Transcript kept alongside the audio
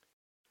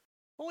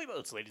Holy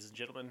boats, ladies and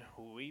gentlemen,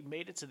 we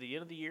made it to the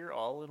end of the year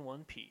all in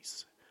one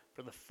piece.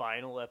 For the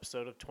final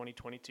episode of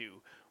 2022,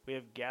 we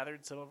have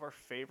gathered some of our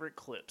favorite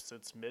clips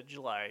since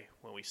mid-July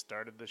when we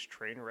started this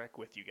train wreck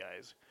with you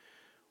guys.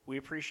 We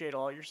appreciate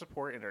all your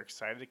support and are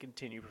excited to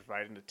continue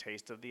providing a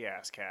taste of the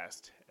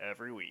Asscast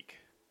every week.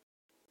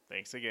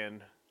 Thanks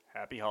again.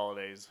 Happy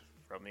holidays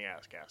from the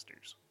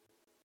Asscasters.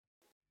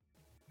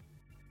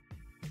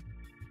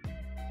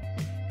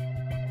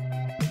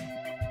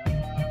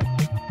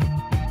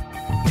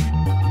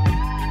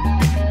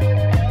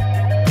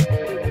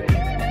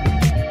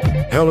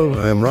 Hello,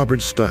 I'm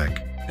Robert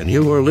Stack, and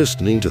you are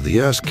listening to the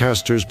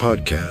Asscasters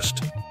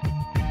podcast.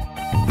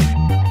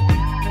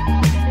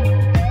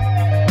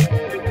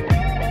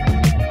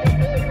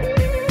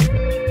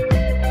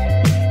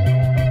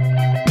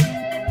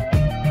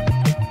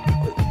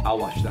 I'll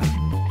watch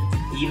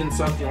that. Even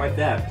something like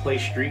that. Play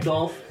street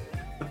golf?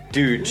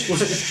 Dude,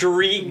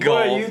 street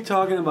golf. What are you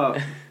talking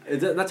about?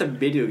 That's a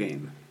video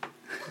game.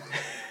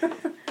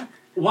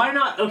 Why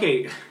not?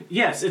 Okay,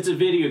 yes, it's a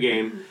video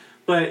game,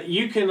 but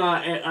you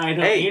cannot. I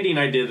know Hey, Andy and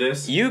I did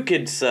this. You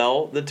could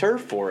sell the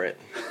turf for it.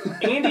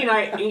 Andy and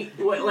I,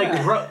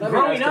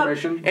 growing up,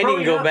 And you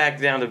can go back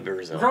down to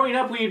Burzo. Growing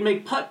up, we'd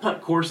make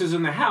putt-putt courses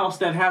in the house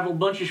that have a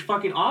bunch of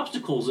fucking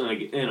obstacles in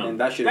them. And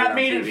that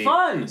made TV. it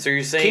fun. So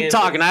you're saying... Keep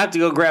talking. I have to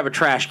go grab a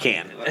trash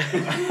can.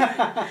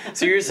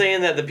 So you're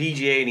saying that the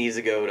PGA needs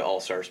to go to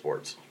All-Star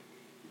Sports?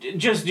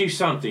 Just do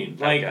something.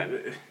 Like,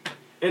 Okay.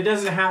 It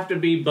doesn't have to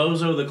be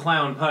Bozo the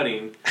Clown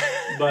putting,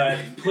 but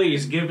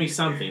please give me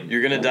something.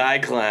 You're gonna die,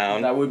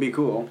 clown. That would be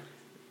cool.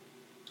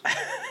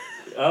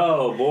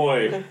 Oh,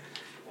 boy.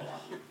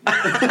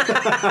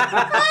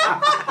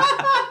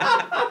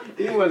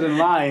 He wasn't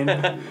lying.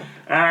 All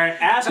right,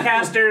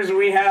 Asscasters,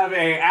 we have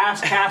a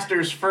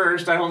Asscasters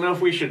first. I don't know if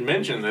we should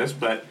mention this,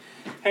 but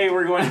hey,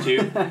 we're going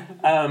to.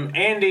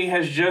 Andy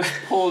has just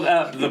pulled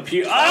up the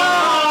pew.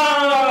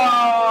 Oh!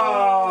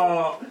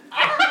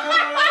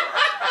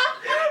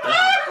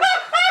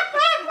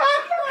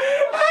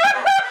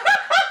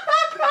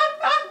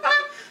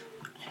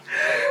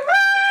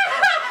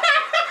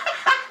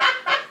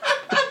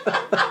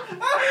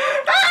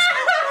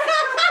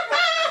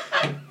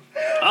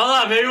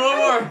 Hold on, maybe one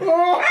more.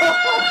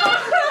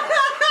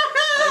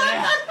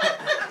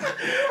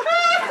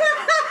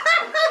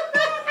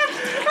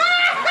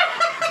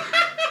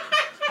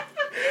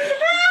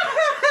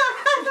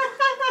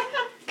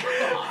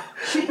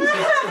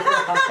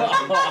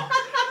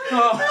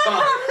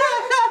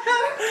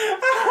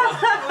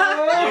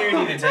 You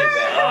need to take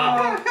that.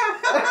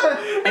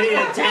 I need a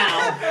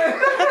towel.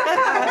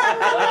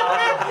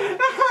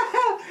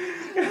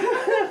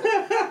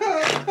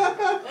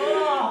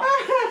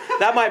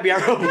 That might be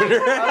our opener.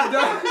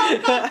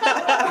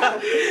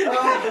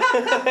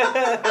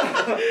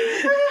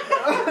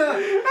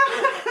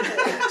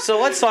 So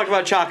let's talk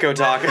about Choco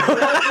Taco.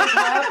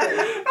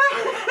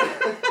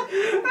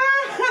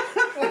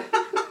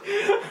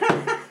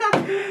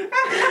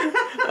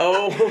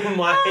 Oh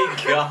my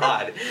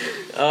god.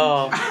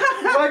 Oh.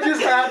 What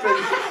just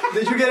happened?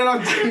 Did you get it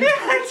on TV? Yeah,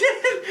 I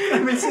did.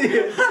 Let me see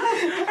it.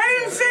 I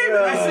didn't save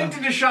it. I sent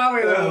it to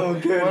Shawi though. Oh,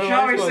 good.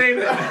 Shawi saved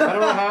it. I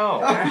don't know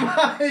how.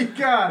 Oh my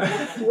god.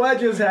 What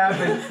just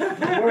happened?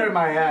 Where am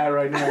I at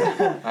right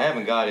now? I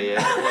haven't got it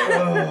yet.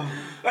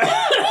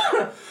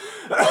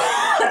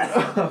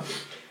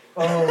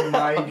 Oh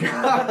my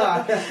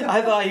god.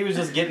 I thought he was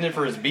just getting it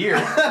for his beer.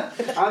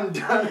 I'm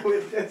done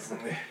with this.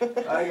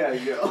 I gotta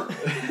go.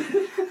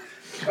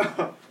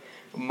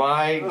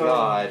 My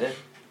god.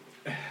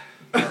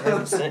 I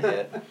haven't sent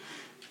yet.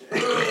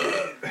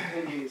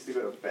 And he needs to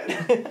go to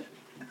bed.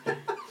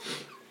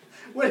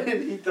 What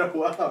did he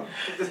throw up?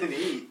 He doesn't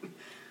eat.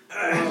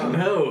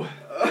 No.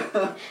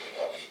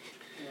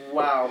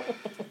 Wow.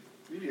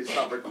 You need to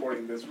stop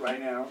recording this right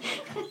now.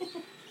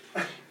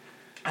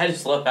 I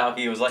just love how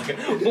he was like,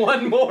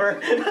 one more.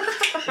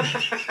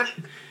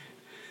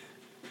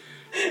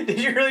 Did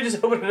you really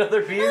just open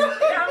another beer?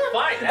 Yeah, I'm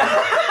fine.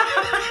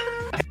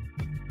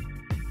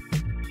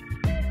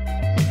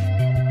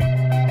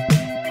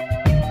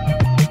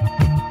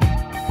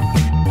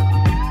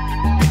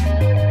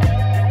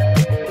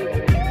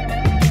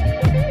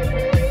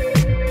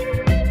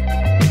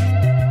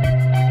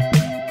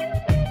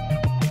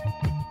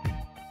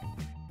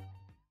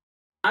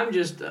 I'm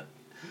just...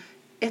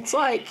 it's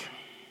like,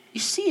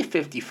 you see a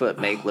 50-foot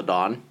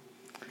Megalodon,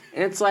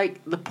 and it's like,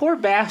 the poor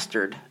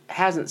bastard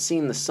hasn't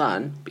seen the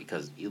sun,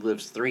 because he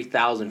lives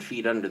 3,000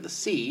 feet under the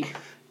sea,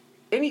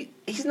 and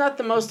he's not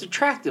the most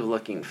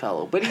attractive-looking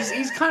fellow, but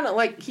he's kind of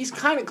like, he's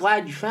kind of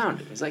glad you found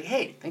him. He's like,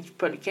 hey, thanks for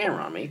putting a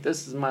camera on me.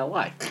 This is my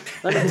life.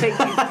 Let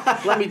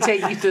me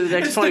take you through the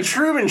next 20... The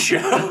Truman Show.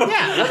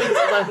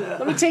 Yeah,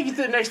 let me take you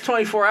through the next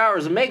 24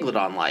 hours of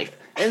Megalodon life.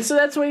 And so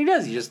that's what he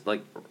does. He just,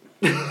 like...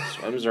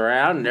 swims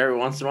around, and every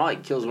once in a while he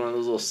kills one of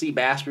those little sea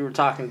bass we were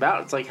talking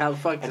about. It's like, how the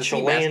fuck does a sea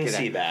bass Chilean get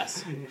sea out?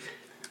 bass.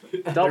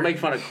 Don't make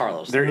fun of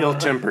Carlos. They're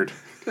ill-tempered.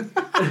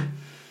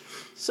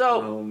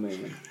 So, Oh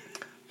man.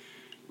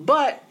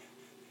 but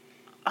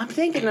I'm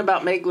thinking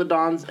about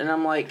Megalodons, and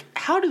I'm like,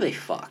 how do they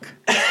fuck?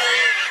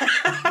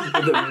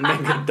 The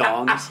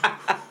Megladons.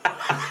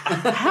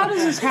 How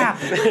does this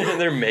happen?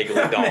 They're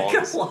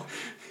Megladons.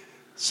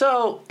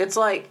 So it's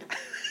like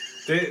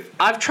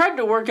I've tried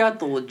to work out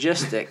the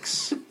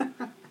logistics,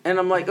 and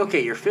I'm like,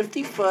 okay, you're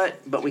 50 foot,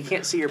 but we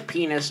can't see your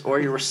penis or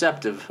your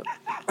receptive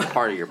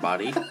part of your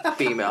body,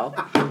 female.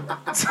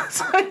 So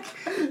it's like,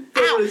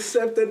 The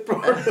receptive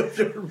part of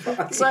your body.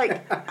 it's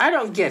like I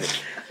don't get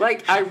it.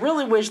 Like, I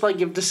really wish,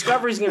 like, if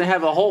Discovery's gonna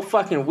have a whole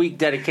fucking week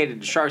dedicated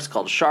to sharks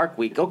called Shark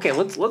Week, okay,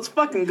 let's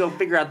fucking go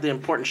figure out the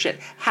important shit.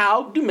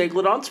 How do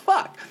Megalodons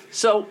fuck?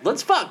 So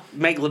let's fuck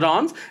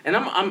Megalodons, and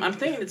I'm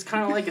thinking it's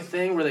kind of like a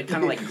thing where they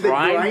kind of like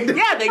grind. grind?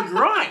 Yeah, they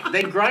grind.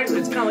 They grind.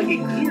 It's kind of like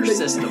a gear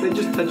system. They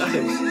just touch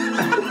tips.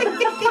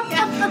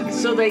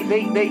 So they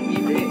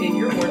in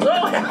your words.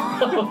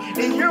 Oh,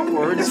 in your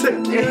words, It's a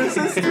gear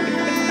system.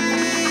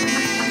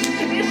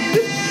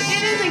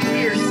 it is a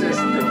gear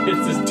system.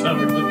 This is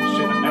dumber than the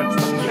shit I've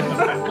seen.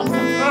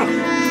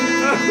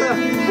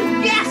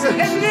 Yes,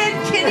 and then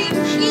Kenny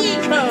G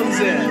comes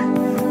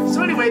in.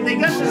 So anyway, they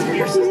got this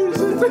gear system.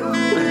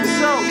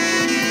 So,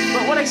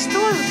 but what I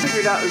still haven't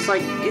figured out is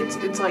like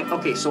it's like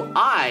okay, so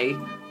I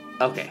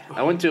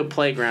went to a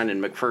playground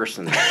in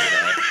McPherson the other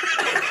day.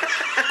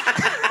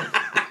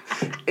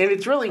 And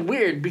it's really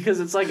weird because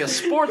it's like a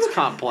sports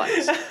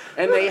complex,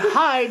 and they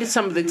hide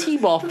some of the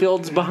t-ball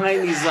fields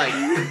behind these like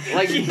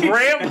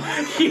brambles.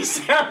 You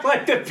sound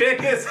like the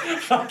biggest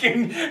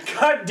fucking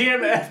goddamn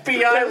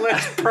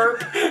FBI-less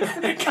perp,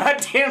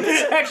 goddamn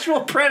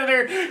sexual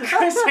predator,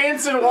 Chris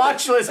Hansen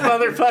watch list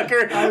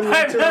motherfucker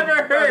I've ever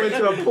I heard. went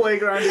to a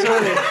playground.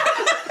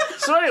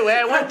 So anyway,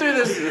 I went through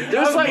this.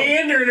 There was like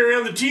meandering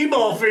around the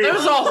t-ball field. there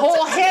was a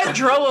whole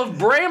hedgerow of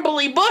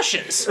brambly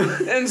bushes,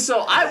 and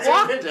so I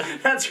walked.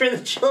 That's where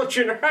the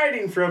children are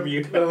hiding from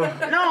you.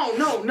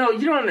 No,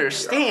 you don't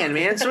understand,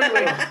 man. So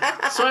anyway,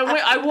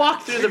 I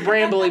walked through the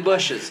brambly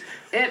bushes,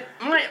 and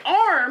my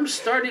arms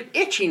started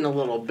itching a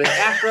little bit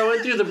after I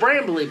went through the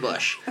brambly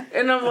bush,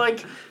 and I'm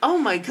like, oh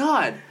my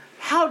god,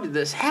 how did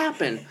this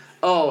happen?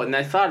 Oh, and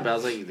I thought about it, I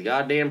was like, the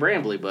goddamn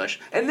brambly bush.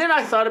 And then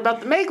I thought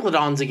about the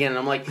Megalodons again, and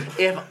I'm like,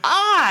 if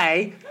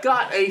I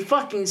got a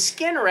fucking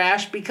skin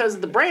rash because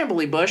of the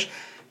brambly bush,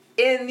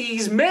 and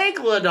these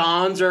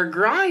Megalodons are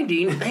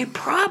grinding, they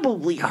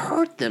probably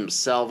hurt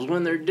themselves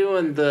when they're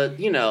doing the,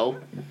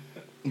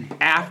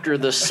 after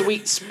the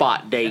sweet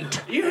spot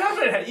date. You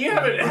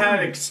haven't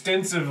had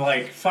extensive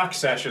like fuck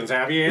sessions,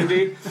 have you,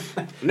 Andy?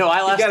 No,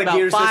 I lasted got a about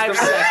gear 5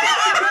 system? seconds.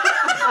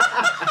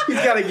 He's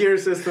got a gear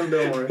system,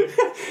 don't worry.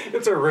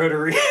 It's a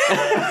rotary. Do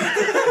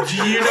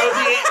you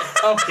know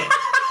okay,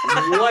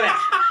 whatever.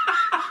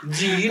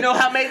 Do you know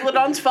how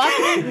Megalodons fuck?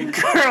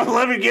 Girl,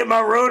 let me get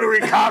my rotary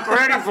cock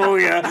ready for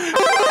you.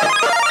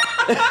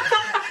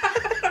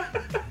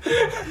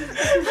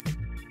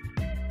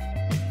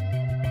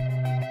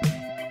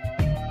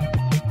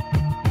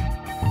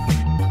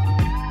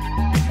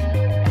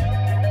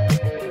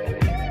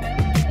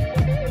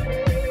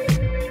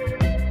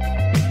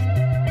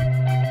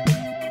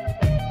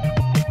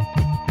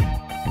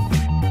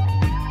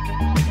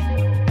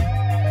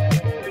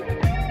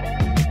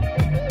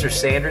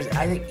 Sanders,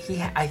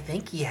 I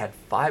think he had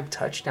 5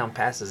 touchdown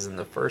passes in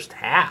the first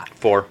half.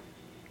 4.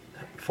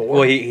 4.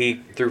 Well, he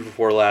threw for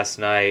 4 last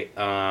night.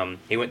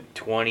 He went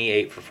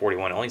 28 for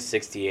 41, only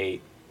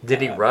 68.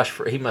 Did he rush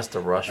for? He must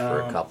have rushed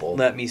for a couple.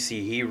 Let me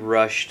see. He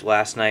rushed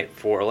last night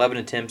for 11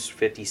 attempts,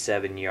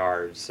 57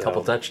 yards. So,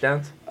 Couple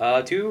touchdowns.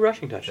 2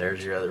 rushing touchdowns.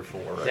 There's your other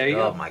 4. Right? There you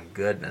go. Oh my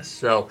goodness.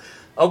 So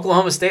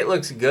Oklahoma State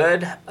looks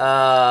good. Man,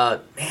 I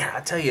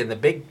tell you, in the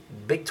Big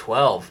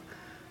 12.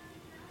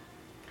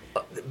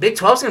 Big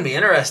 12's going to be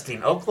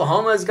interesting.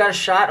 Oklahoma's got a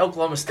shot.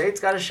 Oklahoma State's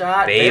got a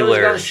shot. Baylor's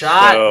got a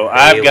shot. So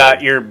I've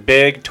got your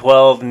Big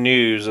 12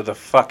 news of the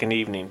fucking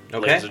evening,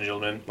 Okay. ladies and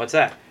gentlemen. What's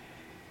that?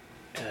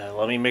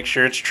 Let me make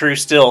sure it's true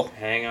still.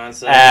 Hang on a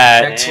second.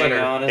 At Twitter.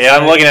 Yeah,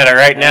 I'm looking at it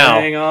right now.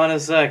 Hang on a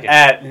second.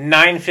 At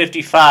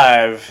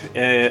 9:55,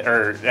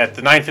 or at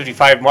the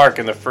 9:55 mark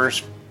in the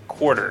first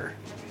quarter,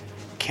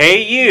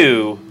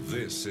 KU.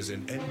 This is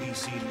an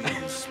NBC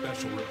News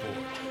special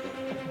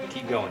report.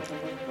 Keep going.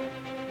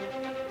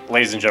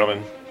 Ladies and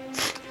gentlemen,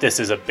 this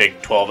is a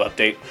Big 12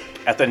 update.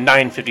 At the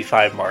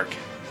 9:55 mark,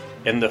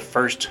 in the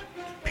first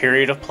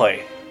period of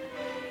play,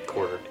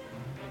 Quarter.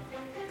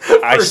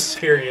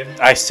 period.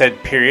 I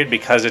said period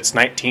because it's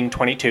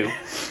 1922.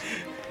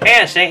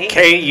 And say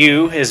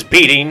KU is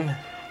beating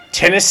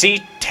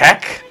Tennessee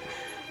Tech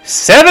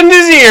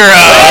 7-0.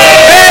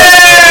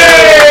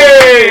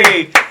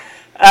 Hey!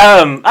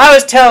 I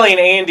was telling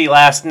Andy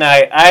last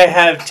night I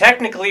have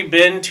technically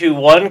been to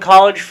one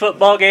college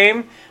football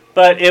game,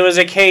 but it was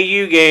a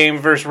KU game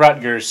versus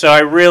Rutgers, so I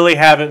really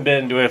haven't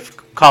been to a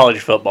college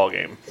football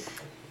game.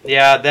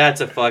 Yeah,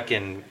 that's a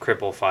fucking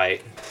cripple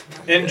fight.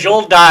 And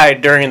Joel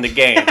died during the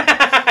game.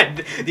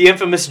 The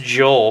infamous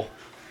Joel.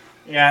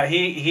 Yeah,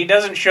 he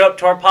doesn't show up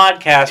to our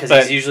podcast, Because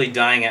but he's usually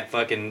dying at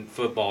fucking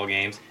football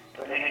games.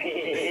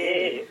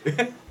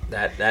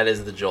 That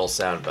is the Joel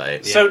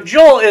soundbite. So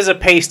Joel is a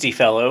pasty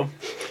fellow,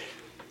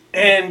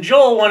 and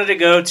Joel wanted to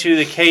go to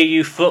the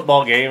KU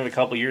football game a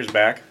couple years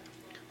back.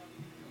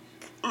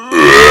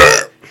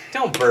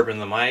 Don't burp in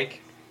the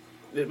mic.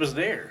 It was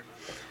there.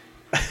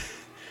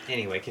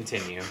 Anyway,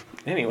 continue.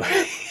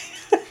 Anyway.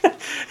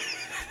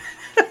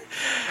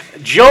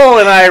 Joel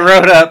and I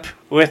rode up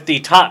with the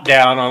top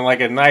down on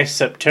like a nice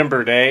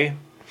September day.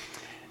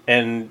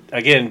 And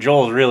again,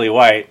 Joel's really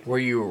white. Were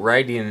you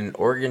riding an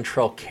Oregon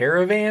Trail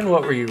caravan?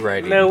 What were you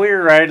riding? No, we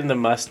were riding the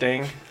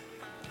Mustang.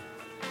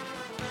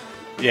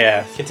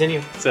 Yeah.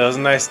 Continue. So it was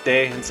a nice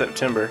day in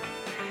September.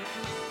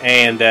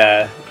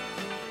 And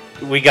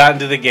we got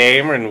into the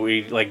game,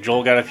 and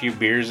Joel got a few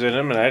beers in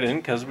him, and I didn't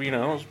because,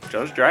 I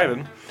was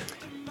driving.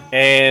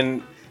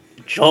 And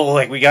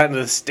Joel, we got into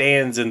the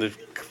stands, and the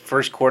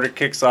first quarter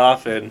kicks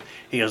off, and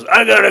he goes,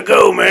 "I gotta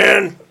go,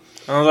 man."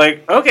 I was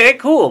like, okay,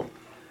 cool.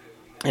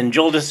 And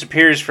Joel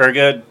disappears for a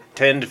good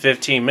 10 to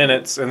 15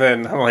 minutes, and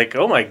then I'm like,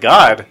 oh my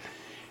God,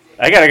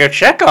 I gotta go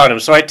check on him.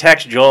 So I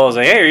text Joel, I was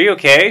like, hey, are you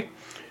okay?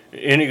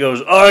 And he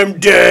goes, I'm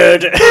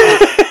dead.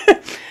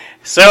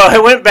 So I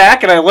went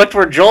back and I looked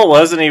where Joel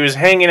was, and he was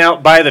hanging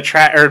out by the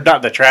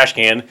not the trash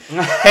can,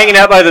 hanging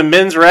out by the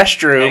men's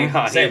restroom. Hang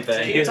on, Same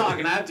thing. Keep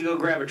talking. I have to go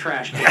grab a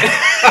trash can.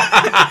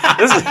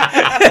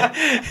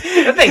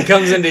 That thing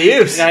comes into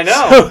use. I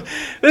know. So,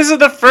 this is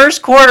the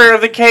first quarter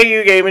of the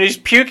KU game, and he's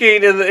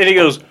puking, and he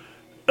goes,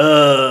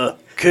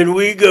 can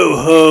we go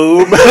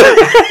home?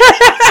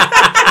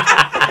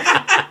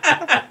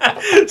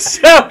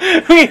 So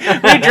we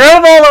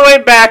drove all the way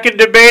back and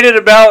debated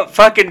about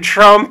fucking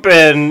Trump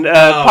and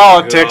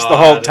politics the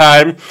whole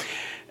time.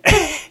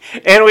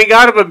 And we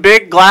got him a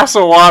big glass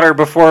of water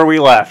before we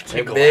left.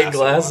 A big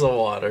glass of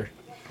water.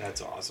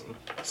 That's awesome.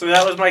 So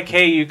that was my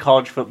KU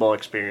college football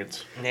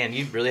experience. Man,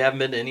 you really haven't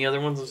been to any other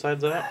ones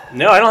besides that?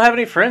 No, I don't have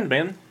any friends,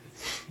 man.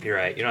 You're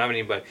right. You don't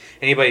have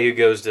anybody who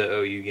goes to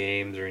OU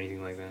games or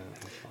anything like that.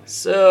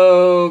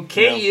 So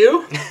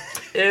KU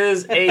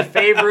is a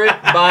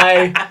favorite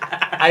by,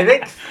 I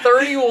think,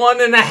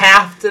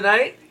 31.5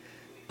 tonight.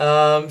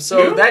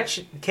 So that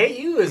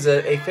KU is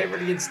a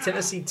favorite against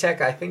Tennessee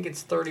Tech. I think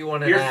it's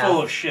 31.5. You're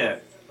full of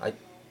shit.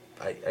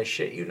 I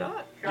shit you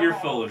not. You're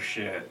full of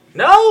shit.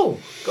 No,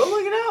 go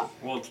look it up.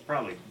 Well, it's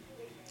probably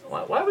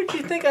Why would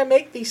you think I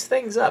make these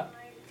things up?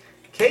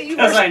 KU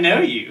because I know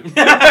you.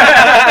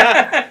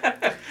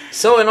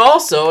 So, and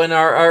also in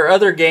our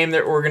other game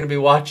that we're going to be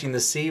watching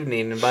this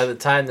evening, and by the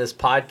time this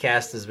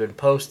podcast has been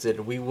posted,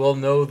 we will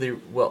know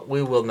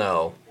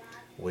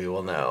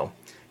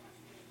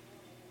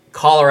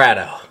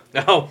Colorado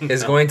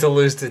is going to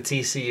lose to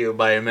TCU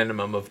by a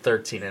minimum of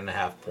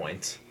 13.5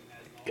 points.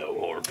 Go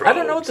Horned I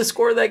don't know what the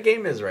score of that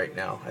game is right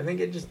now. I think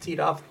it just teed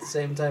off at the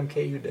same time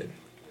KU did.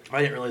 I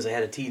didn't realize they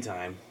had a tea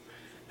time.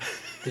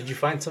 Did you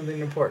find something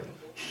important?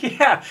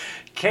 Yeah,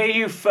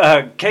 KU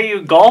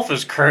golf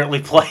is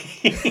currently playing.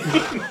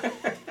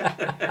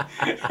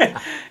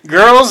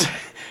 Girls,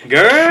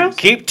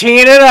 keep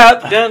teeing it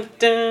up. Dun,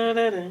 dun,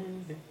 dun,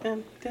 dun,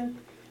 dun, dun.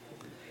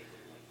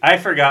 I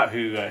forgot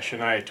who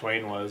Shania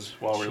Twain was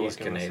while we were She's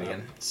looking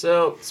Canadian.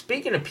 So,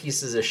 speaking of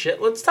pieces of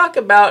shit, let's talk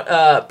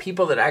about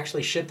people that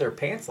actually shit their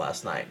pants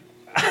last night.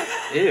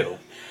 Ew.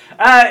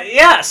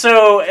 Yeah,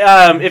 so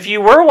if you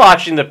were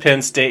watching the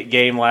Penn State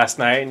game last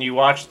night and you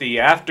watched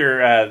the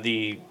after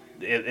the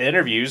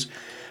interviews,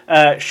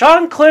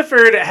 Sean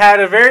Clifford had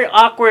a very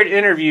awkward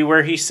interview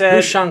where he said...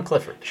 Who's Sean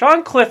Clifford?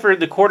 Sean Clifford,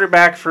 the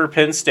quarterback for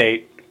Penn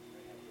State.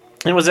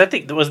 And was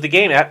the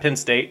game at Penn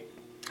State?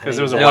 Because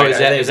it was a No, it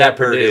was at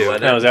Purdue.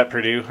 No, it was at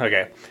Purdue.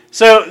 Okay.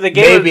 So the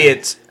game... Maybe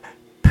it's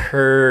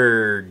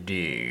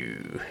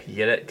Purdue. You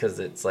get it? Because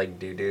it's like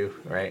doo-doo,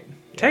 right?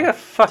 Take a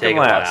fucking Take a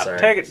lap.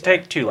 lap. Sorry.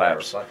 Take 2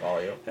 laps. Fuck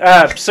all you.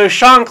 So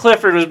Sean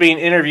Clifford was being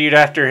interviewed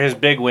after his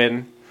big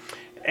win.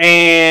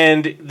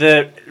 And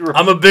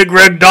I'm a big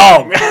red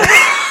dog.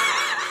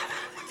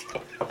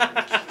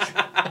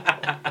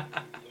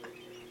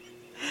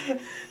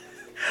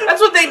 That's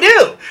what they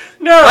do.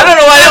 No, I don't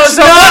know why that was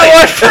so funny.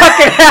 What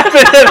fucking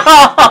happened at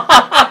all.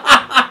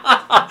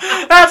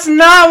 That's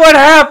not what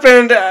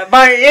happened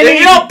by any... If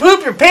you don't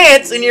poop your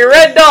pants and you're a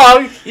red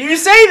dog, you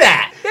say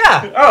that.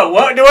 Yeah. Oh,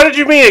 what did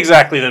you mean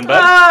exactly then, bud?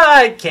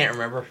 I can't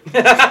remember.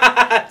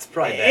 That's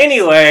probably best.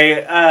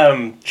 Anyway,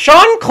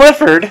 Sean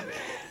Clifford,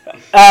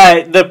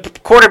 the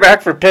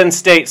quarterback for Penn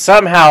State,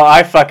 somehow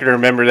I fucking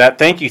remember that.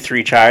 Thank you,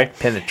 3Chai.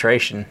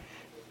 Penetration.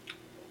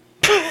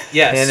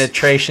 Yes.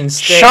 Penetration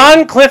state.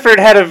 Sean Clifford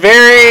had a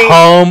very...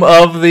 Home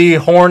of the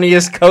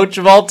horniest coach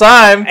of all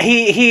time.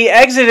 He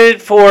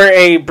exited for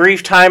a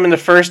brief time in the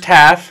first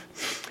half,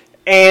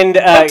 and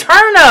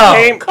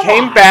Paterno!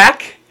 came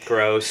back.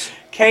 Gross.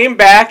 Came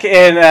back,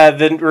 and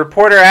the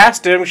reporter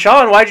asked him,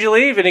 Sean, why'd you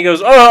leave? And he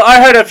goes, oh, I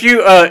had a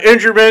few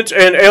injuries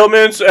and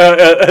ailments, and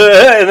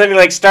then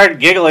he started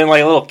giggling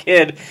like a little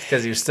kid.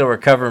 Because he was still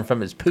recovering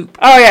from his poop.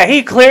 Oh, yeah,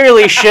 he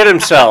clearly shit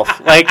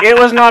himself. It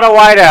was not a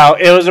whiteout,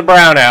 it was a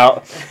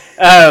brownout.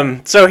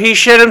 So he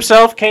shit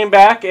himself, came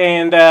back,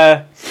 and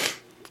I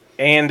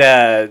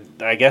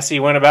guess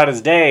he went about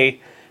his day.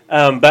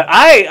 But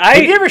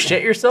Have you ever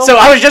shit yourself? So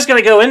I was just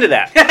going to go into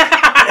that.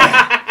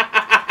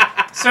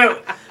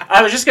 So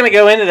I was just going to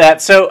go into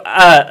that. So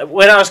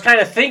when I was kind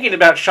of thinking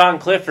about Sean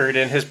Clifford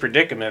and his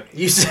predicament,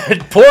 You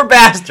said, poor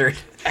bastard.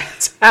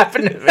 It's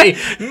happened to me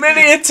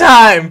many a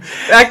time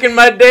back in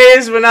my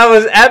days when I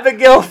was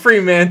Abigail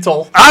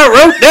Fremantle. I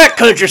wrote that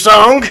country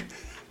song.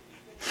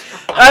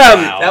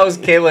 Wow. That was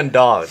Kalen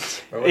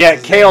Dodds. Or what's Yeah,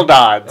 his Cale name?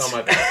 Dodds. Oh,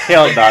 my bad.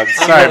 Cale Dodds.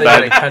 I'm Sorry, really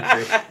bud. good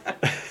at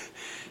country.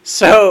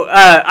 So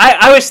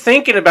I was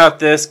thinking about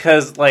this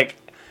because, like,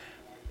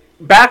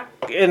 back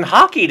in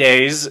hockey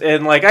days,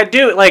 and like I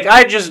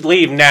just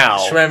leave now.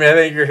 Shwemmy, I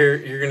think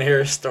you're gonna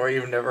hear a story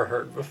you've never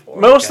heard before.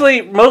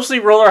 Mostly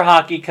roller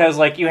hockey because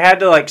like you had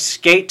to like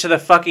skate to the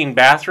fucking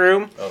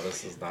bathroom. Oh,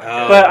 this is not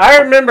Oh. good. But I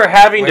remember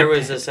having Where to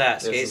was this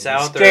at? Skate is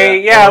South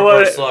skate,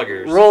 or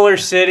Sluggers? Roller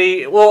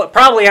City. Well,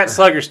 probably at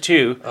Sluggers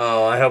too.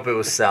 Oh, I hope it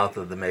was south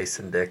of the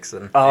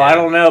Mason-Dixon. Oh, I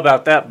don't know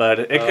about that, bud.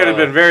 It could have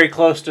been very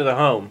close to the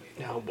home.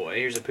 Oh boy,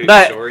 here's a poop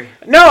But story.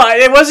 no,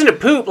 it wasn't a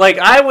poop. Like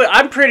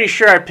I'm pretty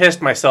sure I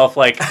pissed myself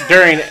like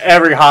during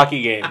every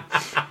hockey game,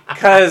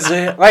 because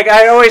like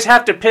I always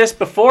have to piss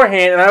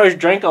beforehand, and I always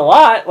drink a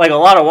lot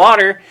of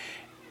water,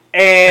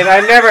 and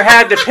I never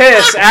had to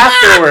piss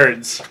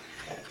afterwards.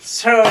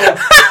 So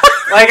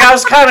like I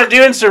was kind of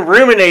doing some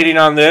ruminating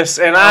on this,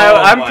 and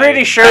I'm my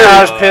pretty sure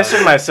I was God.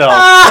 pissing myself.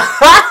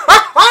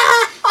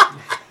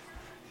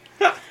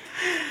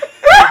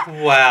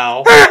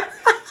 Wow.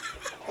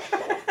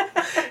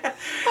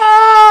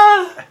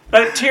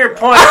 But to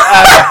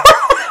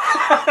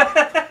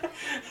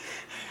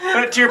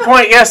your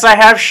point, yes, I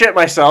have shit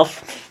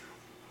myself.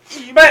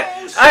 But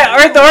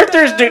aren't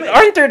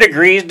there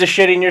degrees to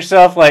shitting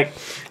yourself? Like,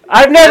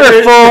 I've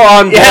never full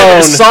on blown.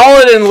 Yeah,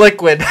 solid and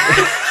liquid.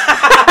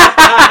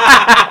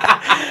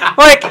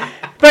 Like,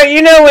 but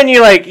you know when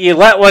you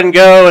let one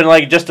go and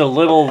like just a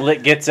little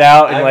gets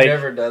out and I've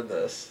never done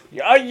this.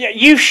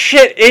 you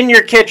shit in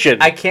your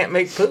kitchen. I can't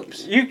make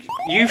poops.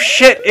 You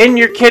shit in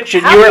your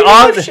kitchen. How You do were know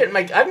on I've the, shit in my-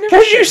 I've never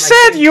because shit you in my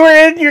said kitchen. you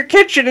were in your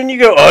kitchen and you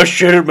go, oh,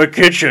 shit in my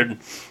kitchen.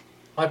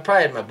 I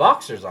probably had my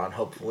boxers on,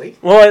 hopefully.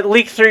 Well, it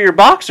leaked through your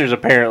boxers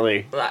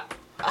apparently. But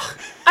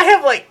I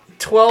have like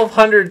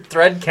 1,200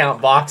 thread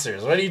count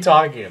boxers. What are you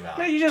talking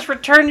about? You just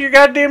returned your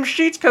goddamn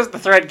sheets because the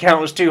thread count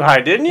was too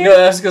high, didn't you? No,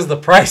 that's because the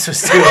price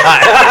was too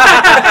high.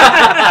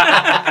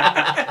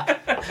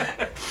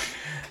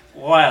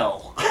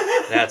 Well,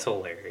 That's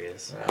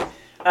hilarious. um,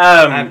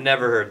 I've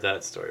never heard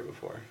that story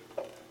before.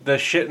 the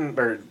shitting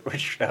bird,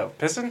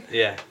 pissing?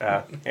 Yeah.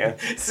 Yeah.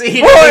 See,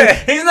 Boy!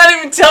 he's not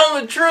even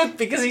telling the truth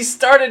because he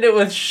started it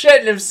with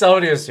shitting himself.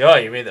 And he goes, "Oh,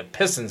 you made the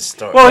pissing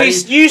story." Well, But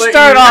you but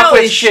start you off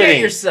really with shit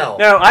shitting yourself.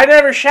 No, I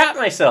never shat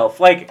myself.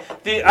 Like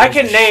I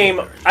can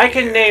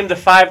name the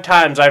 5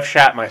 times I've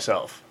shat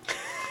myself.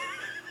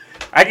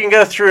 I can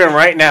go through them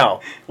right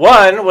now.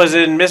 One was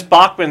in Miss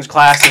Bachman's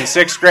class in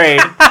 6th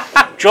grade.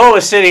 Joel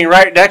was sitting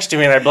right next to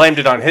me, and I blamed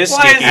it on his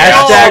sneaky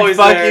ass. Hashtag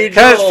fuck you,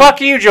 Because Joel.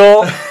 fuck you,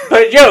 Joel.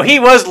 But yo, he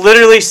was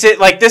literally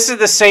like this is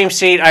the same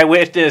seat I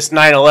witnessed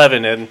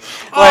 9/11 in.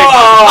 Like,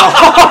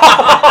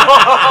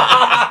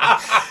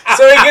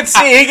 So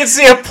he could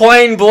see a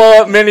plane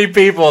blow up many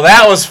people.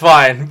 That was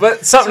fine,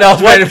 but something else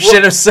made him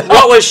shit himself.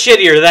 What was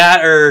shittier,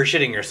 that or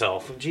shitting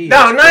yourself? Jesus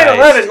no, 9/11.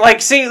 Christ.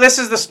 Like, see, this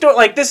is the story.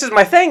 Like, this is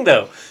my thing,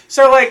 though.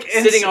 So, like,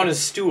 Sitting on his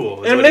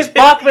stool. is in what Miss he-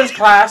 Bachman's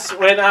class,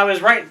 when I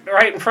was right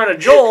in front of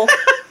Joel,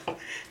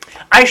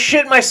 I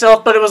shit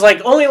myself, but it was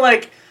like only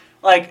like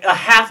a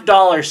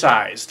 $50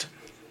 sized.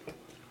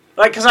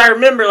 Like, cause I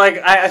remember, like,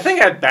 I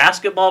think I had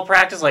basketball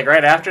practice like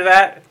right after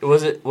that.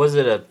 Was it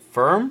a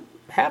firm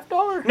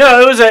 $50? No,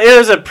 it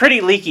was a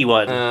pretty leaky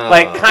one.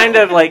 Like, kind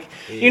of like,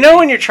 you know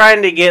when you're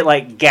trying to get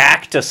like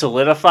gack to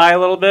solidify a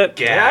little bit.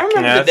 Yeah, I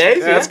remember Yeah, the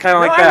days. that's yeah. kinda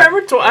like I that.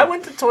 remember. I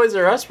went to Toys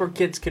R Us where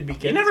kids could be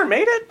kids. You never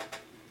made it?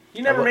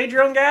 You never what? made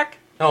your own gack?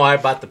 No, I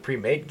bought the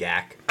pre-made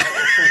gack.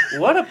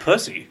 What a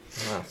pussy.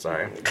 Oh,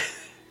 sorry.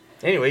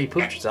 Anyway, you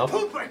pooped yourself.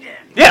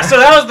 Yeah, so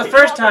that was the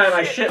first time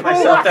I shit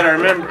myself that I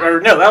remember. Or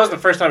no, that was the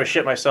first time I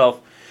shit myself.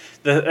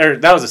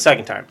 That was the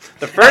second time.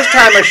 The first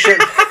time I shit.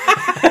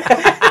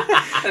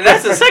 And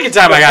that's the second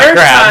time I got First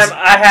crabs.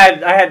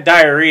 time I had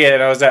diarrhea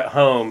and I was at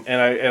home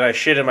and I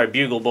shit in my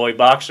Bugle Boy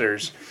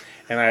boxers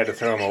and I had to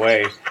throw them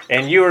away.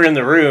 And you were in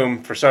the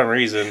room for some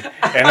reason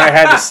and I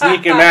had to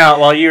sneak them out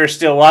while you were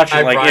still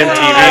watching like MTV.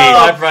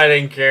 I probably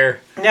didn't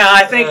care. No,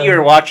 I think you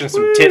were watching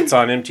some tits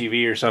on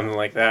MTV or something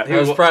like that. He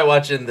was probably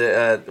watching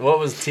the what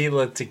was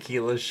Tila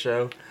Tequila's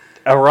show?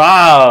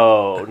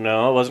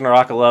 No, it wasn't a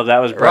Rock of Love. That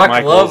was Brett Rock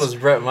Michaels. Love was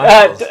Brett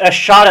Michaels. A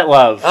Shot at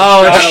Love.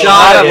 Oh, a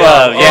Shot at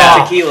Love.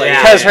 Yeah, Tequila,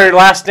 yeah. because her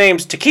last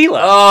name's Tequila.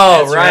 Oh,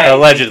 That's right. right.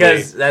 Allegedly.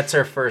 Because that's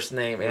her first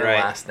name and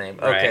Right. last name.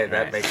 Okay, Right,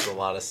 that right. makes a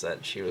lot of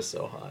sense. She was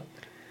so hot.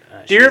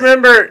 Do you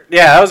remember?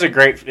 Yeah, that was a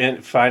great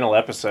final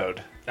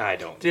episode. I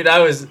don't. Dude,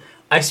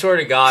 I swear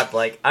to God,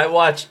 like, I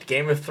watched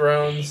Game of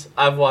Thrones.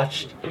 I've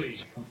watched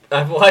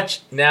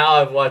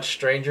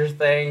Stranger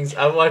Things.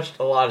 I've watched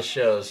a lot of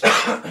shows.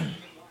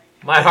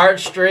 My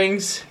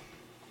heartstrings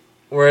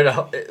were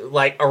at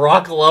like a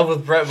Rock of Love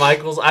with Brett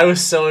Michaels. I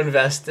was so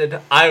invested.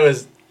 I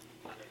was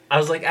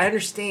like, I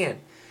understand.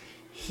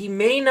 He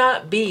may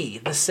not be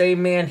the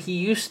same man he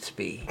used to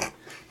be,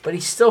 but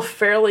he's still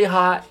fairly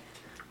hot.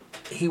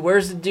 He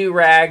wears a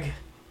do-rag,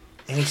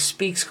 and he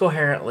speaks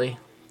coherently.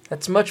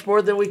 That's much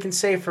more than we can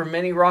say for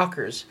many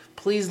rockers.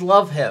 Please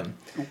love him.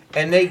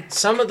 And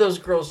some of those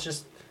girls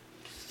just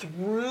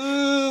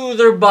threw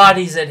their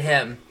bodies at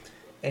him,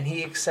 and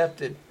he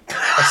accepted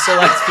a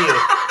select few.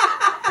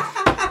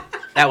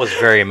 That was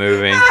very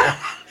moving.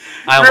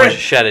 I almost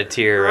shed a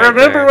tear right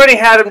Remember there. when he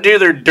had him do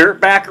their dirt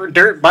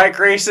bike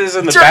races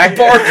in the back?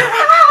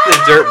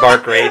 The dirt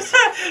bark race.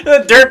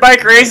 The dirt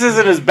bike races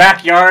in his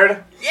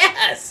backyard?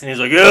 Yes! And he's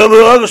like, yeah,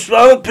 but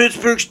I'm a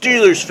Pittsburgh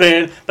Steelers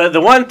fan. But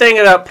the one thing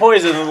about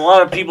Poison that a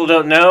lot of people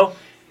don't know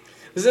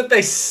Is that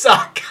they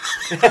suck.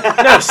 no,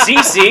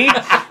 CC,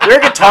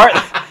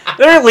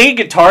 their lead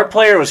guitar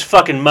player was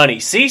fucking money.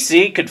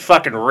 CC could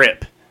fucking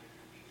rip.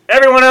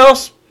 Everyone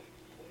else,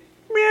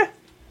 meh.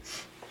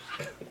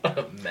 What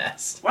a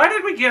mess. Why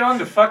did we get on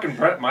to fucking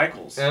Bret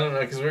Michaels? I don't know,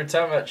 because we were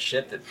talking about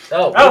shit that...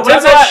 Oh, we Oh, were talking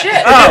what's about that?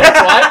 shit. Oh.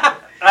 That's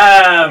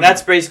why.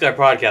 That's basically our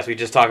podcast. We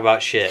just talk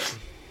about shit.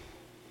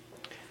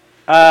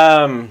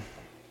 Those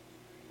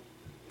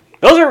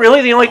are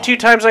really the only two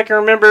times I can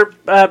remember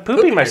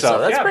pooping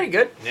myself. That's Yeah. pretty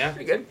good. Yeah.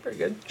 Pretty good, pretty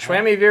good.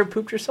 Schwammy, have you ever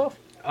pooped yourself?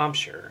 I'm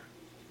sure.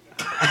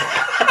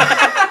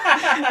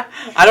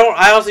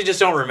 I honestly just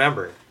don't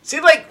remember. See,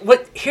 like,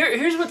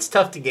 here's what's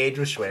tough to gauge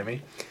with Schwammy.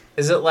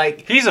 Is it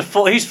like... He's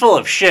full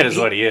of shit is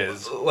what he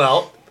is.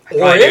 Well... Or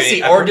Probably is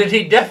he? Or did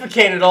he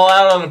defecate it all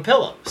out on a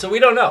pillow? So we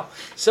don't know.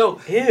 So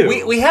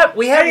Ew. we have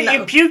Hey,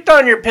 you puked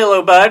on your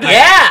pillow, bud.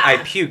 Yeah. I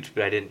puked,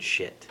 but I didn't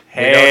shit.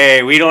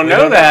 Hey, we don't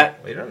know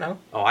that. We don't know.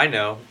 Oh, I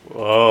know.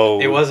 Whoa.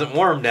 It wasn't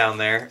warm down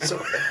there. So,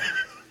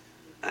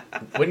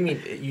 what do you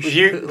mean? You should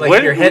You're- put, like,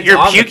 what- your head's you're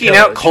on the puking pillow.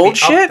 out It should cold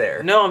be up shit?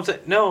 there. No, I'm saying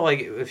no. Like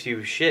if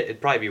you shit,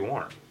 it'd probably be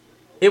warm.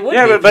 It would.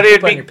 Yeah, be but if you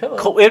it'd poop on be your pillow.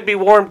 cold, it'd be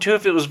warm too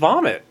if it was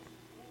vomit.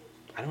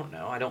 I don't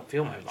know. I don't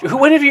feel my vomit.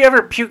 When have you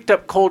ever puked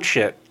up cold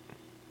shit?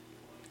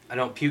 I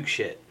don't puke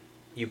shit.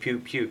 You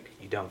puke, you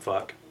dumb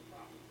fuck.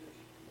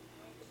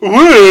 When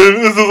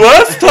is the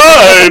last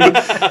time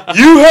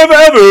you have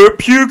ever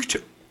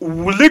puked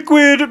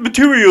liquid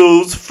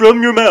materials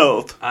from your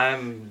mouth?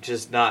 I'm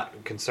just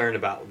not concerned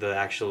about the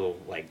actual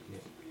like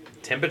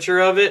temperature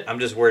of it. I'm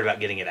just worried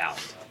about getting it out.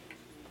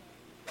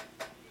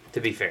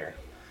 To be fair.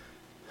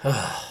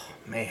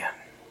 Man.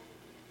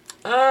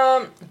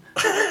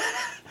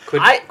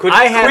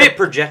 Quit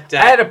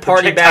projectile. I had a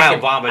party back.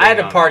 Vomiting I had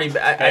a on party. me.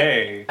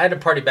 Hey. I had a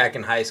party back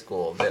in high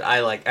school that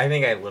I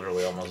think I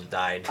literally almost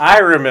died. I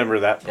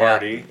remember that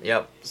party. Yeah,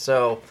 yep.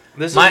 So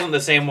This My- isn't the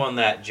same one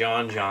that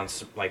John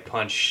like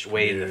punched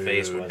Wade in the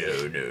face with.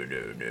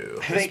 no.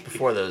 I think-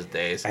 Before those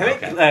days. I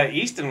think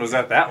Easton was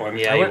at that one.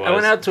 Yeah. I he went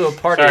was. out to a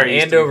party Sorry,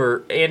 in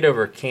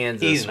Andover,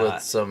 Kansas He's with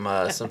not.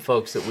 some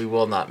folks that we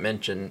will not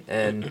mention,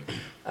 and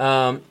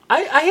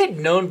I had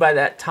known by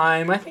that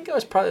time. I think I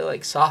was probably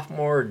like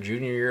sophomore or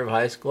junior year of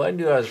high school. I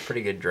knew I was a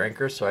pretty good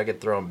drinker, so I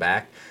could throw them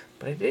back.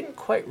 But I didn't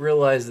quite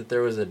realize that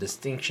there was a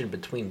distinction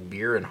between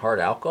beer and hard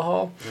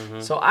alcohol.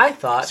 So I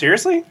thought,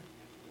 Seriously?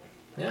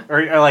 Yeah.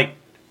 Or like,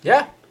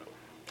 yeah.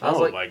 I was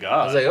oh like, my I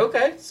god. was like,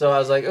 okay. So I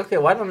was like, okay,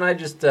 why don't I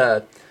just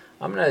I'm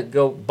gonna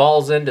go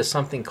balls into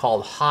something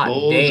called Hot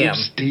Damn.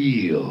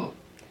 Steel.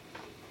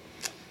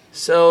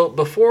 So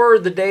before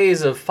the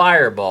days of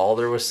Fireball,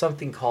 there was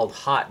something called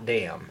Hot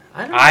Damn.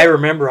 I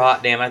remember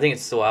Hot Damn. I think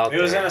it's still out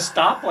it was in there. a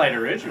stoplight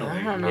originally.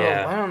 I don't know.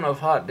 Yeah. I don't know if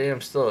Hot Damn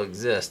still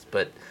exists,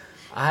 but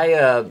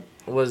I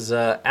was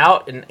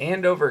out in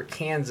Andover,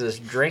 Kansas,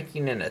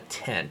 drinking in a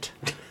tent,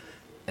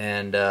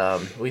 and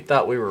we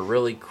thought we were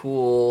really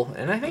cool,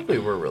 and I think we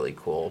were really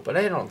cool, but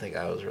I don't think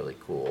I was really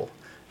cool,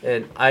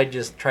 and I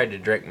just tried to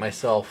drink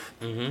myself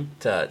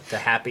to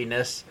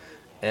happiness.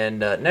 And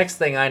next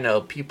thing I know,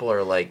 people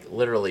are like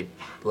literally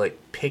like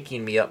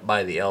picking me up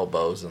by the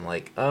elbows and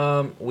like,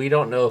 we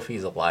don't know if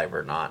he's alive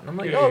or not. And I'm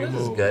like, oh, this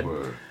is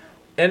good.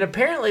 And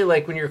apparently,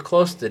 like when you're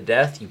close to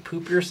death, you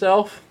poop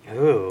yourself.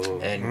 Ooh.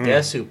 And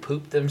guess who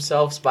pooped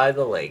themselves by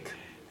the lake?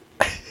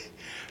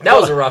 That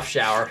was a rough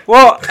shower.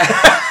 Well,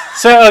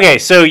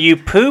 so you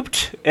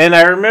pooped, and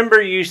I remember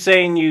you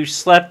saying you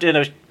slept in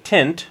a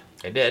tent.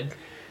 I did.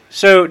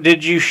 So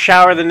did you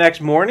shower the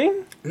next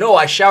morning? No,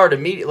 I showered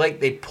immediately. Like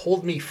they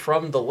pulled me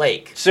from the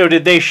lake. So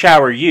did they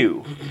shower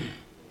you?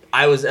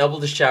 I was able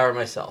to shower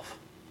myself.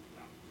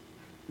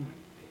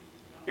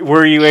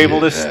 Were you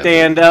able to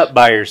stand up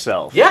by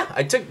yourself? Yeah,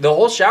 I took the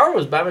whole shower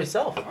was by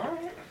myself.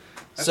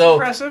 That's So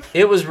impressive.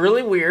 it was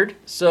really weird.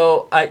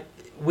 So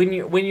when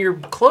you're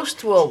close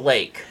to a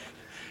lake,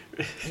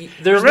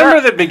 there's Remember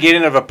not, the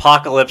beginning of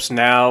Apocalypse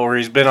Now, where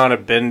he's been on a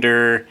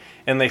bender,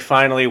 and they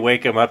finally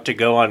wake him up to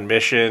go on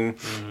mission,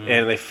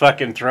 and they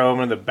fucking throw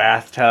him in the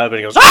bathtub, and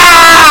he goes,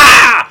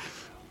 "Ah!"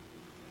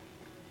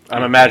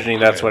 I'm imagining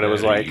that's what it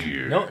was like.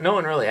 no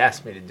one really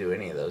asked me to do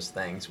any of those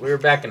things. We were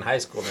back in high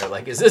school, and they're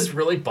like, "Is this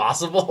really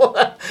possible?"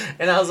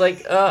 And I was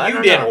like, "I You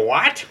don't did know."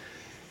 what?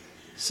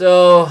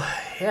 So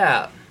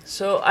yeah,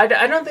 so I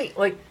don't think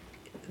like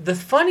the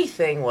funny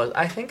thing was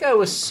I think I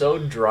was so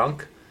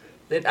drunk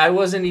that I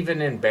wasn't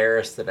even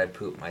embarrassed that I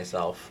pooped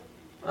myself.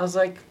 I was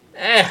like,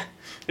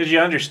 Did you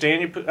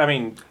understand? I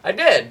mean, I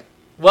did.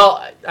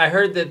 Well, I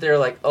heard that they're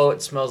like, oh,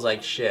 it smells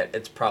like shit.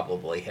 It's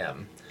probably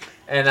him.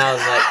 And I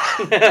was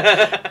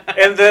like...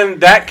 And then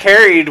that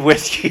carried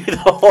with you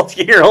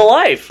your whole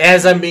life.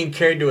 As I'm being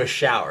carried to a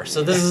shower.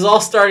 So this is all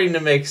starting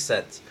to make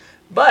sense.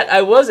 But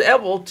I was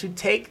able to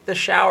take the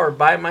shower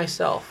by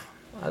myself.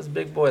 I was a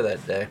big boy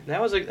that day.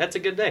 That's a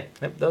good day.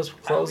 Yep, those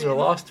clothes are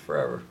lost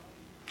forever.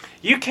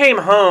 You came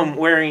home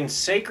wearing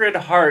Sacred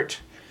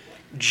Heart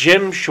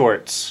gym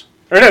shorts.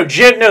 Or no,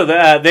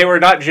 they were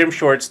not gym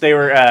shorts. They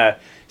were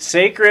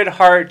Sacred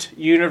Heart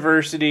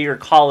University or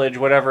college,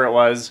 whatever it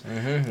was.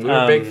 Mm-hmm. We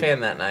were a big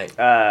fan that night.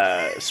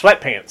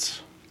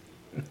 Sweatpants.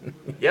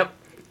 Yep.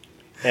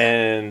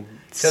 And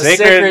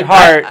Sacred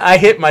Heart. I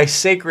hit my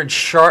sacred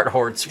shart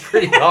horts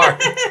pretty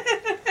hard.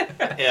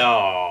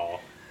 Oh.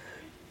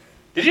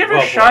 Did you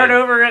ever shard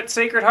over at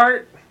Sacred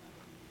Heart?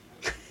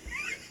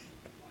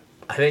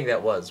 I think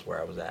that was where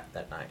I was at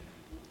that night.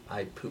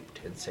 I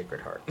pooped in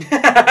Sacred Heart.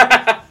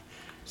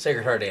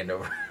 Sacred Heart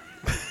Andover.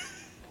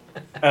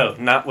 Oh,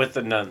 not with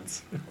the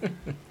nuns.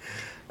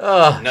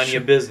 None of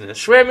your business.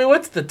 Shwami,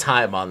 what's the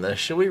time on this?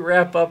 Should we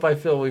wrap up? I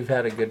feel we've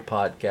had a good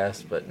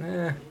podcast, but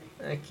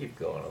keep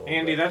going a little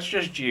Andy, bit. that's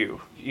just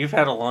you. You've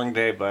had a long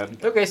day,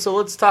 bud. Okay, so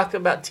let's talk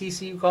about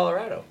TCU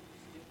Colorado.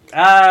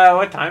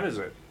 What time is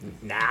it?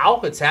 Now?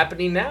 It's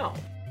happening now.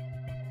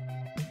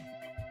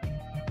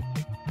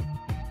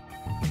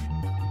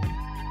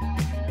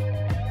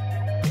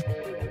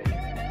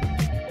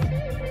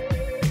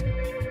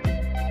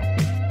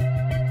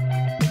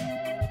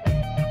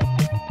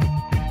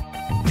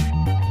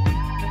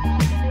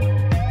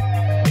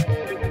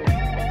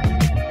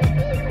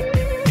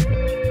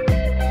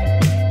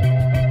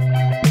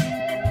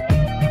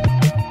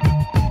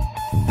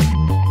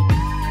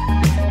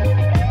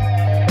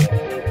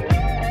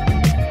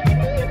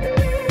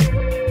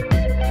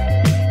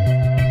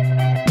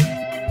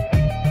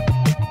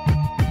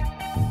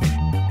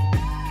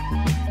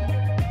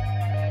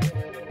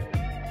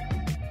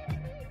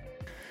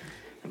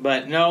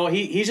 But no,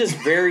 he's just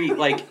very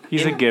like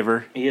He's a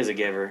giver. He is a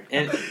giver,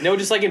 and no,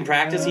 just like in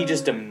practice, he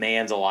just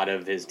demands a lot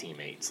of his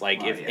teammates.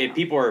 Like if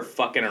people are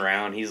fucking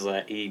around,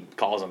 he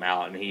calls them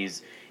out, and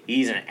he's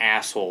an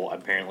asshole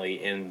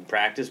apparently in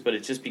practice. But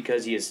it's just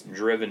because he is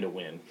driven to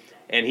win.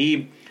 And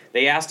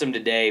they asked him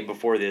today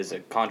before this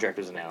contract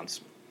was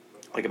announced,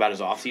 like about his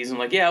offseason.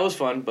 Like, yeah, it was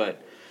fun,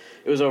 but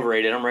it was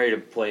overrated. I'm ready to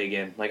play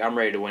again. Like I'm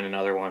ready to win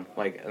another one.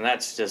 Like, and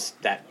that's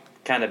just that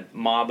kind of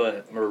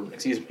Mamba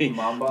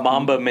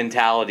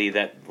mentality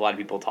that a lot of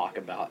people talk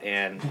about,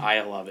 and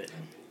I love it.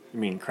 You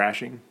mean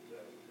crashing?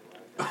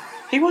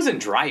 He wasn't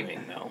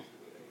driving though.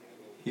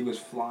 He was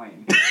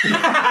flying.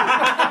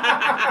 I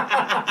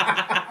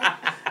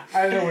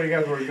don't know where you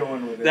guys were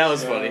going with it. That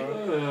was funny.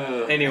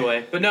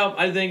 Anyway, but no,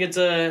 I think it's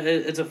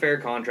a fair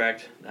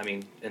contract. I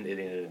mean, at the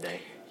end of the day.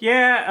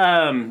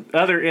 Yeah,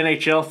 other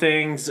NHL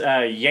things.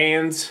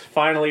 Yans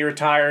finally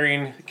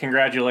retiring.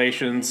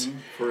 Congratulations.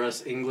 For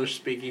us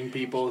English-speaking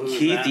people, who is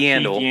Keith that?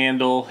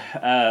 Yandel.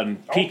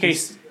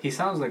 PK... He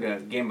sounds like a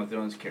Game of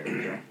Thrones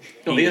character.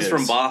 He is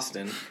from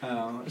Boston.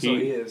 So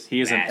he is. He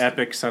is an Nasty.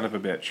 epic son of a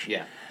bitch.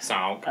 Yeah.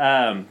 Sonk.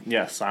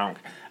 Sonk.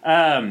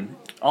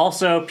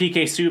 Also,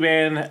 PK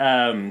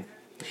Subban,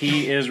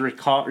 he's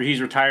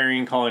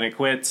retiring, calling it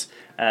quits.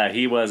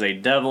 He was a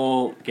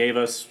devil, gave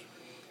us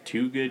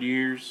 2 good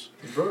years.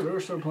 Is Brodeur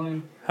still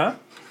playing? Huh?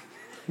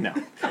 No.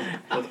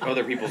 With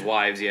other people's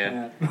wives,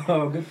 yeah.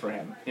 Oh, good for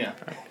him. Yeah.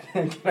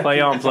 Play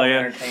on, play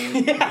it.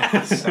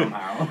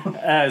 Somehow.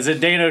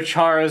 Zdeno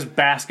Chara's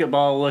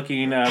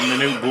basketball-looking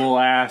Manute Bull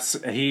ass.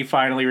 He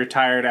finally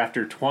retired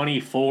after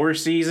 24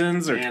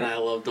 seasons. Man, I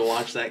love to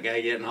watch that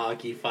guy get in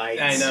hockey fights.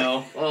 I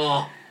know.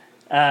 Oh.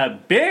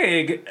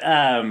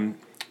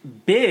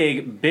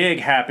 Big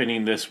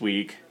happening this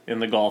week in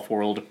the golf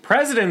world.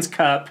 President's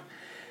Cup.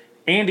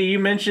 Andy, you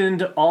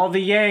mentioned all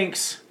the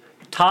Yanks,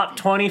 top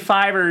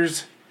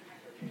 25ers.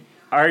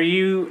 Are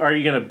you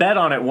going to bet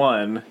on it,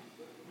 1?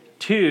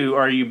 2,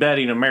 are you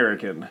betting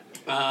American?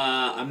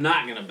 I'm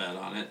not going to bet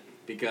on it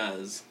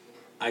because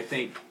I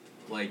think,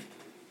 like,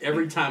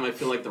 every time I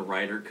feel like the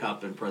Ryder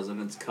Cup and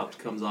President's Cup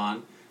comes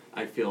on,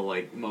 I feel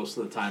like most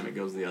of the time it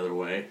goes the other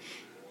way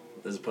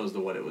as opposed to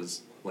what it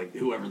was, like,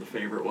 whoever the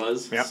favorite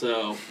was. Yep.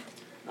 So,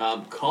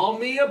 call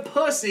me a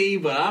pussy,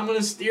 but I'm going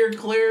to steer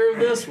clear of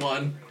this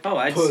one. Oh,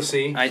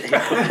 Pussy.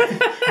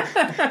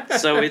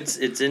 So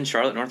it's in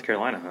Charlotte, North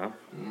Carolina, huh?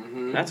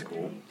 Mm-hmm. That's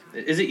cool.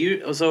 Is it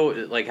you? So,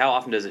 like, how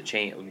often does it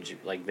change?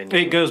 Like, venue?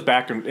 It goes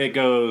back and it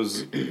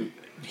goes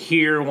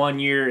here 1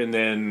 year and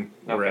then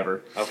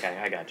wherever. Okay,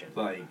 I got you.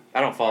 Like,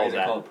 I don't follow why is it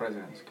that. called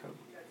President's Cup?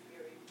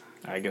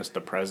 I guess the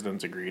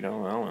presidents agreed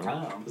on. I don't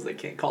know. Because they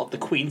can't call it the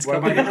Queen's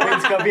What Cup. about the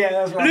Queen's Cup? Yeah,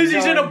 that's right.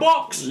 Lizzie's in a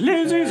box.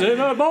 Lizzie's in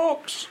a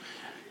box.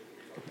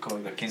 Call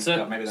it the King's So,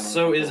 Cup. Maybe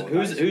so is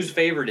who's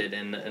favorited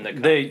in the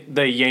cup?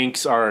 The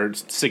Yanks are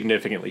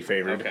significantly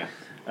favored. Okay.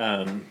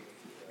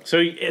 So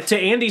to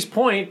Andy's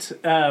point,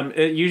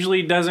 it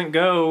usually doesn't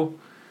go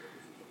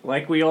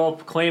like we all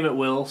claim it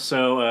will.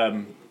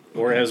 So,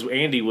 or as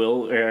Andy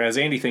will, or as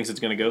Andy thinks it's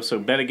going to go. So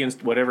bet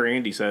against whatever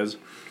Andy says.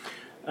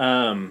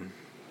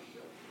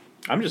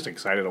 I'm just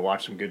excited to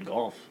watch some good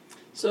golf.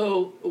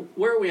 So,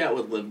 where are we at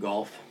with Live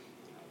Golf?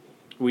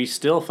 We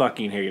still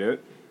fucking hate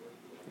it.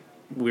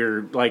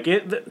 We're like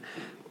it.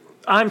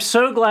 I'm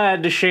so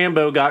glad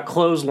DeChambeau got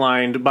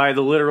clotheslined by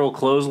the literal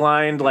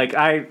clothesline. Like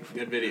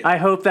Good video. I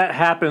hope that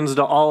happens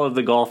to all of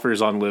the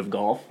golfers on Live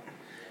Golf.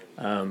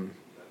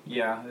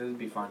 Yeah, it would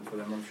be fun for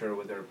them, I'm sure,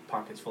 with their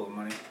pockets full of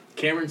money.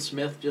 Cameron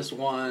Smith just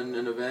won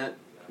an event.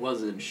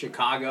 Was in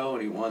Chicago,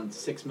 and he won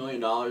 $6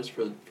 million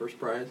for the first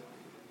prize.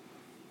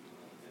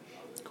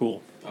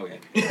 Cool. Okay.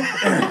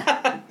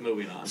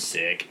 Moving on.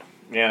 Sick.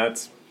 Yeah,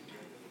 that's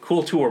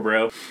cool tour,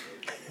 bro.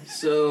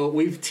 So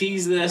we've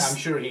teased this. I'm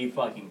sure he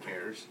fucking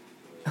cares.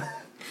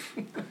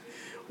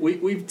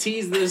 We've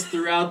teased this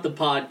throughout the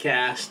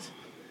podcast,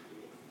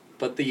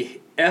 but the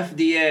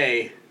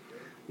FDA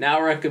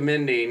now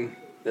recommending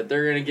that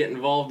they're going to get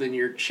involved in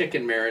your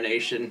chicken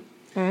marination.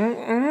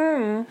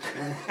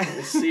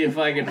 Let's see if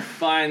I can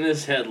find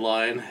this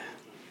headline.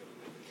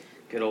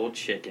 Good old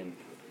chicken.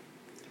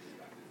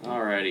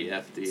 Alrighty,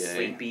 FDA.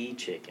 Sleepy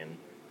chicken.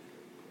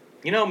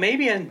 You know,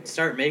 maybe I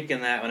start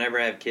making that whenever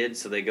I have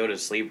kids so they go to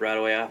sleep right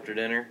away after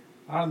dinner.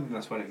 I don't think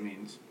that's what it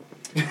means.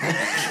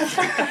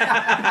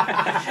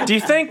 Do you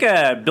think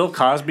Bill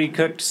Cosby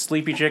cooked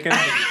sleepy chicken?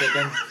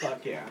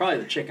 Fuck yeah. Probably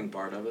the chicken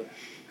part of it.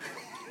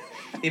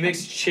 He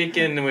mixed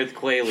chicken with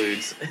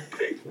Quaaludes.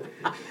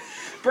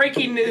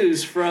 Breaking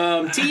news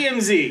from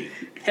TMZ.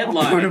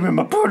 Headline. Put them in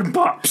my Puddin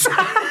Pops.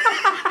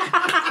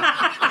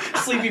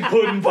 Sleepy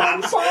Puddin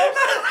Pops.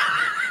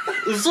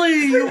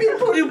 See,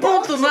 you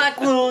put the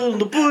mackerel in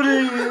the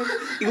pudding,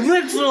 you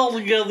mix it all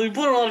together, you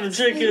put it on the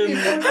chicken.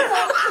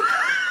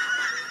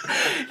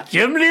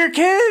 Give them to your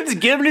kids.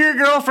 Give them to your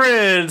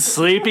girlfriends.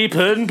 Sleepy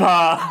Puddin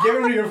Pop. Give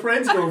them to your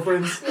friends'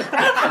 girlfriends.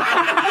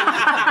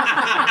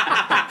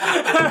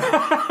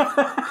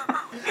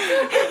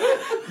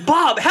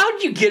 Bob,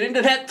 how'd you get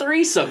into that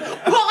threesome? Well,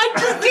 I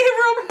just gave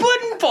her a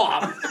pudding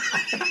pop.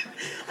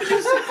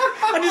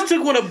 I just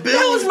took one of Bill's.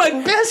 That was my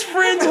best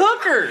friend's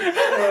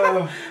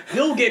hooker.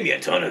 Bill gave me a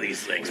ton of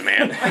these things,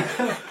 man.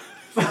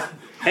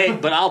 Hey,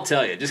 but I'll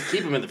tell you, just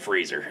keep them in the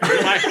freezer.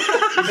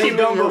 They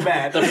don't go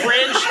bad. The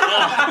fridge,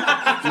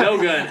 oh, no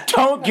good.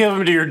 Don't give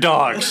them to your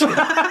dogs.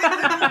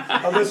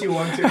 Unless you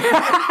want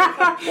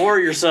to. Or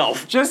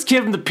yourself. Just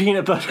give them the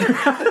peanut butter.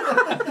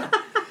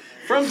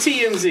 From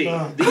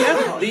TMZ,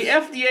 the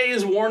FDA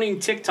is warning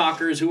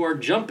TikTokers who are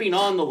jumping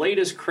on the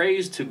latest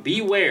craze to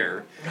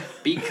beware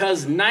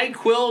because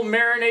NyQuil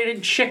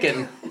marinated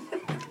chicken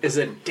is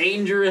a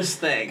dangerous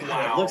thing.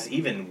 Wow. It looks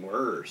even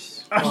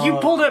worse. You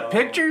pulled up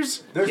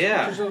pictures? There's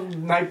Yeah. pictures of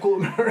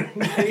NyQuil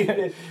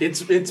marinated.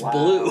 It's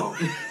blue.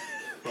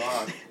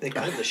 Fuck. They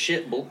call it the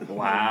shit bull.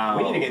 Wow.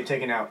 We need to get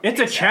taken out. It's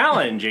a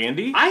challenge,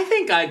 Andy. I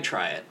think I'd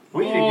try it.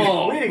 We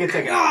need to get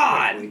taken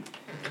out. quickly.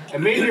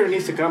 And maybe here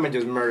needs to come and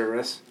just murder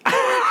us. Oh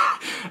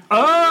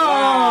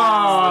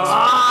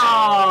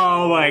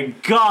my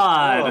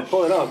God.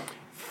 Pull it up.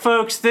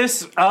 Folks,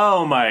 this,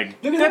 oh my,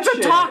 Look at that's that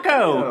a shit.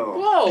 taco.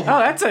 Whoa. Oh,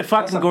 that's a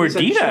fucking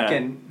gordita.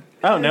 Chicken.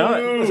 Oh,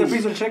 no. It's a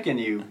piece of chicken,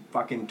 you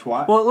fucking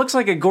twat. Well, it looks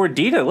like a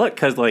gordita. Look,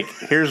 because, like,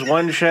 here's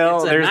one shell,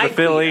 It's a there's the Nike.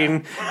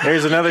 filling,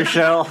 there's another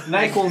shell.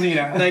 NyQuil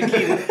Nita.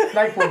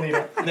 NyQuil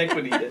Nita. Nick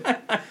would eat it.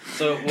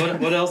 So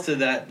what else did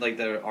that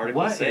the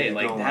article What say? is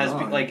Like going have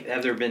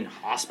on? there been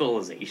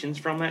hospitalizations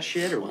from that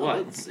shit or Well, what?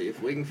 let's see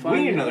if we can find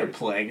We need it. another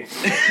plague.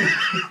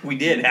 We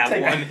did have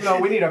one. No,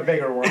 we need a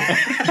bigger one.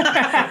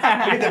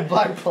 We need the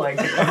blood plague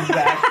to come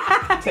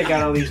back. Take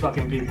out all these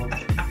fucking people.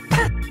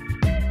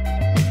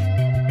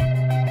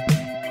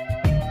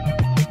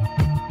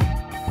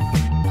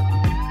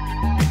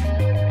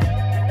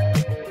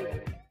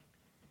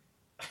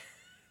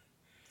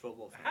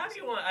 How do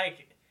you want,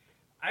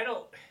 I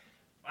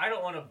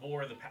don't want to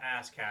bore the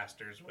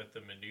Asscasters with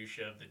the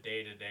minutia of the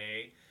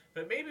day-to-day,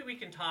 but maybe we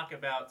can talk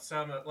about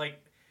some,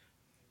 like,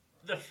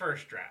 the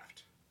first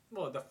draft.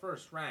 Well, the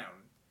first round.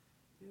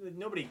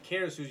 Nobody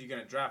cares who's you're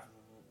going to draft.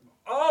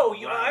 Oh,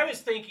 I was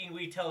thinking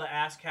we tell the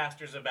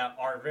Asscasters about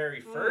our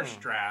very first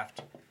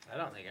draft. I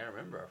don't think I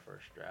remember our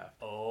first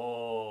draft.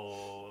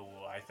 Oh,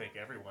 I think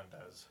everyone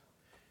does.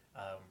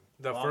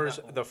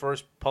 The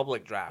first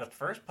public draft. The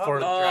first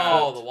public Oh,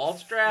 draft. the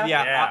Waltz draft?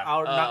 Yeah,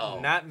 Yeah.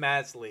 not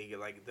Matt's league.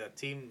 Like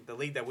the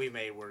league that we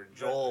made, where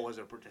Joel was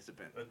a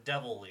participant. The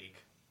Devil League.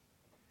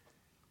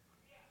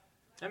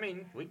 I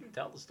mean, we can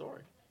tell the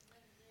story.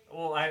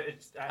 Well, I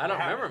I don't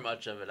remember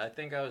much of it. I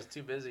think I was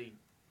too busy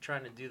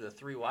trying to do the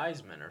Three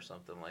Wise Men or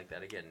something like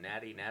that. Again,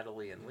 Natty,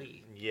 Natalie, and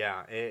Lee.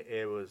 Yeah,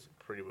 it was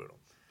pretty brutal.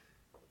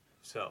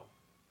 So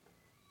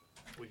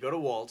we go to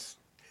Waltz.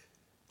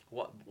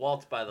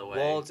 Waltz, by the way.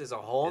 Waltz is a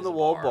hole in is the a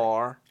wall bar.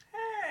 bar,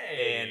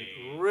 Hey.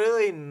 and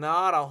really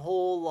not a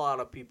whole lot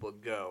of people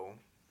go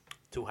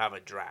to have a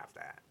draft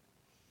at.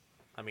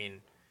 I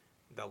mean,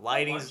 the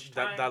lighting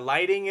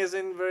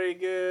isn't very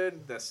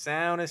good. The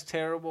sound is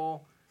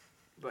terrible.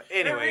 But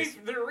anyways,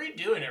 They're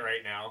redoing it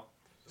right now.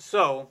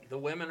 so The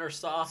women are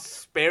soft.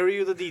 spare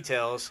you the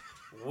details.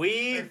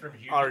 We They're from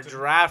Houston. are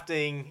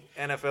drafting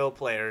NFL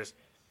players,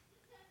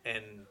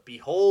 and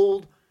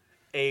behold,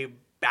 a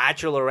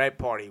bachelorette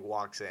party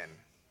walks in.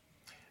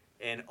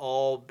 and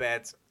all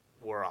bets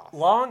were off.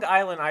 Long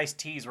Island iced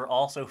teas were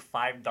also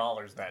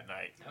 $5 that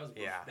night.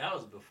 That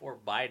was before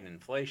Biden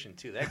inflation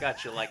too. That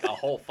got you like a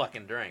whole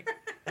fucking drink.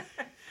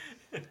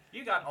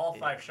 You got all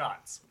 5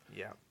 shots.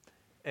 Yeah.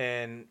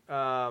 And,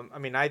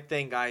 I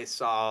think I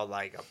saw,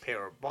 like, a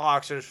pair of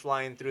boxers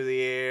flying through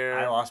the air.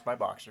 I lost my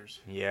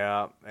boxers.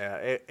 Yeah.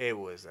 It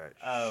was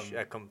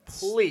a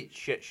complete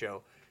shit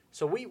show.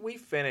 So we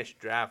finished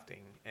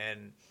drafting,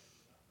 and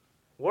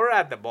we're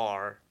at the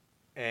bar,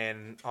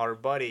 and our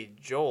buddy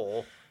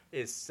Joel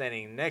is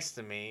sitting next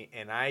to me,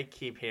 and I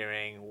keep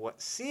hearing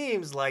what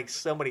seems like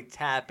somebody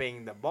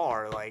tapping the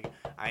bar, like,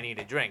 I need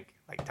a drink.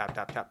 Like, tap,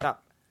 tap, tap,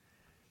 tap.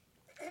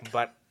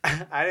 But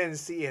I didn't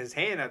see his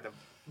hand at the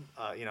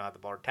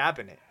bar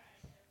tapping it.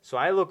 So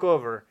I look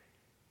over,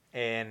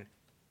 and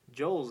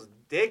Joel's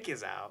dick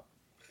is out,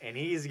 and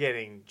he's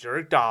getting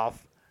jerked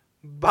off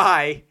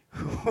by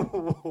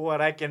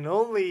what I can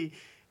only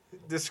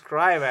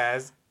describe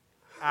as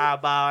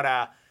about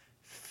a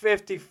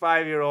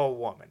 55-year-old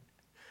woman.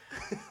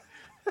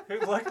 Who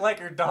looked like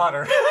her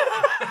daughter.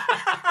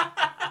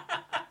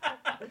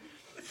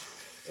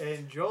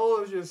 And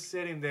Joel was just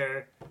sitting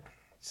there,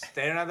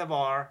 staring at the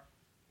bar,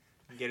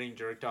 getting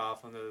jerked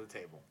off under the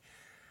table.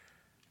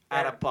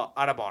 At a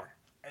bar.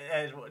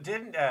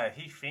 Didn't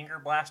he finger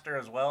blast her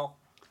as well?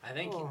 I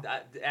think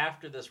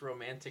after this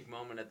romantic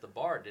moment at the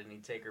bar, didn't he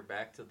take her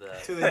back to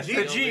the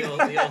Jeep?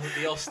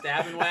 The old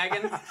stabbing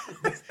wagon?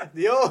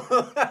 The old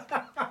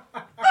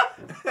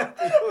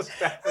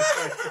stabbing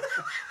wagon.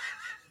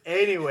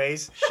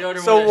 Anyways, showed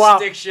her so what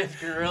a stick shift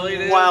can really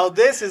do. While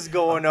this is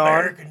going on,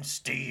 American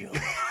steel,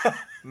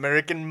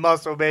 American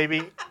muscle,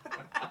 baby.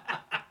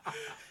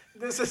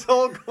 This is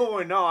all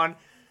going on.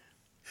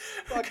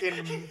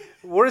 Fucking,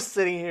 we're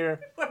sitting here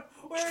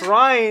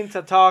trying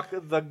to talk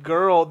the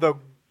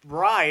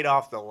bride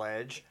off the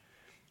ledge.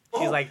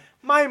 She's like,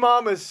 my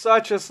mom is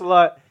such a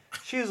slut.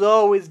 She's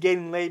always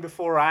getting laid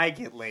before I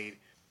get laid.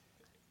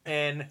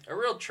 And a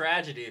real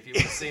tragedy if you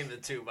would have seen the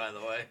two, by the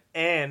way.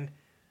 And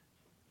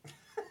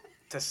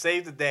to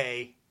save the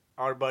day,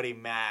 our buddy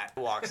Matt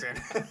walks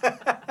in.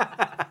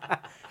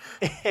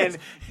 And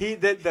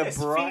his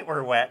feet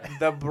were wet.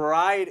 The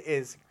bride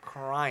is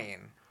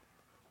crying.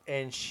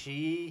 And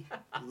she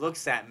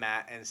looks at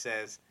Matt and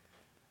says,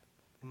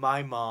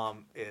 my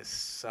mom is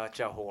such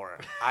a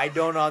whore. I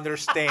don't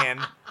understand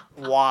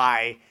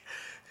why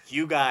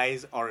you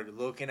guys are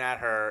looking at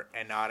her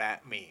and not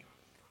at me.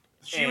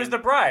 She was the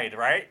bride,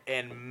 right?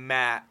 And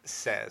Matt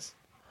says,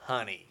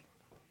 honey,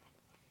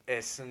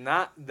 it's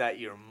not that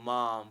your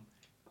mom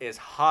is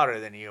hotter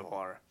than you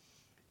are.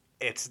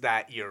 It's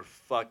that you're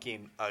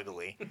fucking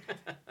ugly.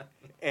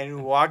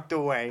 And walked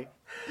away.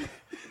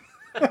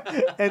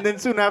 And then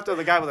soon after,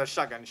 the guy with a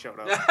shotgun showed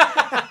up.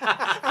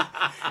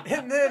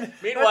 And then,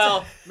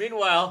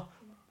 meanwhile,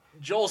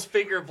 Joel's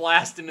finger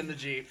blasting in the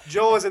Jeep.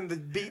 Joel is in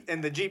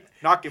the Jeep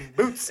knocking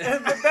boots.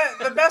 And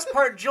the best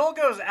part, Joel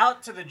goes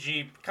out to the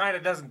Jeep, kind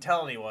of doesn't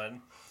tell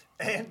anyone,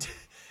 and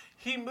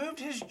he moved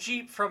his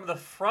Jeep from the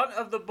front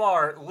of the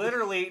bar,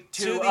 literally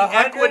to the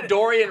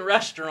Ecuadorian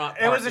restaurant.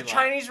 It was a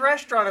Chinese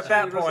restaurant at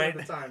that point.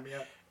 At the time,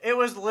 yeah. It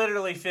was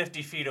literally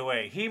 50 feet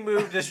away. He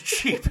moved this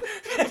Jeep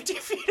 50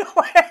 feet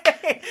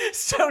away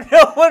so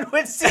no one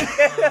would see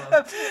him.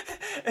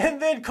 And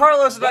then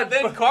Carlos...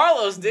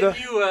 Carlos, didn't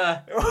you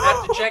have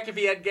to check if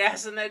he had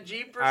gas in that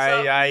Jeep or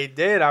something? I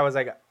did. I was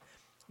like,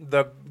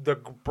 the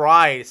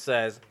bride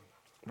says,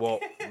 well,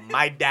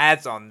 my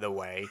dad's on the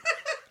way,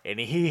 and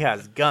he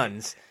has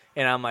guns.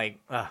 And I'm like,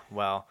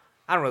 well,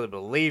 I don't really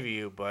believe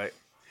you, but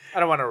I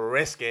don't want to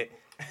risk it.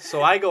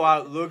 So I go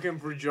out looking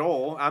for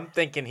Joel. I'm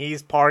thinking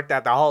he's parked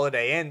at the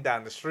Holiday Inn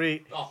down the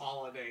street. The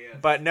Holiday Inn.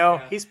 But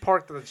no, he's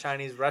parked at the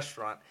Chinese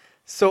restaurant.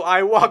 So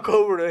I walk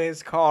over to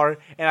his car,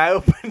 and I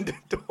open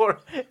the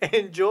door,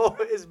 and Joel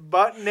is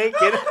butt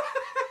naked.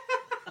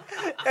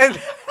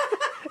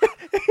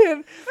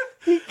 and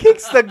he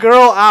kicks the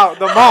girl out,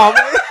 the mom.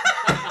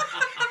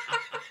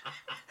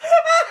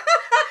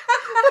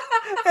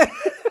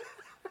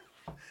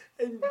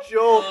 And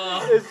Joel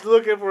is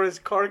looking for his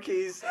car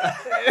keys,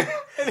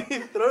 and he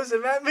throws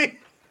them at me.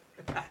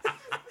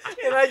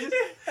 And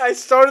I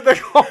started the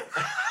car.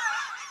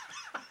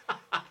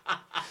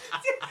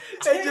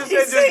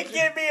 He said,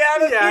 get me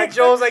out of here. Yeah,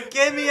 Joel's like,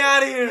 get me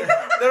out of here.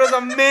 There's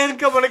a man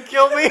coming to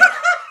kill me.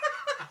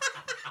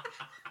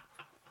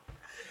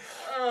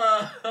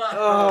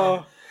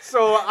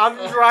 So I'm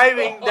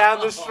driving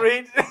down the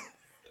street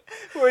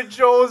with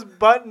Joel's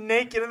butt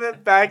naked in the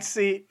back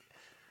seat.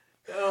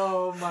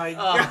 Oh my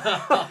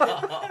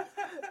god.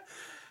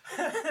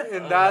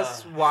 And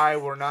that's why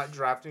we're not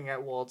drafting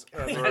at Waltz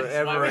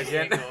ever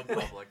again.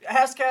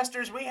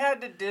 Asscasters, we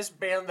had to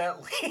disband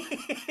that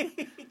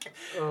league.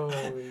 Oh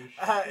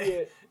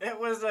shit. It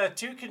was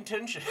too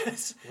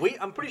contentious.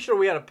 I'm pretty sure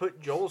we had to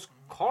put Joel's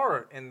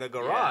car in the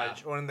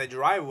garage or in the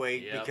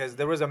driveway because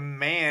there was a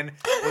man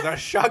with a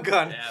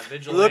shotgun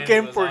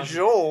looking for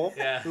Joel,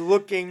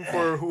 looking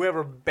for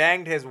whoever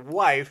banged his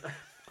wife.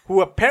 Who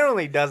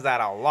apparently does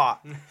that a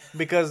lot,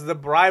 because the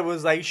bride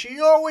was like, she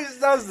always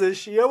does this.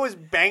 She always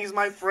bangs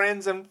my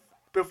friends and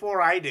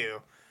before I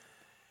do.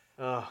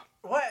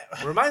 What?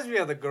 Reminds me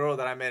of the girl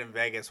that I met in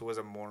Vegas who was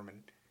a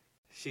Mormon.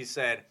 She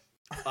said,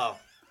 "Oh,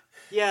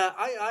 yeah,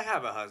 I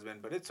have a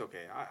husband, but it's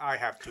okay. I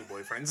have 2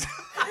 boyfriends."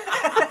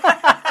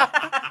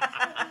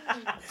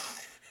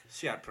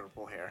 She had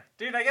purple hair.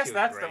 Dude, I guess She was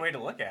that's great. the way to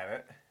look at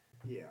it.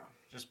 Yeah.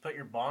 Just put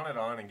your bonnet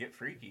on and get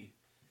freaky.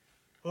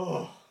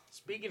 Oh.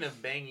 Speaking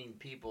of banging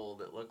people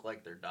that look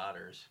like their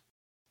daughters,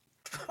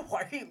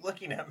 Why are you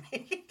looking at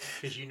me?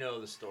 because you know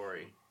the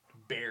story.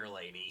 Bear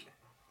lady.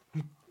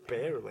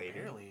 Bear lady.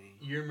 Bear lady.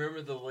 You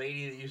remember the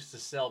lady that used to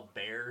sell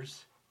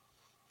bears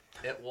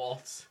at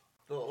Walt's?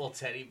 The little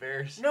teddy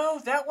bears? No,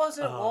 that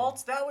wasn't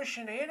Waltz. That was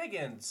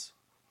Shenanigans.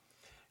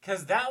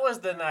 Because that was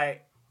the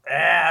night.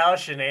 That was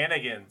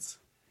Shenanigans.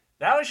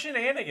 That was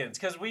Shenanigans.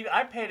 Because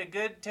I paid a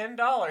good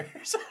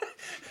 $10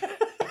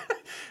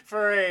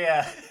 for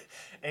a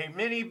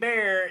mini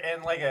bear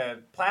and like a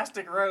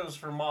plastic rose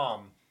for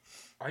Mom.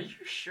 Are you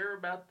sure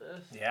about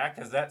this? Yeah,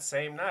 because that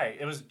same night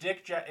it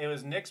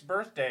was Nick's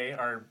birthday.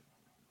 Our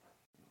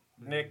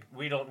Nick,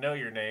 we don't know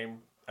your name,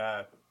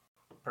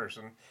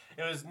 person.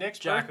 It was Nick's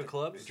Jack birthday. of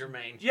clubs.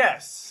 Jermaine.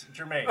 Yes,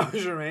 Jermaine.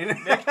 Jermaine.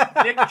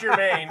 Nick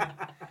Jermaine.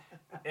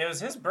 It was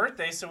his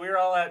birthday, so we were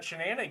all at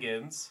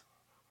Shenanigans,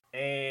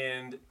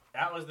 and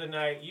that was the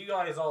night you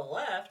guys all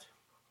left.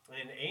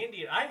 And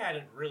Andy, I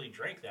hadn't really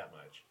drank that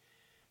much.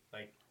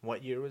 Like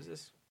What year was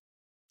this?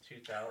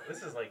 2000.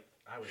 This is like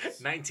I was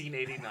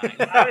 1989.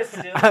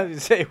 I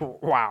would say,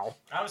 wow.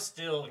 I was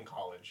still in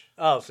college.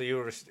 Oh, so you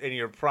were in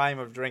your prime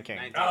of drinking.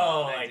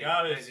 Oh, like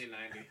I was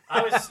 1990.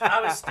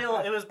 I was still.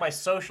 It was my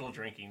social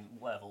drinking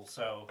level,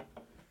 so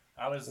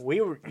I was.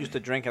 We used to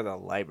drink at the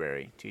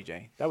library,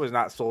 TJ. That was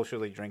not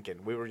socially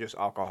drinking. We were just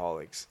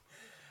alcoholics.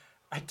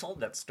 I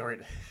told that story.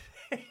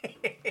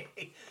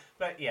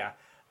 But yeah.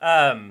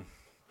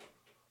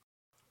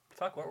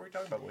 Fuck, what were we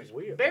talking about, boys?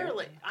 Bear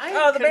lady.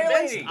 Oh, the bear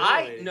lady.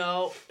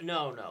 No.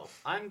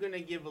 I'm going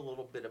to give a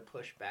little bit of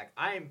pushback.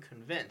 I am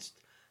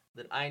convinced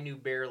that I knew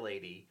Bear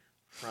Lady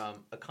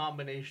from a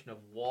combination of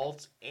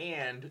Walt's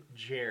and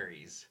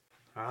Jerry's.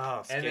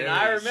 Oh, And then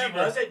I remember.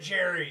 She was at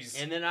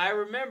Jerry's. And then I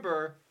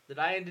remember that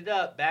I ended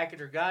up back at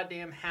her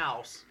goddamn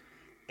house,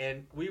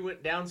 and we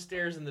went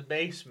downstairs in the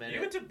basement. You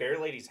went to Bear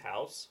Lady's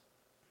house?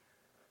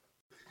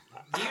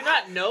 Do you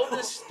not know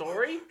this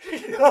story?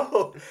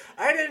 No,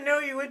 I didn't know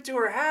you went to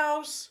her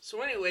house.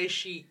 So anyway,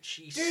 she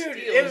Dude,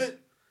 steals.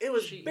 it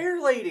was she-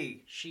 Bear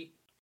Lady.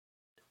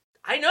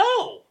 I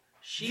know.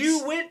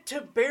 You went to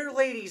Bear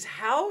Lady's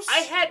house? I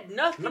had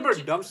nothing. Remember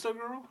to, Dumpster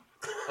Girl?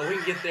 Oh, we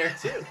can get there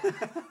too.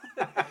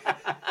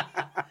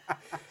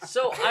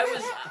 So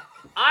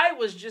I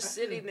was just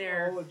sitting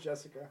there Oh,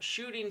 Jessica.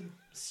 shooting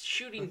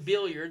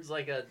billiards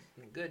like a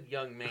good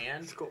young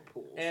man, Let's go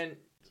pools. and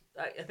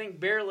I think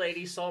Bear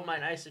Lady saw my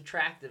nice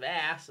attractive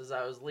ass as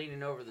I was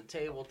leaning over the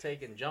table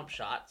taking jump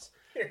shots.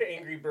 Your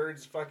Angry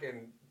Birds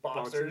fucking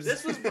boxers.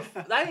 This was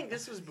I think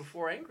this was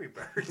before Angry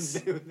Birds.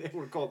 They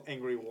were called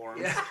Angry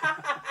Worms.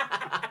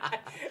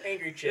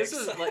 Angry Chicks.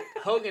 This was like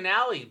Hogan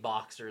Alley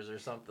boxers or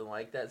something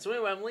like that. So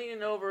anyway, I'm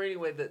leaning over.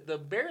 Anyway, the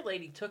Bear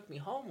Lady took me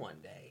home one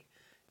day,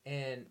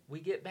 and we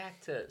get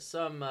back to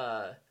some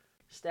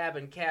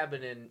stabbing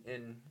cabin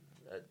in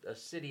a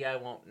city I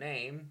won't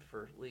name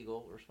for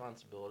legal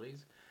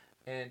responsibilities.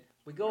 And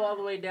we go all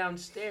the way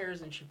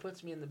downstairs, and she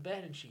puts me in the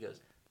bed, and she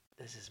goes,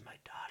 "This is my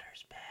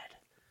daughter's bed."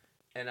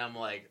 And I'm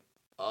like,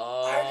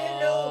 "Oh, I didn't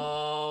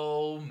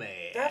know.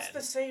 Man. That's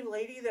the same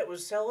lady that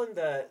was selling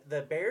the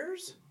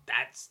bears?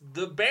 That's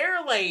the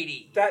Bear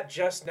Lady. That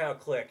just now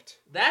clicked.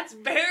 That's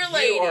Bear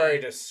Lady. You are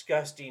a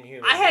disgusting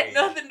human I had being.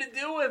 nothing to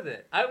do with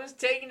it. I was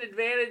taken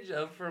advantage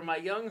of for my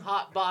young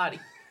hot body.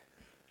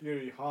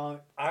 You're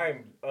hot.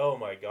 Oh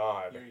my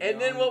god. And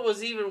then what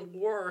was even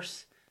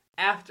worse,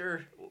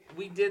 after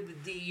we did the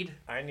deed,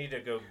 I need to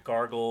go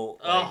gargle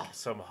Oh.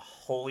 some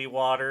holy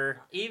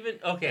water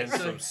okay, and so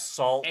some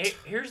salt.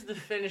 here's the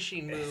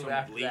finishing move some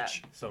after bleach.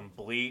 that. Some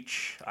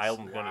bleach. I'm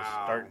going to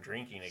start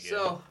drinking again.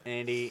 So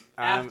Andy,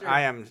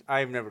 After-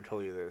 I've never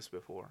told you this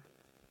before,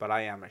 but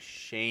I am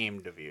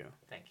ashamed of you.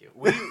 thank you.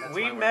 we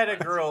my met a word.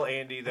 girl,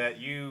 Andy, that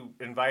you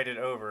invited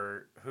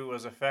over who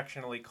was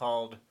affectionately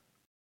called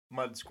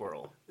Mud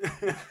Squirrel.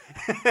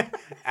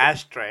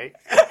 Ashtray.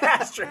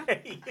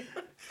 Ashtray.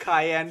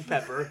 Cayenne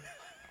pepper.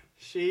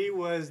 She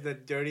was the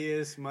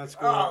dirtiest mud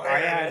squirrel Oh, there I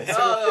it had. is.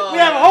 Oh, We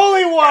have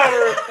holy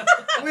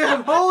water. We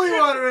have holy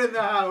water in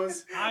the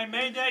house. I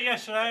made that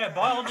yesterday. I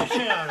boiled the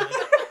shit out of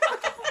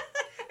it.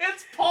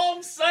 It's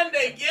Palm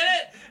Sunday,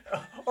 get it?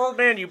 Old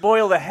man, you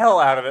boil the hell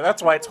out of it.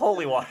 That's why it's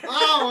holy water.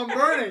 Oh, I'm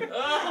burning.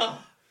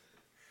 Oh,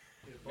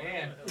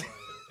 man.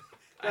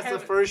 That's the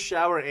first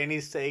shower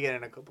Andy's taken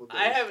in a couple of days.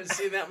 I haven't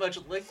seen that much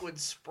liquid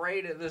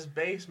sprayed in this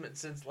basement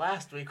since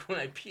last week when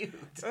I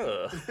puked.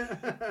 Ugh.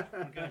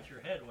 You got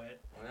your head wet.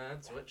 Well,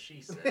 that's what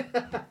she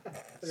said.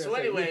 So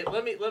anyway,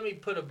 let me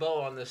put a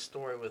bow on this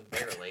story with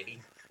Bear Lady.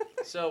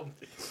 So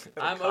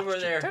I'm cost over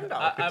you there.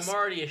 $10. I'm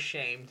already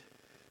ashamed.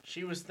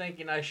 She was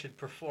thinking I should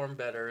perform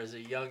better as a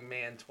young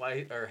man,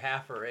 twice or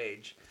half her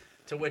age.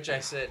 To which I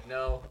said,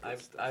 no,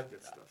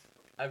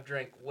 I've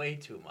drank way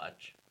too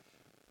much.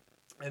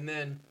 And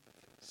then,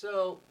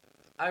 so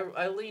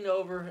I lean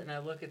over and I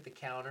look at the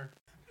counter.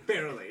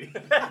 Bear lady.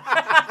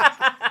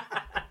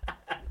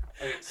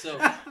 Okay, so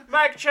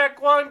Mic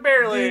check one,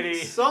 bear lady.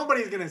 Dude,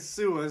 somebody's gonna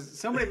sue us.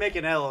 Somebody make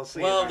an LLC.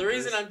 well, about the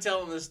reason this. I'm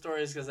telling this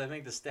story is because I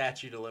think the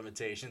statute of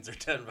limitations are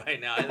done by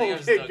now. I think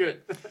I'm Okay, still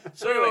good.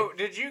 So, anyway.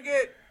 did you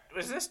get?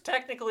 Was this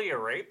technically a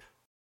rape?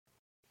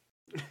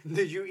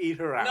 Did you eat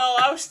her out? No,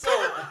 I was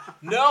still.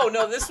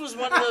 No, this was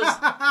one of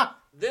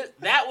those.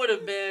 That would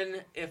have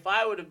been if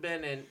I would have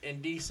been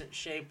in decent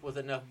shape with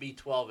enough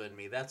B12 in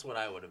me. That's what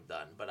I would have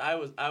done. But I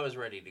was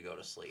ready to go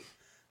to sleep.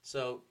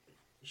 So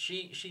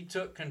she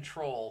took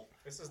control.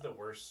 This is the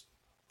worst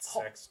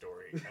sex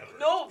story ever.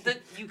 No,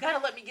 you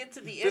gotta let me get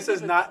to the end. This of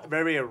is it, not though.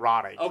 very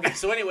erotic. Okay,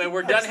 so anyway,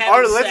 we're done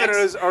having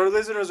sex. Our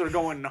listeners are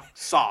going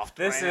soft.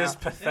 This right is now.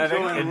 pathetic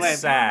Going and limp.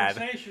 sad.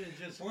 Conversation is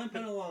just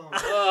limping along.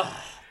 Ugh.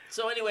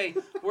 So anyway,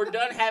 we're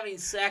done having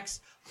sex.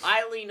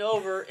 I lean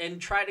over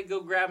and try to go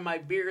grab my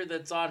beer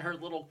that's on her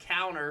little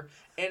counter,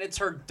 and it's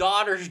her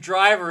daughter's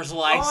driver's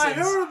license. Oh, I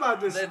heard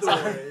about this that's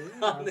story.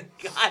 on the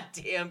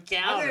goddamn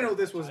counter. I didn't know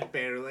this was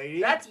Bear Lady.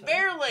 That's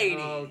Bear Lady.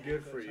 Oh,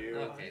 good for you.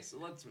 Okay, so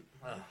let's.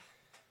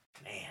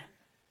 Man.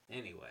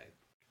 Anyway.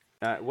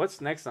 What's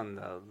next on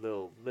the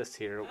little list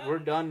here? We're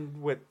done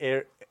with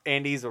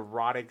Andy's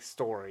erotic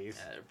stories.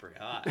 They're pretty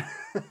hot.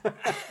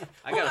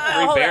 I got a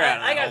Hold free bear on, out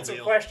of I that got whole some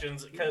deal.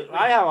 questions because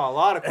I have a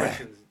lot of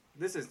questions.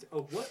 This is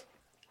what?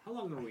 How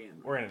long are we in?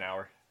 we're in an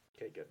hour.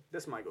 Okay, good.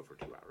 This might go for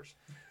 2 hours.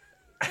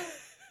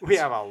 We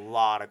have a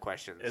lot of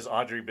questions. Is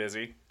Audrey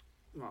busy?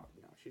 No,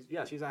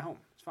 she's at home.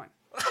 It's fine.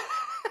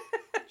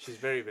 She's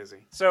very busy.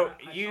 So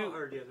I you saw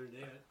her the other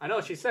day I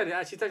know. She said.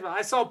 She texted me.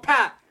 I saw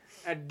Pat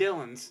at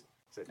Dylan's.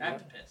 I said, I have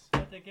 "What?" to piss.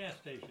 at the gas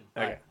station.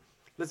 okay?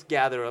 Let's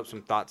gather up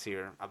some thoughts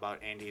here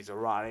about Andy's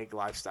erotic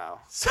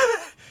lifestyle.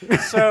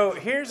 So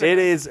here's It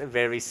is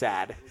very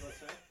sad.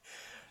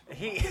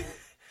 he.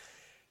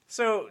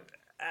 So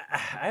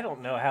I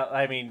don't know how.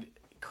 I mean,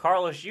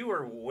 Carlos, you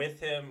were with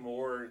him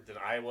more than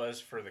I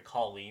was for the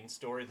Colleen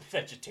story, the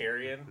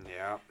vegetarian.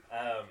 Yeah.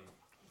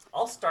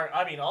 I'll start.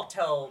 I mean, I'll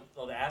tell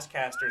the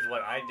Asscasters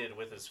what I did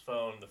with his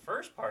phone the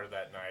first part of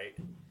that night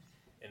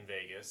in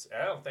Vegas.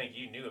 I don't think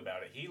you knew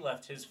about it. He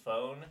left his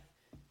phone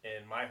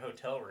in my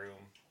hotel room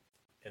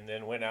and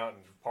then went out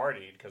and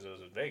partied because it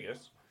was in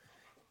Vegas.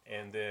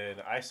 And then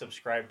I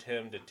subscribed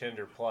him to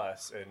Tinder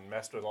Plus and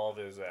messed with all of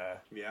his.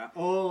 Yeah.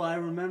 Oh, I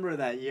remember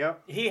that.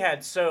 Yep. He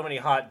had so many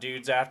hot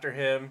dudes after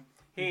him.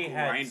 He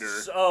had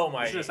Grindr. so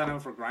my. I should have signed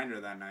up for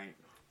Grindr that night.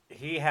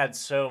 He had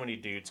so many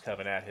dudes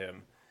coming at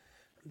him.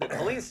 The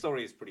Colleen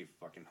story is pretty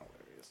fucking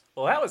hilarious.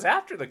 Well, that was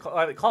after the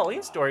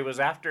Colleen story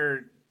was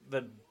after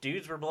the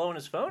dudes were blowing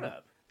his phone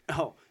up.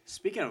 Oh,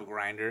 speaking of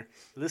Grindr,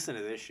 listen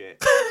to this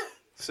shit.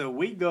 So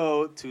we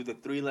go to the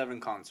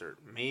 311 concert.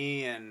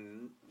 Me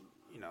and,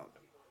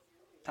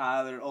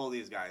 Tyler, all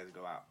these guys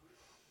go out.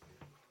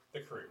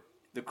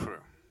 The crew.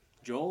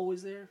 Joel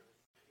was there?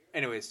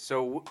 Anyways,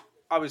 so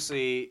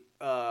obviously,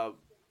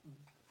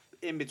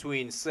 in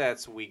between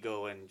sets, we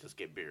go and just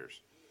get beers.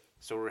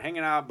 So we're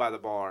hanging out by the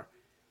bar,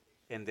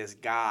 and this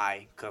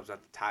guy comes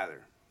up to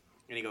Tyler,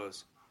 and he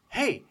goes,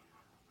 "Hey,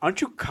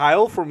 aren't you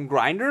Kyle from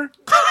Grindr?"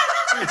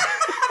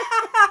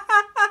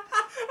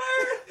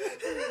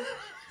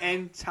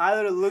 And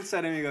Tyler looks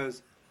at him and he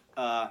goes,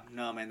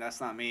 no, man,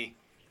 that's not me.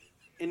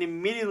 And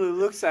immediately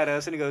looks at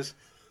us and he goes,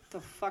 "What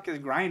the fuck is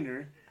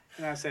Grindr?"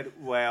 And I said,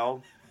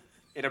 "Well,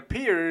 it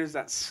appears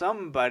that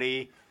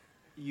somebody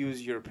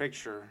used your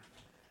picture,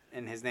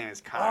 and his name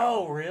is Kyle."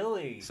 Oh,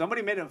 really?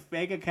 Somebody made a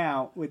fake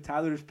account with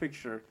Tyler's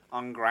picture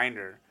on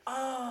Grindr.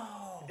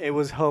 Oh. It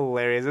was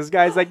hilarious. This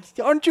guy's like,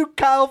 "Aren't you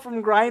Kyle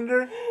from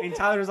Grindr?" And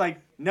Tyler's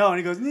like, "No." And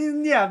he goes,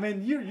 "Yeah,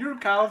 man, you're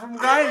Kyle from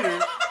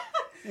Grindr."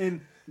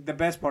 And the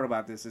best part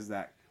about this is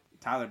that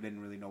Tyler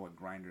didn't really know what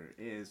Grindr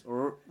is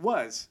or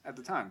was at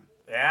the time.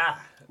 Yeah.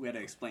 We had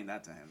to explain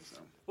that to him. So.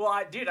 Well,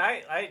 I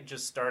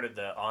just started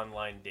the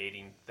online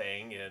dating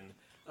thing, and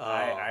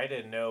I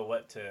didn't know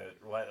what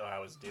I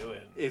was doing.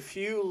 If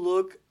you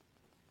look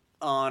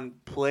on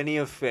Plenty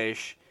of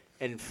Fish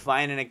and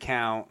find an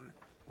account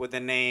with the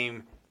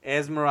name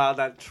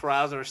Esmeralda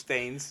Trouser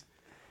Stains,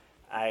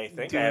 I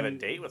think I have a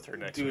date with her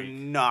next do week.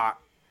 not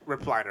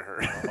reply to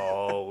her.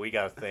 Oh, we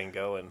got a thing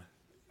going.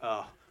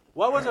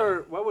 What was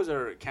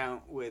our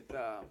account with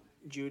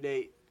Jew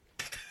Date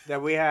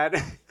that we had?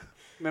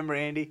 Remember,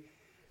 Andy?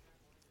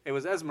 It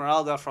was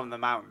Esmeralda from the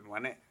Mountain,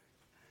 wasn't it?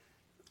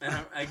 And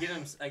I get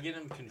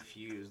him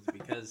confused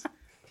because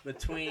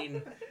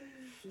between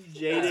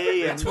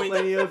J-Day and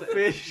Plenty of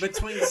Fish.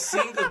 between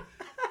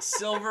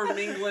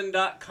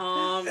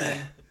silvermingling.com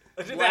and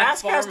Do the Black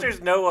Farm-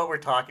 Asscasters know what we're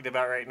talking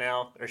about right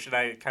now, or should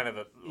I kind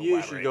of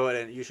You should elaborate? go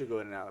ahead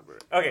and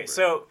elaborate. Okay,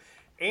 so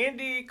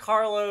Andy,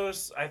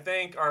 Carlos, I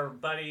think our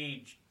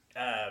buddy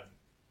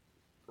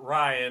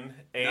Ryan,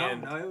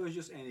 and No, it was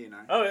just Andy and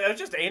I. oh, it was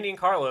just Andy and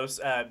Carlos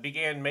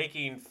began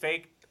making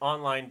fake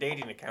online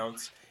dating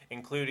accounts,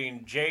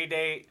 including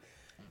JDate,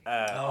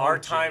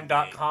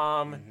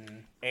 ourtime.com,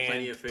 and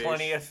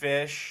Plenty of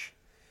Fish.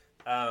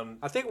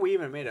 I think we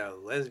even made a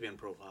lesbian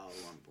profile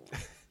at one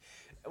point.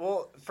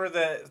 Well, for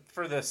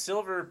the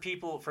silver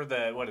people, for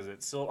the, what is it,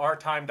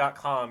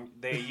 ourtime.com,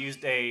 they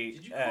used a...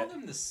 Did you call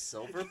them the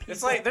silver people?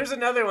 It's like, there's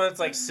another one that's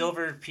like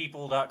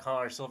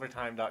silverpeople.com or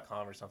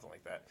silvertime.com or something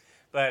like that.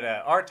 But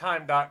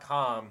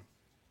ourtime.com,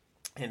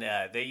 and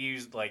they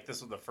used, like,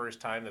 this was the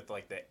first time that,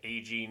 like, the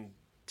aging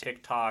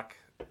TikTok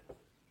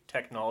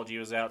technology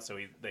was out, so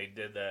they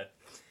did the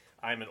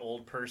I'm an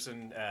old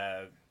person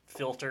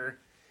filter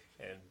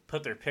and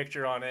put their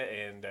picture on it,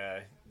 and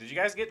did you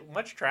guys get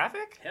much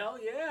traffic? Hell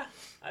yeah.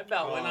 I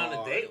about went on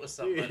a date with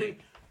somebody.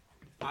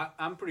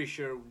 I'm pretty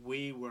sure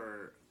we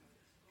were.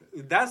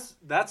 That's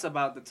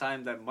about the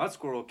time that Mud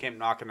Squirrel came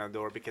knocking on the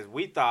door because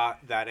we thought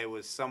that it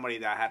was somebody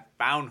that had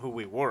found who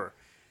we were.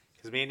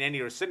 Because me and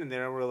Andy were sitting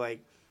there and we're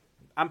like,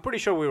 I'm pretty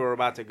sure we were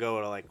about to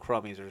go to like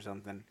Crummies or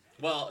something.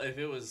 Well, if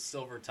it was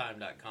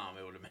silvertime.com,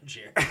 it would have been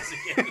Jerry's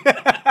again.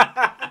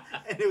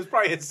 And it was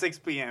probably at 6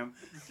 p.m.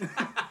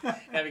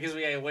 Yeah, because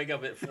we had to wake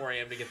up at 4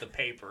 a.m. to get the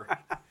paper.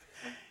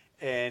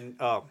 And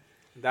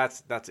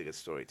that's a good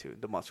story too,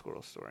 the Mud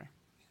Squirrel story.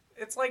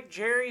 It's like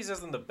Jerry's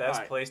isn't the best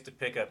Alright. place to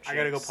pick up chicks. I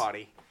gotta go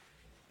potty.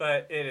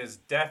 But it is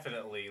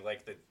definitely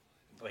like the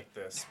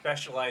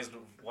specialized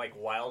like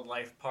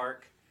wildlife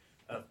park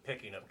of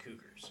picking up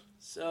cougars.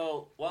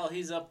 So while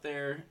he's up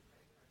there,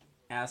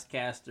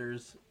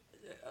 Asscasters,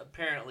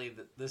 apparently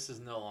this is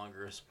no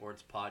longer a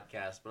sports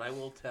podcast, but I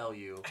will tell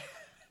you,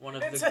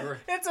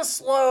 it's a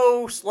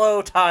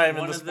slow time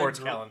in the sports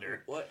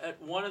calendar.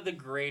 One of the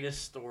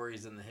greatest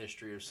stories in the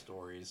history of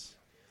stories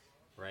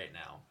right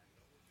now.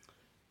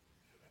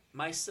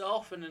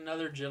 Myself and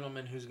another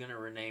gentleman who's going to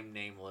remain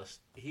nameless,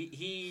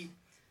 he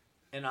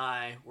and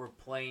I were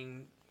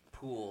playing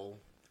pool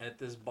at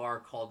this bar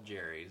called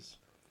Jerry's.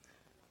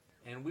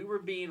 And we were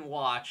being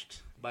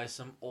watched by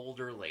some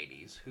older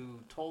ladies who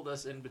told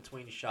us in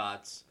between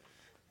shots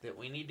that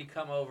we need to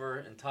come over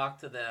and talk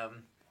to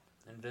them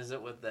and visit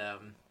with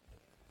them.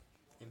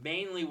 And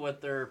mainly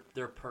what their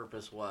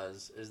purpose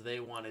was is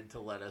they wanted to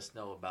let us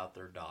know about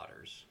their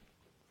daughters.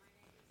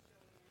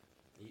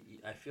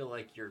 I feel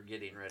like you're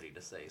getting ready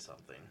to say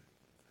something.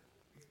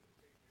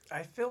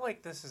 I feel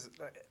like this is...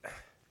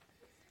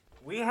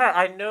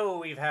 I know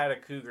we've had a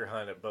cougar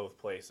hunt at both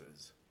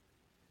places.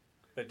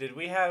 But did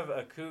we have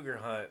a cougar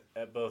hunt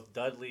at both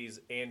Dudley's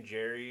and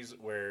Jerry's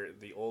where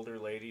the older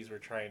ladies were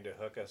trying to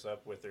hook us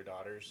up with their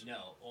daughters?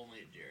 No, only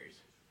at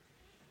Jerry's.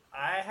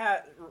 I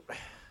had...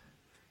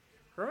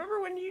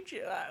 Remember when you...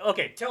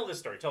 okay, tell this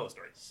story.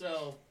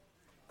 So,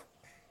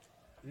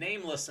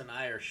 Nameless and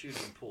I are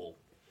shooting pool.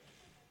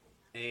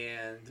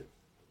 And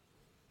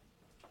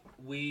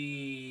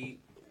we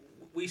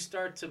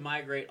start to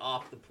migrate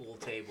off the pool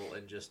table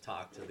and just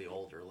talk to the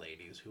older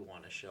ladies who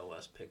want to show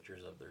us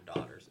pictures of their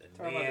daughters.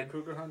 And man, the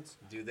cougar hunts.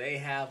 do they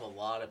have a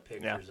lot of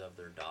pictures of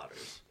their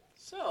daughters.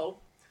 So,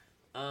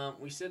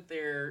 we sit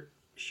there,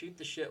 shoot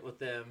the shit with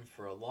them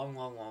for a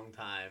long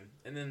time,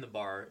 and then the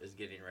bar is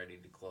getting ready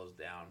to close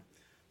down.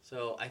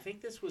 So I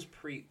think this was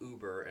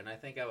pre-Uber, and I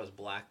think I was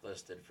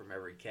blacklisted from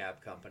every cab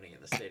company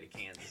in the state of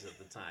Kansas at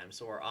the time.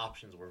 So our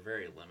options were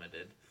very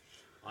limited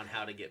on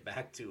how to get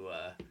back to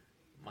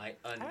my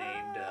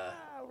unnamed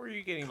How were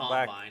you getting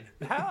combine.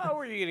 How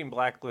were you getting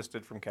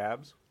blacklisted from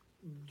cabs?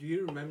 Do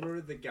you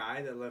remember the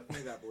guy that left me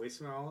that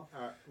voicemail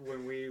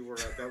when we were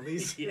at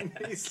Dudley's?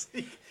 Yes.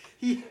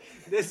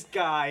 This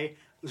guy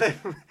left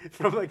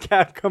from a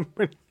cab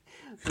company.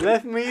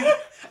 Left me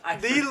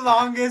the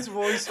longest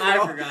voicemail.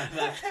 I forgot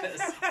about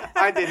this.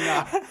 I did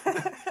not.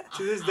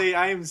 To this day,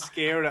 I am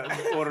scared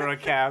to order a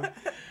cab.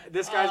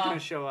 This guy's going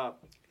to show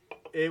up.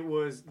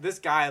 This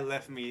guy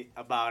left me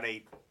about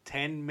a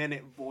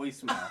 10-minute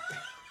voicemail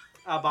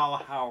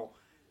about how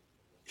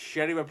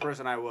shitty of a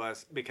person I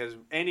was because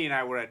Andy and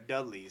I were at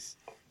Dudley's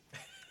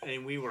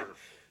and we were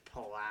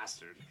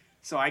plastered.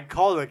 So I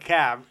called a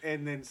cab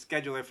and then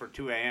scheduled it for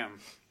 2 a.m.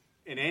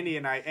 And Andy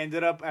and I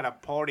ended up at a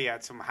party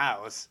at some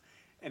house.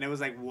 And it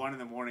was like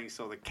 1 a.m,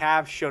 so the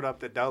cab showed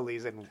up to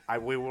Dudley's, and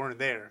we weren't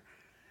there.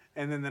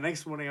 And then the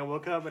next morning, I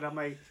woke up, and I'm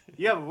like,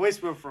 you have a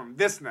voicemail from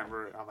this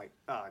number. I'm like,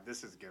 oh,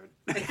 this is good.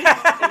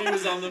 And he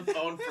was on the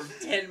phone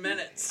for 10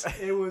 minutes.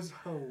 It was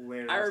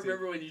hilarious. I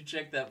remember when you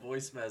checked that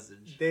voice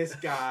message. This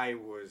guy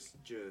was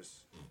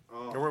just...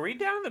 Oh. Were we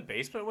down in the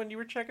basement when you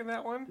were checking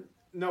that one?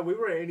 No, we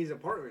were at Andy's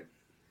apartment.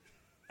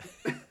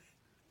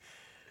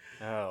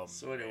 Oh.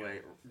 So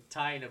anyway,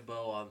 tying a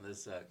bow on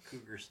this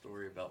cougar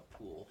story about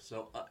pool.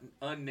 So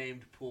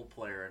unnamed pool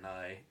player and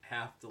I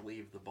have to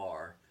leave the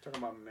bar. Talking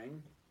about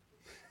Ming?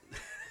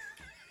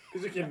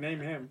 Because you can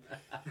name him.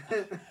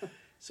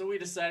 So we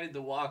decided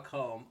to walk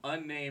home.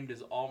 Unnamed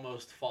is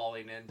almost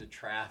falling into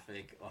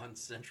traffic on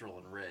Central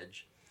and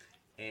Ridge.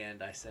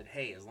 And I said,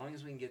 hey, as long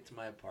as we can get to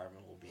my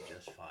apartment, we'll be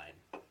just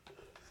fine.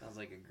 Sounds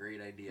like a great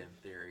idea in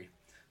theory.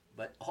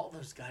 But all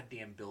those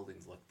goddamn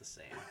buildings look the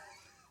same.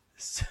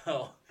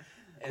 So,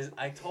 as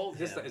I told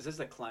him... Is this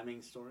a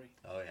climbing story?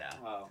 Oh, yeah.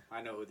 Oh,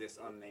 I know who this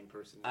unnamed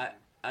person is.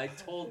 I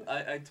told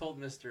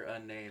Mr.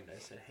 Unnamed, I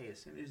said, hey, as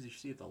soon as you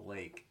see the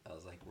lake, I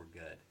was like, we're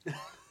good.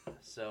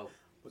 So...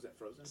 Was it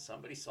frozen?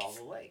 Somebody saw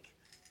the lake.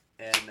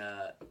 And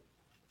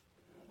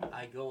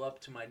I go up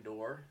to my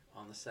door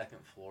on the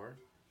second floor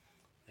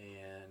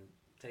and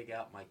take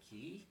out my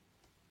key.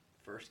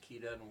 First key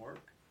doesn't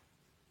work.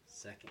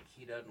 Second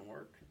key doesn't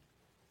work.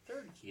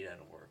 Third key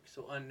doesn't work.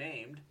 So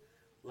unnamed,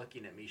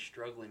 looking at me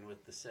struggling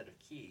with the set of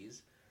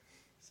keys,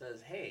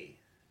 says, "Hey,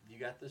 you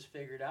got this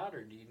figured out,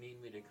 or do you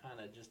need me to kind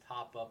of just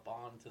hop up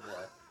onto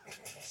the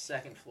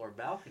second floor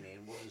balcony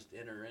and we'll just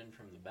enter in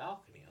from the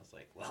balcony?" I was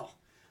like, "Well,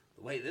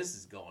 the way this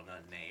is going,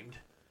 unnamed,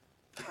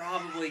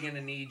 probably going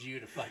to need you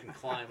to fucking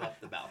climb up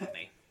the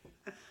balcony."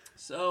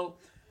 So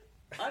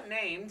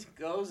unnamed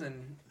goes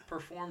and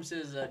performs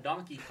his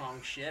Donkey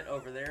Kong shit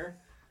over there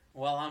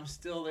while I'm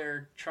still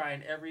there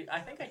trying I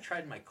think I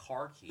tried my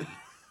car key,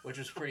 which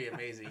was pretty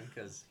amazing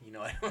because,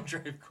 I don't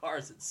drive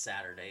cars. It's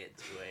Saturday at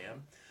 2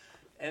 a.m.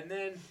 And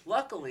then,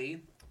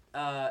 luckily,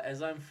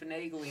 as I'm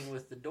finagling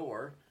with the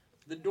door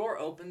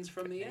opens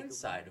from the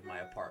inside of my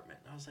apartment.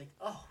 I was like,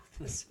 "Oh,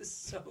 this is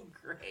so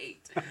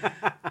great."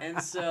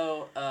 And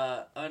so,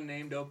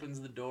 unnamed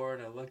opens the door,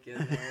 and I look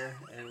in there,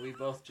 and we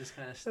both just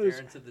kind of stare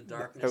into the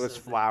darkness. There was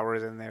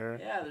flowers in there.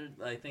 Yeah,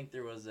 I think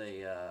there was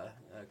a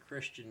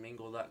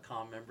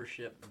ChristianMingle.com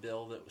membership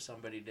bill that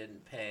somebody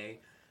didn't pay.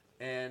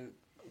 And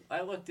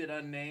I looked at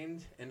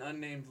Unnamed, and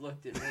Unnamed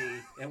looked at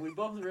me, and we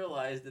both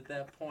realized at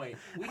that point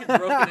we had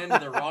broken into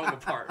the wrong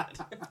apartment.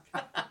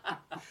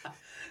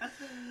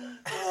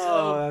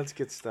 Oh, that's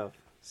good stuff.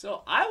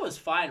 So I was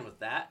fine with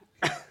that.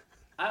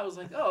 I was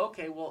like, "Oh,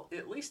 okay, well,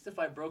 at least if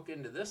I broke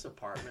into this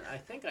apartment, I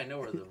think I know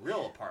where the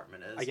real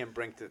apartment is." I can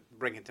bring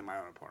it to my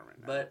own apartment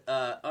now.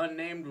 But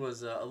Unnamed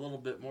was a little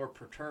bit more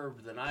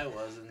perturbed than I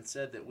was and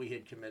said that we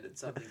had committed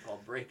something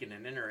called breaking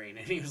and entering.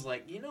 And he was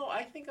like,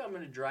 "I think I'm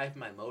going to drive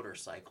my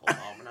motorcycle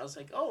home." And I was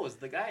like, "Oh, is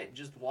the guy that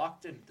just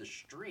walked into the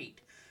street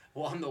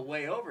on the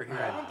way over here?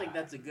 I don't think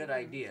that's a good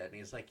idea." And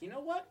he's like, "You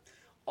know what?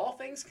 All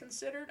things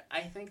considered,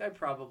 I think I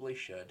probably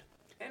should."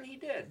 And he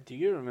did. Do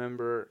you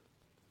remember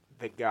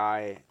the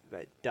guy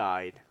that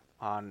died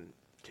on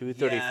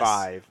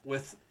 235? Yes,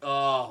 with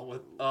oh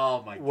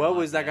my god. What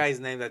was that guy's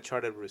name that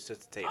tried to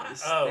resuscitate him?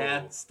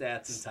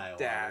 Stats and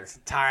Tidewater.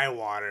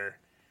 Tidewater.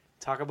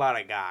 Talk about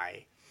a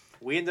guy.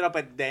 We ended up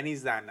at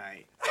Denny's that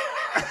night.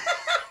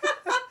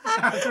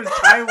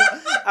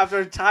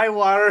 After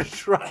Tidewater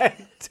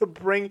tried to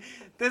bring...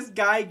 This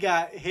guy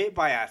got hit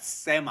by a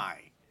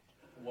semi.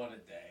 What a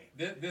day.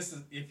 This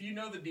is, if you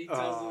know the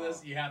details of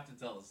this, you have to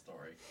tell the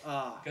story.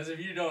 Because if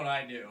you don't,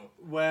 I do.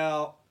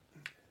 Well,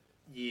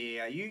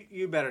 yeah,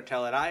 you better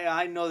tell it.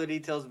 I know the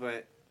details,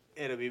 but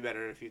it'll be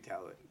better if you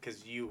tell it.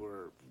 Because you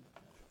were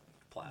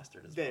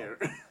plastered as there.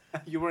 well.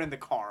 You were in the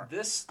car.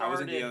 I was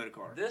in the other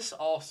car. This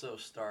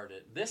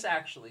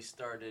actually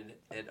started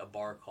at a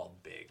bar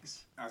called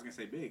Biggs. I was going to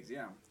say Biggs,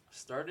 yeah.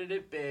 Started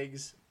at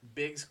Biggs.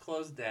 Biggs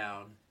closed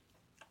down.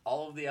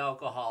 All of the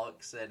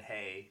alcoholics said,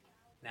 "Hey,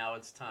 now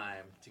it's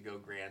time to go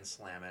grand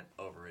slam it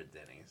over at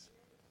Denny's."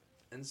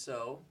 And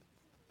so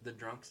the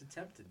drunks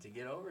attempted to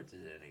get over to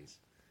Denny's.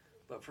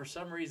 But for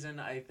some reason,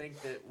 I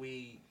think that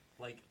we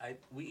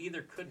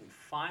either couldn't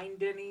find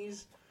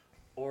Denny's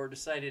or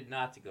decided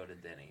not to go to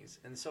Denny's.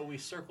 And so we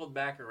circled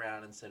back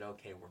around and said,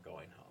 "Okay, we're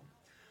going home."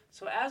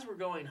 So as we're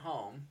going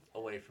home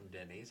away from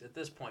Denny's, at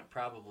this point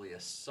probably a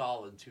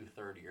solid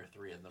 2:30 or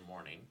 3 in the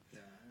morning,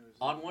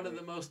 on one of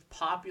the most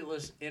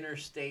populous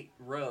interstate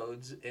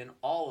roads in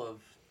all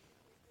of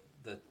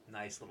the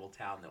nice little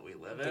town that we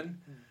live in,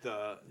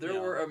 there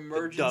were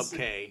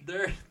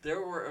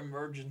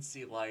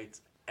emergency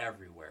lights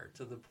everywhere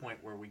to the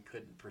point where we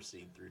couldn't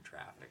proceed through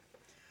traffic.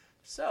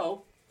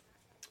 So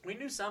we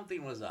knew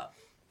something was up,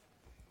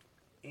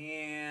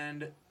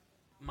 and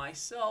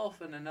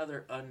myself and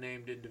another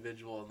unnamed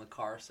individual in the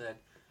car said,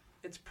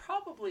 "It's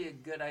probably a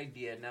good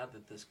idea now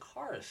that this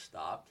car is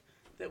stopped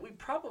that we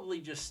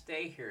probably just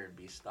stay here and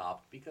be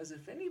stopped, because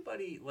if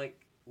anybody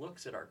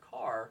looks at our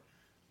car,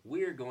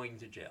 we're going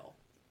to jail."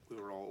 We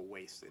were all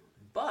wasted.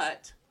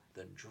 But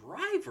the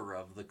driver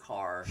of the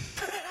car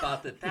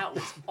thought that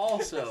was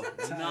also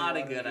not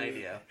a good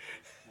idea.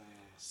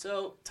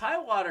 So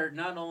Tidewater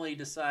not only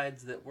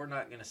decides that we're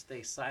not going to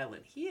stay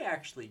silent, he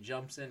actually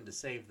jumps in to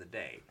save the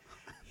day.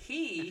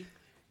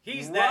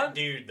 That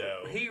dude,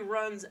 though. He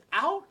runs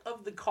out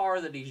of the car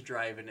that he's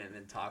driving in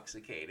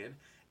intoxicated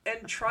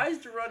and tries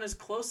to run as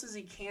close as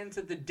he can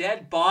to the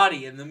dead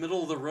body in the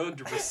middle of the road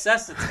to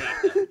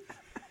resuscitate him.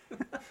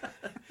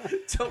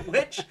 To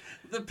which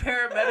the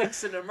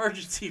paramedics and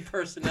emergency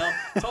personnel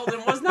told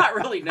him was not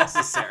really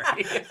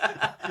necessary.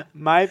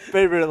 My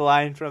favorite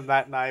line from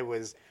that night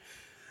was,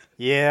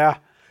 "Yeah,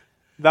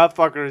 that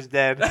fucker is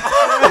dead."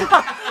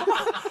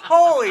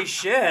 Holy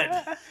shit!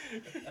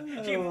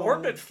 You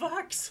morbid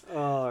fucks.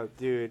 Oh,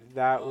 dude,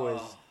 that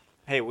was...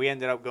 Hey, we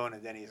ended up going to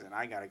Denny's, and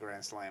I got a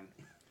grand slam.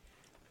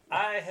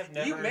 I have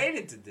never... You made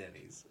it to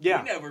Denny's.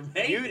 Yeah. We never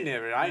made it. You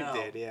never. I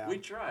did, yeah. We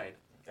tried.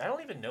 I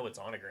don't even know what's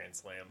on a grand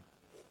slam.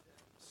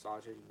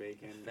 Sausage,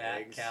 bacon,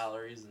 fat, eggs.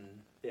 calories,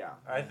 and... Yeah.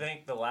 I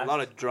think a lot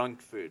of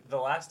drunk food.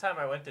 The last time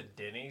I went to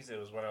Denny's, it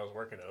was when I was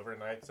working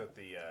overnights at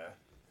the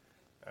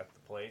At the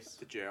place.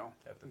 The jail.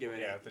 At the,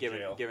 Giving at the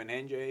jail. giving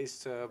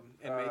NJs to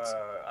inmates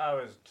I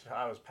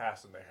was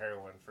passing the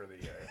heroin for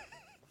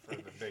the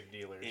big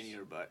dealers. in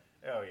your butt.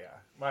 Oh yeah,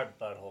 my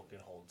butthole can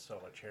hold so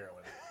much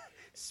heroin.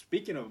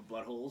 Speaking of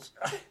buttholes,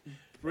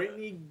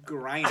 Brittany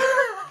Griner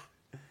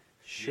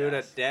should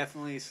have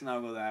definitely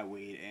snuggled that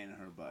weed in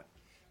her butt.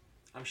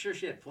 I'm sure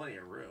she had plenty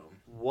of room.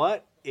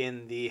 What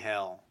in the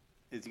hell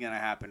is gonna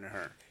happen to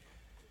her?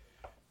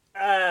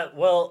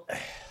 Well,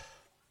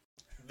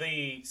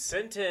 the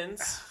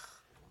sentence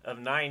of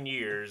 9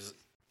 years.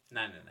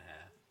 9.5.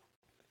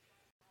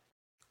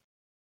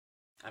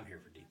 I'm here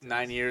for details.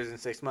 9 years and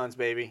 6 months,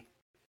 baby.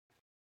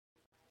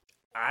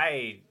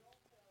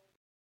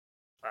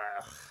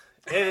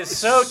 It is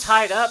so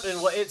tied up in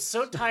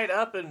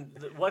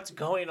what's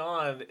going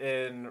on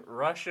in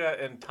Russia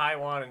and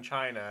Taiwan and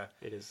China.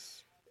 It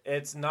is.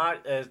 It's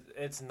not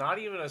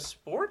even a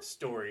sports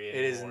story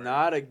anymore. It is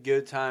not a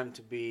good time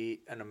to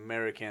be an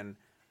American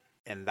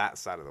in that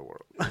side of the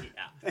world. Yeah.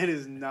 It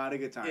is not a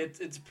good time.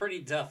 It's a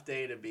pretty tough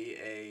day to be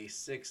a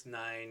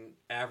 6'9"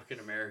 African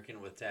American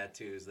with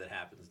tattoos that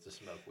happens to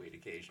smoke weed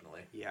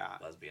occasionally. Yeah.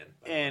 Lesbian.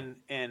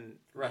 And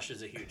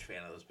Russia's a huge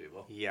fan of those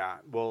people. yeah,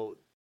 well,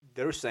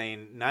 they're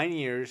saying 9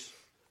 years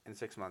and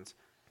 6 months,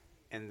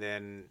 and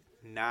then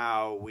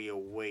now we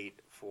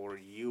await for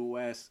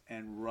U.S.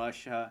 and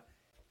Russia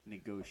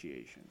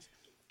negotiations,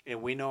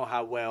 and we know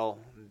how well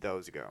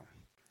those go.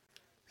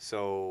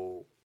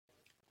 So,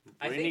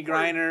 Brittany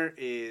Griner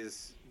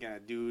is gonna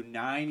do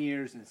 9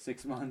 years and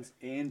 6 months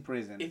in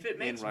prison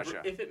in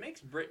Russia. If it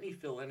makes Brittany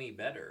feel any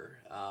better,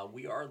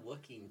 we are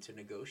looking to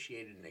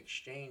negotiate an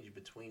exchange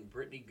between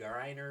Brittany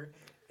Griner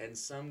and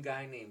some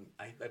guy named,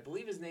 I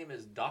believe his name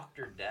is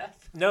Dr.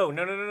 Death. No.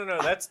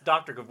 That's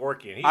Dr.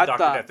 Gavorkian. He's I Dr.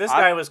 thought- Death. This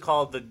guy was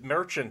called the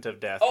Merchant of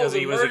Death because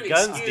he was a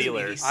guns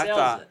dealer.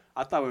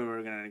 I thought we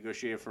were gonna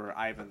negotiate for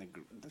Ivan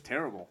the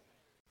Terrible.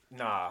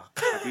 Nah.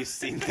 Have you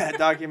seen that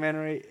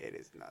documentary? It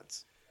is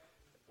nuts.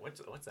 What's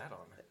that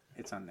on?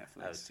 It's on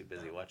Netflix. I was too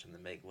busy watching the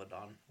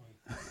Megalodon.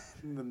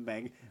 The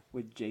Meg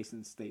with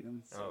Jason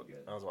Statham. So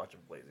good. I was watching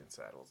Blazing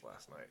Saddles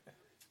last night.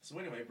 So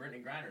anyway,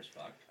 Brittany Griner's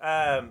fucked.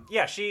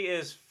 Yeah, she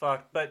is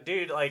fucked. But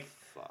dude, like,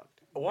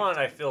 Fucked. one,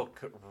 I feel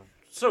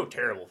so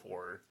terrible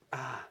for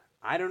her.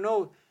 I don't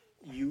know.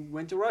 You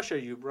went to Russia.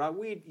 You brought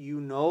weed. You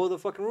know the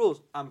fucking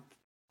rules. I'm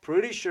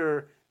pretty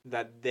sure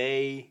that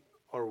they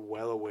are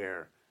well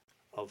aware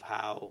of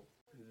how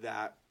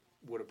that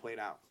would have played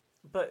out.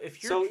 But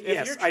if you're So if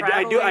yes,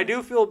 you're I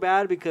do feel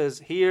bad because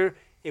here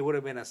it would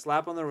have been a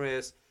slap on the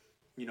wrist,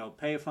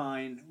 pay a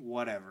fine,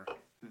 whatever.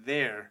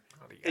 There,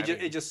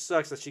 it just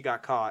sucks that she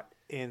got caught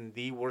in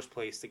the worst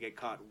place to get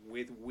caught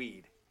with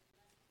weed.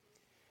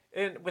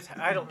 And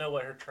I don't know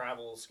what her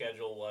travel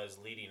schedule was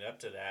leading up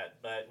to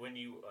that, but when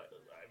you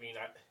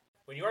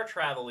are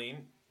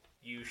traveling,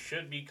 you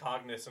should be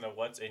cognizant of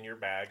what's in your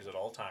bags at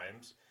all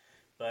times.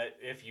 But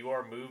if you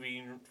are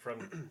moving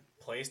from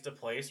place to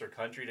place or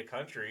country to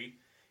country,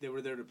 They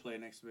were there to play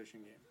an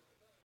exhibition game.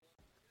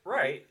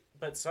 right?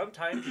 But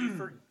sometimes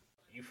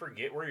you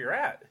forget where you're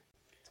at.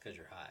 It's because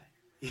you're high.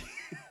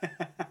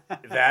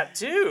 That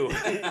too.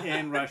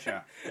 In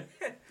Russia.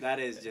 That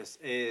is just,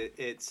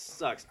 it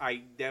sucks.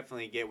 I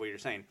definitely get what you're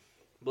saying.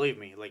 Believe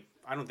me, like,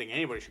 I don't think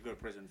anybody should go to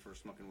prison for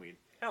smoking weed.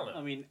 Hell no.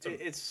 I mean,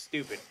 it's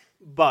stupid.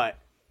 But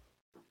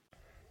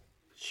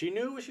she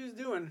knew what she was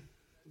doing.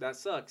 That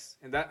sucks.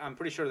 And that I'm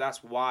pretty sure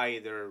that's why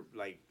they're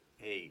like,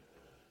 hey,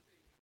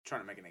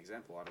 trying to make an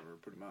example out of her,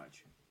 pretty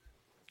much.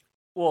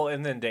 Well,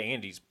 and then to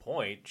Andy's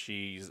point,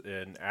 she's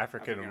an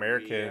African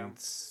American,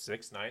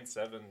 6'9",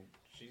 7".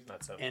 She's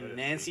not 7 And foot,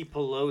 Nancy is she?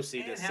 Pelosi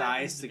And decides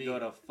happens to to go be-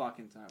 to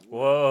fucking time.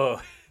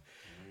 Whoa.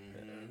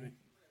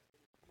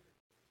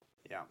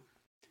 Yeah.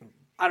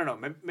 I don't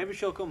know. Maybe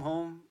she'll come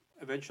home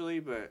eventually,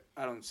 but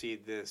I don't see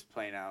this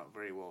playing out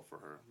very well for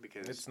her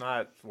because It's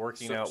not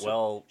working So- out so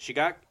well. She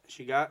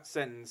got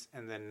sentenced,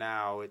 and then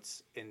now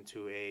it's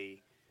into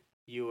a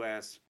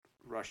U.S.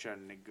 Russia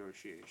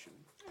negotiation.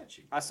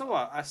 I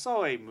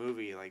saw a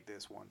movie like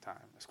this one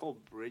time. It's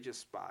called Bridge of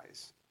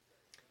Spies.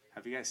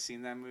 Have you guys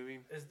seen that movie?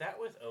 Is that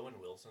with Owen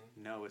Wilson?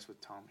 No, it's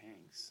with Tom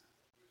Hanks.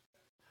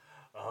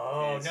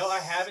 Oh, no, I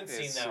haven't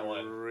seen It's that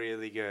one.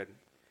 really good.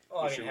 Oh, You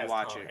I mean, should it has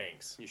watch Tom it.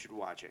 Hanks. You should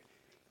watch it.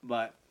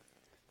 But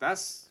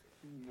that's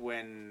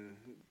when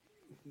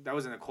that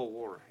was in the Cold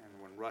War,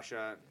 and when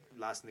Russia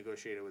last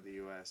negotiated with the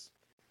U.S.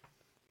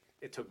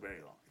 It took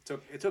very long.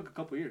 It took a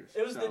couple years.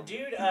 It was so. the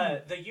dude,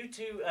 the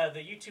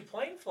U2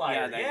 plane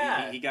flyer.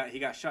 Yeah, he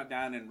got shot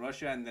down in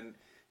Russia, and then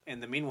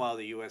in the meanwhile,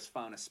 the U.S.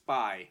 found a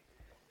spy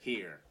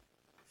here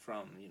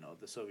from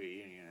the Soviet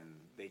Union, and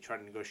they tried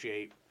to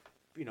negotiate,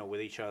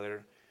 with each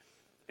other.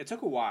 It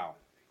took a while,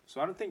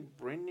 so I don't think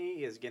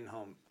Brittany is getting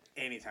home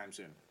anytime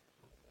soon.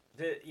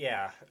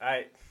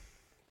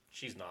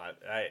 She's not.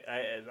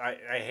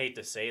 I hate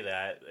to say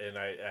that, and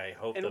I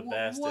hope And the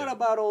best. what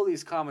about all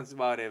these comments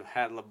about if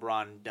had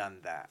LeBron done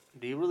that?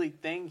 Do you really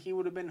think he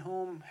would have been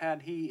home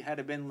had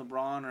it been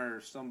LeBron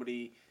or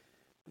somebody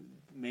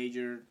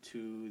major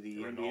to the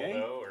NBA?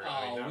 Ronaldo or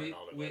Oh, not we Ronaldo,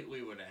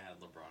 but- would have had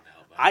LeBron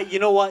out You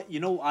know what?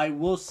 I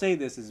will say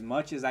this: as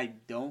much as I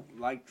don't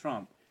like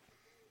Trump,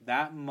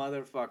 that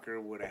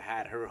motherfucker would have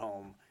had her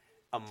home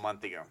a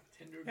month ago.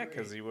 Yeah,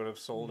 because he would have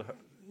sold.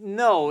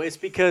 No, it's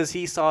because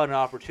he saw an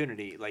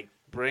opportunity. Like,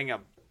 bring a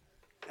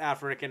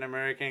African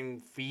American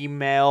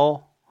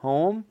female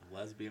home.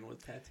 Lesbian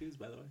with tattoos,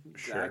 by the way.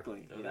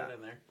 Exactly. Throw that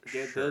in there.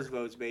 Get those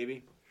votes,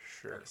 baby.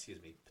 Sure. Or,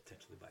 excuse me,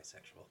 potentially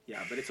bisexual.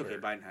 Yeah, but it's okay.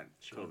 Biden had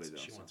She COVID, though.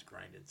 she so. once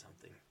grinded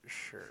something.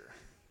 Sure.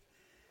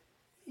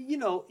 You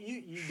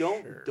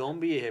don't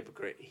be a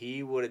hypocrite.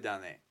 He would have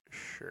done it.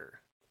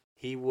 Sure.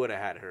 He would have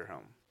had her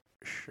home.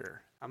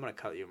 Sure. I'm gonna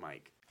cut your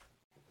mic.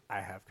 I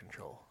have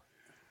control.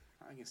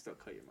 I can still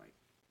cut your mic.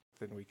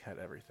 Then we cut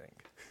everything.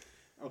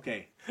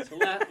 Okay. So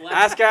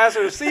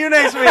Asscasters. See you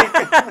next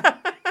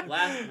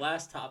week.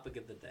 last topic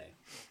of the day.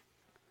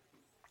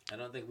 I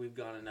don't think we've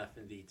gone enough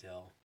in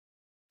detail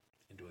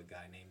into a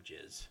guy named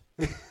Jizz.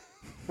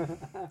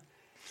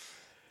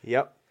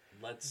 Yep.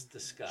 Let's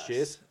discuss.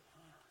 Jizz?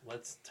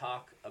 Let's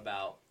talk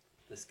about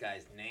this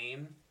guy's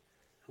name,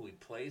 who he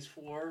plays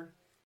for,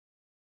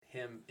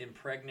 him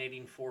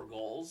impregnating 4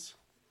 goals,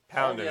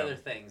 Pounding all the them. other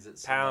things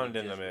that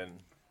Pounding them in.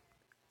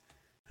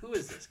 Who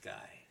is this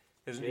guy?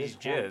 Isn't he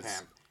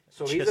Jizz?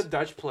 So he's a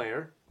Dutch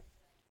player,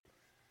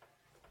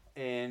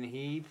 and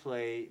he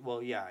plays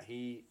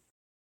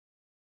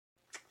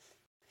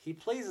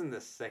in the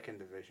 2nd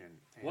division.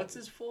 And What's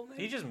his full name?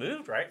 He just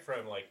moved, right?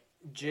 From like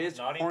Jizz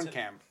Nottington-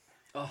 Hornkamp.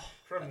 Oh,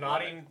 from I love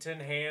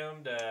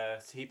Nottingham to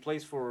He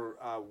plays for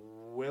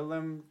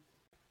Willem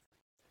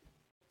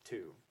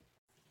 2.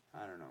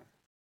 I don't know.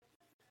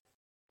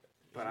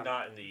 But he's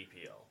not in the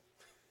EPL.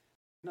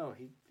 No,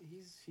 he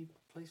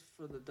plays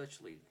for the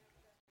Dutch league.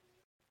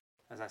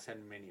 As I said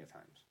many a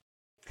times.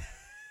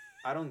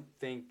 I don't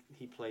think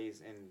he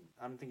plays in.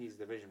 I don't think he's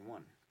Division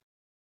 1.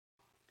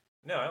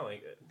 No, I don't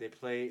think it. They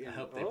play. I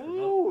hope they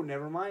Oh,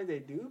 never mind. They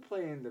do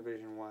play in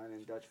Division 1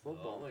 in Dutch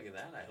football. Oh, look at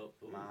that. I hope.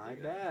 My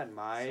bad.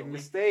 My So we-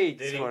 mistakes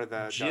Did he- for the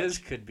Jizz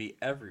Dutch. could be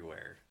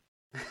everywhere.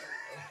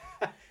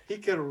 He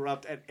could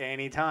erupt at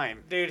any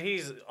time. Dude,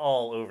 he's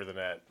all over the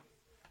net.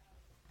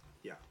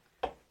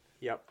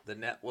 Yep. The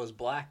net was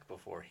black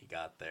before he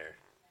got there,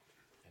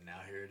 and now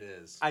here it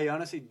is. I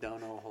honestly don't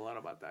know a whole lot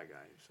about that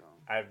guy. So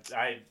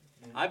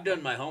I've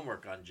done my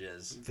homework on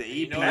Jizz. The And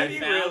you know EP what I Have you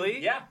found? really?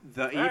 Yeah.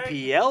 the All right.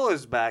 EPL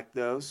is back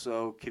though.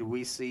 So could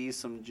we see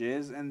some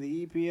Jizz in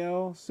the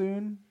EPL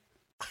soon?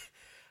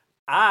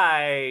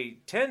 I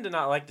tend to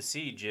not like to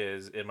see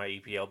Jizz in my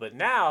EPL, but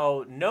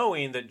now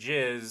knowing that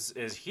Jizz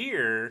is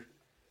here,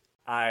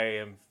 I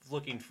am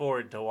looking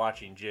forward to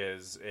watching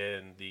Jizz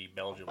in the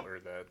Belgium or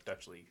the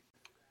Dutch league.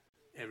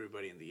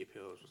 Everybody in the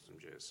EPL is with some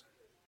Jizz.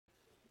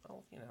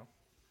 Well, you know.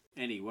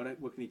 Andy, what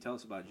can you tell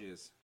us about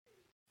Jizz?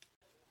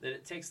 That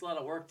it takes a lot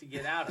of work to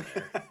get out of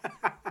there.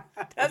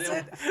 That's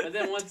But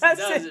then once it That's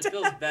does, it. it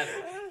feels better.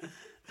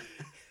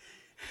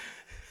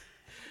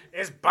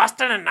 Is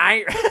busting a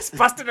night? Is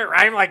busting a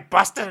rhyme like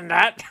busting a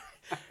nut?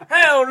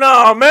 Hell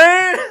no,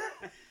 man!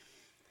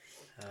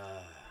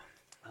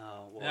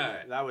 Well,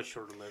 Alright. that was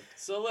short-lived.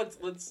 So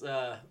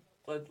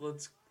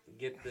let's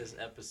get this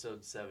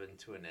episode 7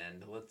 to an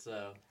end. Let's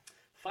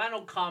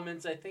final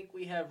comments. I think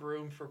we have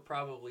room for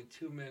probably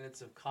 2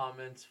 minutes of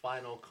comments.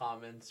 Final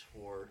comments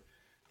for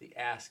the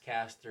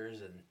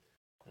Asscasters,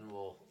 and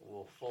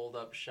we'll fold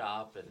up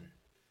shop and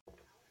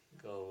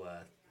go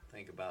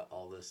think about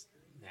all this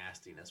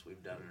nastiness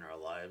we've done in our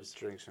lives.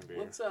 Drink some beer.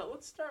 Let's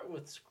start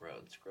with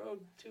Scrode. Scrode,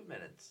 2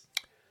 minutes.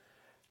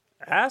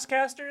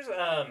 Asscasters,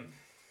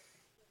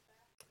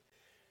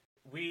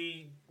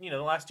 we, the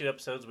last 2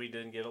 episodes we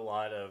didn't get a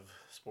lot of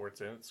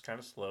sports in. It's kind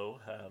of slow,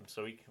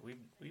 so we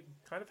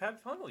kind of had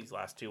fun with these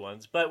last 2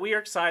 ones. But we are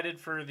excited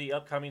for the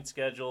upcoming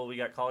schedule. We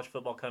got college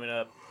football coming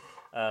up.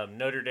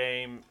 Notre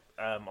Dame,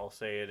 I'll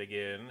say it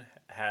again,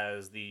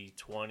 has the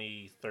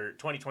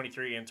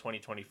 2023 and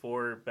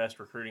 2024 best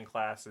recruiting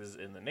classes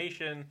in the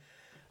nation.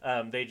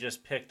 They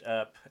just picked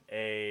up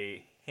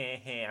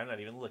I'm not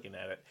even looking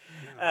at it.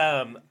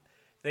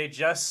 They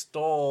just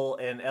stole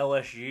an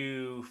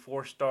LSU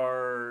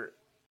 4-star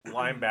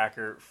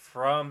linebacker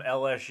from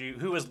LSU,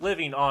 who was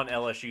living on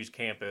LSU's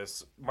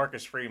campus.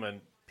 Marcus Freeman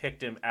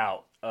picked him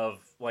out of,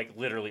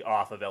 literally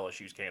off of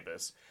LSU's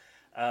campus.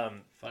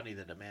 Funny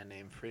that a man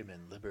named Freeman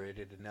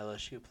liberated an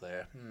LSU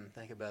player.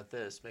 Think about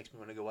this. Makes me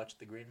want to go watch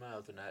the Green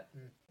Mile tonight.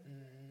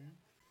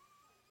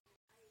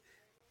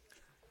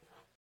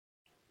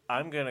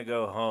 I'm going to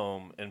go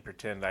home and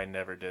pretend I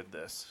never did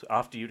this.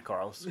 Off to you,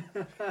 Carlos.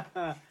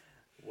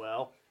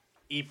 Well,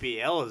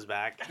 EPL is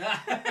back.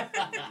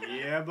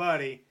 Yeah,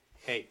 buddy.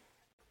 Hey,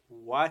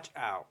 watch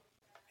out.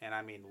 And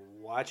I mean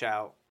watch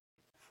out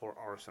for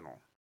Arsenal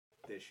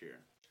this year.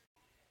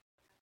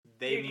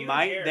 They Dude,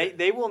 might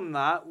they will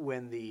not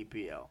win the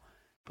EPL,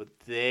 but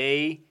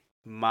they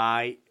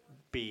might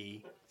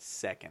be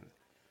second.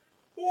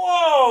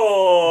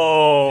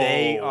 Whoa!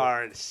 They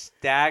are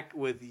stacked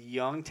with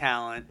young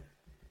talent.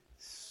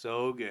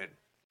 So good.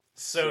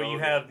 So you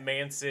good. have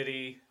Man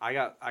City, I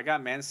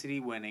got Man City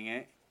winning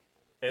it.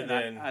 and And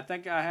then I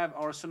think I have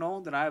Arsenal.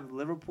 Then I have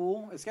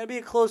Liverpool. It's gonna be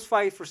a close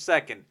fight for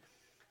second,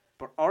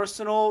 But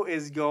Arsenal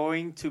is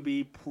going to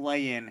be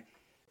playing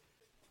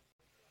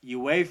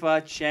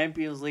UEFA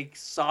Champions League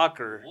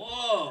soccer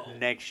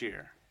next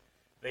year.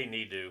 They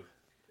need to.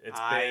 It's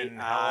I been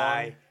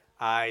how long?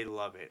 I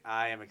love it.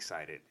 I am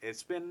excited.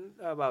 It's been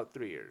about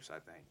 3 years, I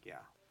think. Yeah.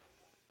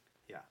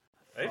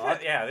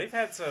 They've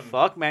had some.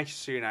 Fuck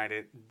Manchester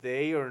United.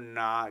 They are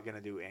not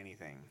gonna do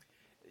anything.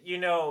 You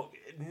know,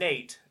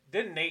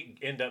 didn't Nate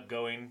end up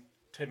going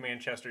to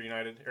Manchester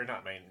United or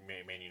not Man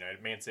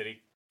United, Man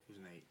City? Who's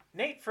Nate?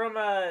 Nate from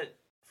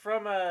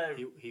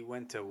He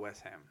went to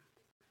West Ham.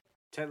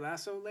 Ted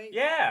Lasso late?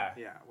 Yeah.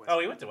 Yeah. Oh,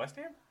 he went to West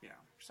Ham? Yeah.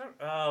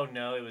 Oh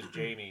no, it was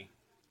Jamie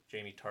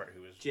Tart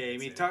who was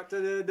Jamie Tart.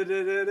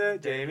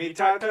 Jamie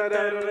Tart.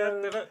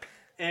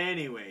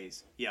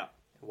 Anyways, yeah.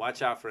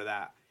 Watch out for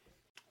that.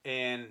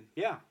 And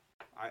yeah,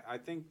 I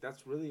think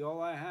that's really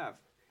all I have.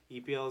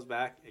 EPL is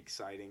back,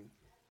 exciting.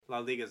 La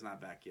Liga's not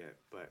back yet,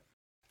 but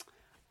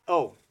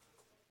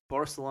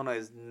Barcelona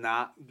is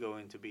not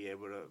going to be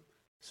able to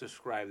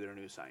subscribe their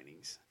new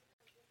signings.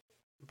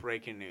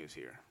 Breaking news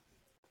here.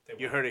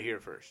 You heard it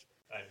here first.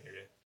 I didn't hear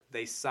it.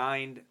 They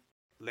signed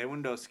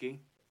Lewandowski,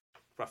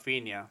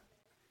 Rafinha,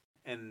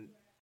 and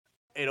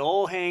it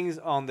all hangs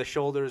on the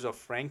shoulders of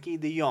Frankie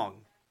de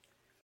Jong.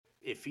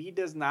 If he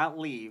does not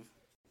leave,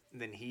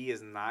 then he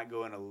is not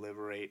going to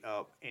liberate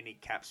up any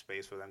cap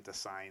space for them to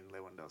sign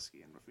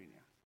Lewandowski and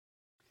Rafinha.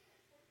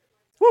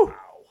 Woo!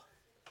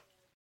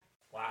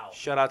 Wow.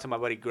 Shout out to my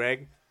buddy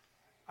Greg.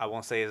 I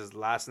won't say his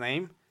last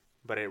name,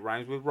 but it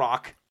rhymes with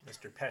rock.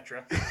 Mr.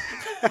 Petra.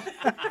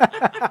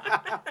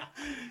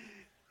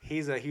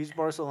 He's a huge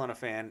Barcelona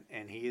fan,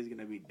 and he is going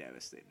to be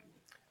devastated.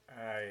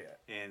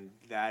 And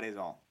that is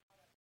all.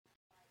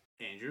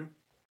 Andrew?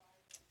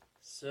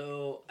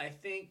 So I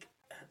think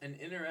an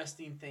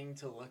interesting thing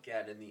to look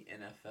at in the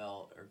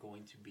NFL are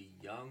going to be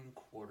young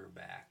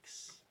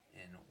quarterbacks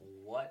and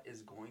what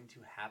is going to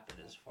happen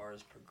as far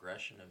as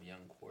progression of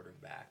young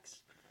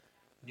quarterbacks.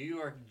 New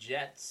York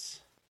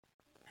Jets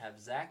have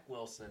Zach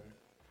Wilson,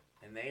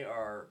 and they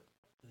are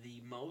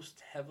the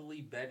most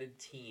heavily betted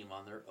team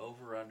on their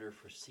over-under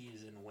for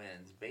season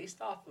wins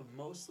based off of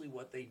mostly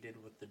what they did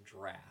with the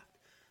draft.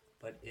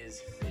 But is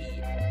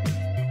he...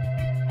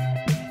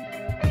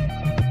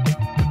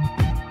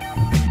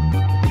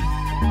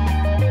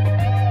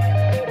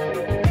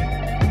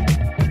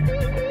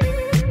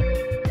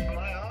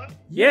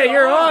 Yeah,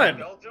 you're on.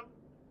 Belgium?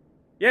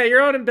 Yeah,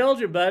 you're on in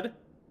Belgium, bud.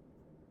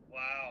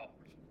 Wow,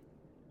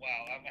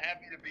 I'm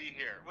happy to be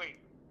here. Wait,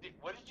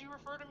 what did you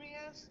refer to me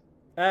as?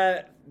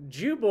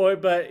 Jew boy,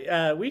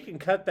 but we can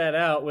cut that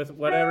out with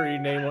whatever you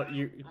name what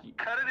you.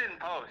 Cut it in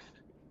post.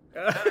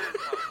 Cut it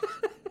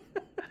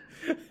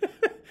in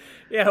post.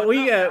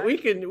 Yeah, we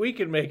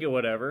can make it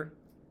whatever.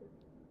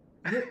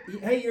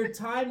 Hey, your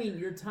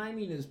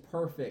timing is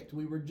perfect.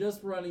 We were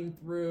just running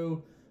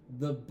through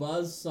the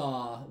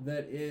buzzsaw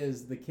that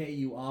is the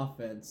KU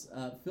offense.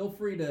 Feel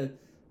free to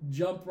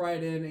jump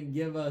right in and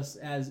give us,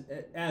 as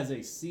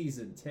a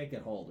season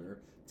ticket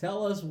holder,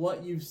 tell us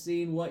what you've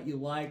seen, what you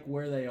like,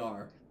 where they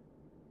are.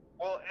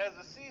 Well, as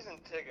a season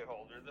ticket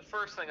holder, the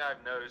first thing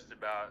I've noticed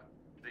about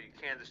the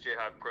Kansas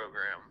Jayhawk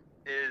program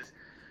is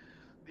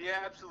the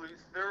absolute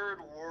third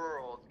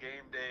world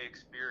game day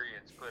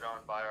experience put on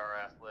by our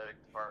athletic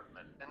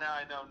department. And now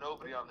I know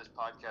nobody on this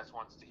podcast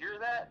wants to hear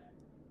that.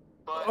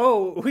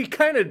 But we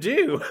kind of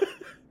do.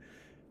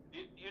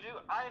 you do.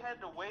 I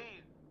had to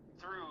wade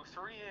through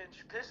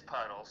 3-inch piss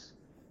puddles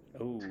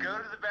Ooh. to go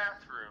to the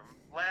bathroom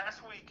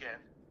last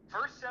weekend.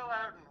 First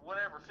sellout in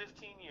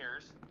 15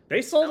 years.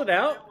 They sold it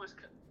out? It was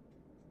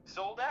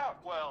sold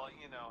out. Well,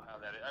 you know how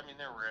that is. I mean,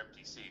 there were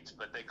empty seats,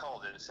 but they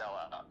called it a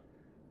sellout.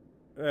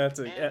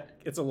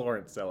 It's a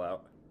Lawrence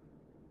sellout.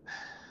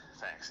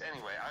 Thanks.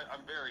 Anyway,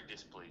 I'm very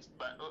displeased,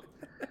 but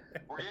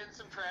we're getting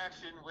some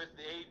traction with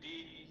the AD.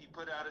 He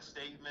put out a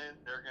statement.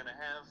 They're going to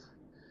have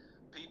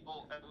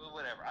people,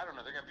 whatever. I don't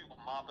know. They're going to have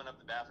people mopping up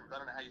the bathrooms. I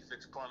don't know how you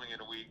fix plumbing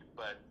in a week,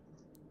 but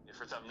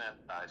for something that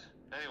size.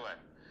 Anyway,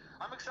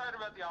 I'm excited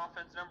about the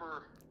offense.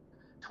 Number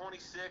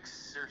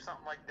 26 or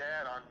something like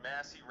that on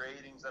Massey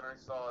ratings. I don't know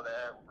if you saw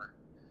that. We're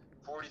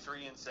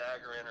 43 in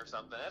Sagarin or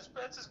something.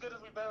 That's as good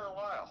as we've been in a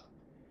while.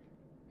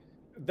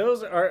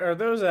 Those are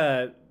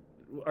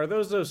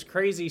those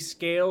crazy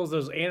scales,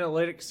 those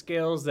analytic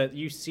scales that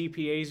you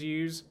CPAs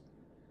use?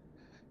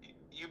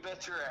 You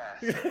bet your ass.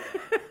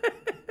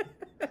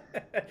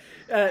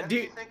 Do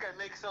you think I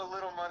make so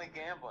little money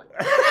gambling?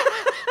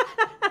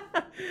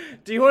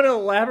 Do you want to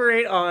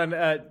elaborate on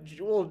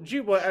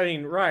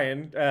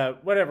Ryan,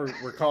 whatever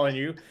we're calling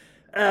you?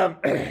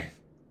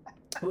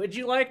 Would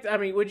you like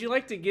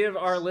to give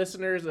our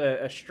listeners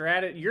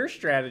your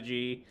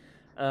strategy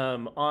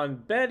on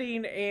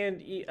betting,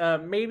 and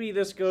maybe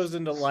this goes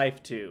into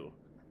life too?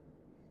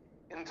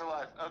 Into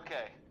life,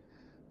 okay.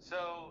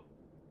 So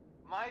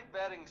my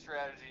betting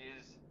strategy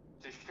is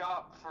to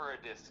shop for a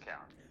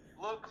discount.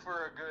 Look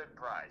for a good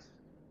price.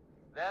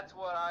 That's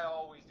what I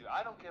always do.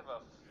 I don't give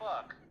a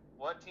fuck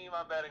what team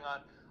I'm betting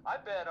on. I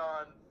bet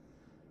on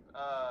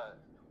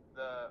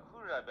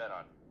who did I bet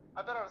on?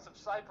 I bet on some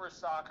Cyprus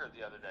soccer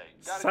the other day.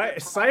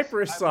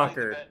 Cyprus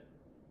soccer.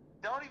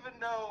 Don't even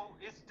know.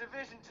 It's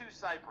Division II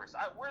Cyprus.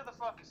 Where the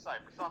fuck is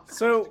Cyprus? Off the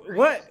So coast of Greece?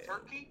 what?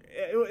 Turkey?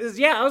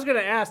 Yeah, I was gonna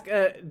ask.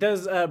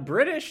 Does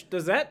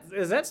is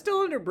that still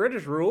under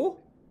British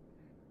rule?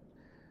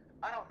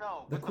 I don't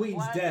know. The but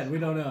Queen's flag dead. is We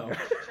don't cool. know. We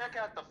should check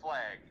out the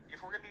flag.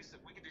 If we're gonna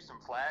we could do some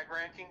flag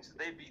rankings.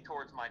 They'd be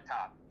towards my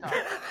top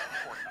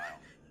quartile.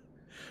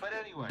 But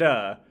anyway,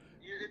 Duh.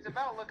 it's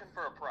about looking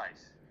for a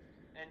price,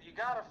 and you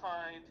gotta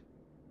find.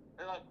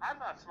 Like, I'm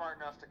not smart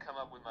enough to come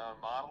up with my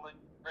own modeling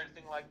or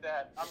anything like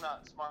that. I'm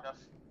not smart enough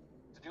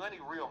to do any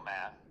real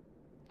math.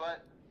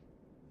 But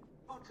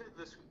go to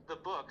the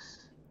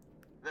books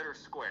that are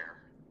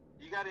square.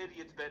 You got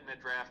idiots betting at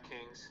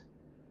DraftKings.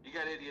 You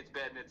got idiots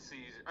betting at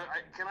Caesar.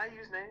 Can I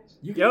use names?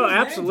 You can use names,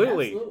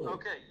 absolutely.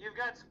 Okay, you've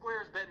got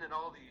squares betting at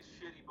all these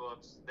shitty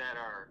books that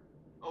are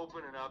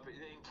opening up.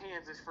 In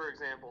Kansas, for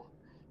example,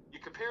 you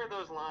compare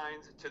those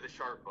lines to the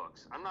sharp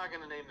books. I'm not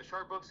going to name the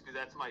sharp books because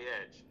that's my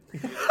edge.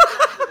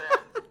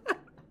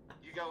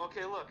 You go,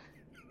 okay, look,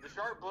 the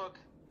sharp book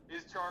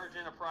is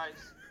charging a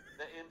price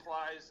that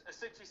implies a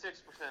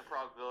 66%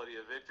 probability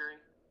of victory.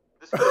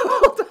 The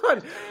Hold on.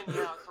 is paying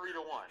you out 3 to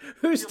 1.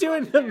 Who's You're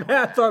doing lucky the to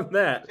math win on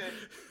that? Okay.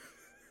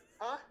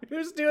 Huh?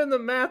 Who's doing the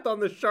math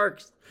on the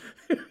Sharks?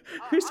 I'm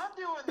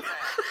doing the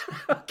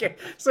math. Okay,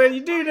 so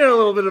you do know a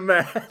little bit of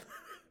math.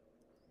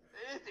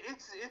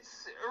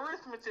 It's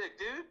arithmetic,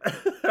 dude.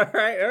 All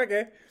right,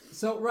 okay.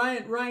 So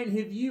Ryan,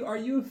 are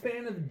you a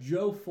fan of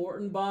Joe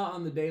Fortenbaugh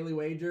on the Daily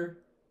Wager?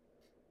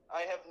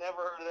 I have never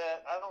heard of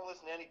that. I don't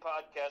listen to any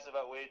podcasts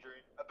about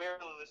wagering. I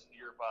barely listen to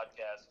your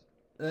podcast.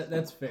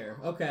 That's fair.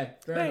 Okay,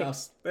 fair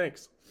enough.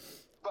 Thanks.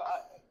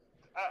 But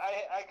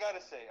I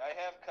gotta say, I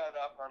have caught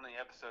up on the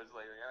episodes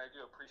lately, and I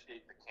do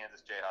appreciate the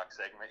Kansas Jayhawks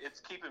segment. It's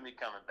keeping me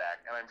coming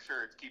back, and I'm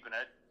sure it's keeping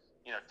it,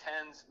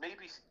 tens,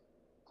 maybe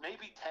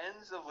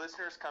tens of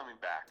listeners coming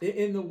back.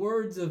 In the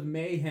words of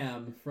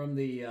Mayhem from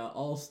the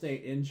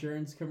Allstate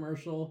Insurance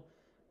commercial,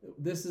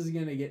 this is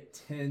gonna get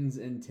tens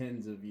and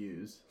tens of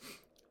views.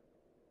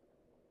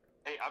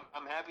 Hey,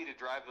 I'm happy to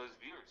drive those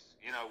viewers,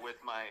 with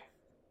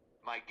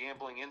my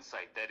gambling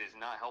insight that is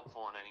not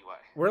helpful in any way.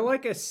 We're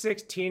like a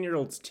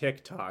 16-year-old's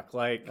TikTok.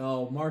 Like,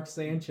 oh, Mark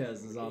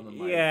Sanchez is on the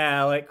mic.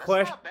 Yeah, like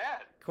That's not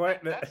bad.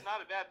 That's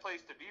not a bad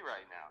place to be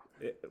right now.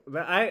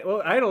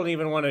 I don't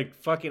even want to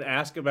fucking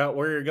ask about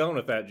where you're going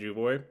with that, Jew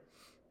boy.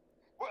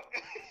 What?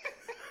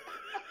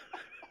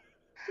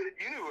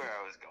 You knew where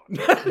I was going.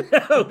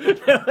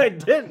 No, I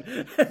didn't.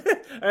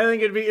 I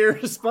think it'd be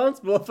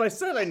irresponsible if I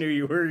said I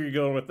knew where you're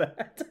going with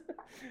that.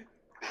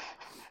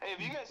 Hey,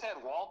 have you guys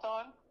had Walt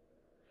on?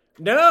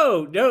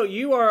 No,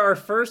 you are our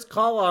first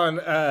call on.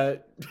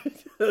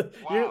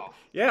 Wow.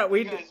 Yeah,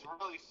 You guys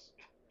really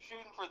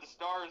shooting for the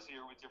stars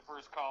here with your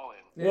first call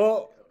in.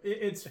 Well,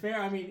 it's fair.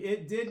 I mean,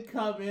 it did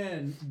come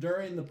in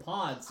during the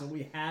pod, so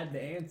we had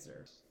to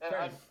answer. And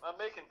I'm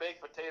making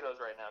baked potatoes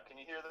right now. Can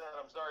you hear that?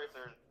 I'm sorry if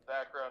there's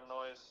background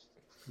noise.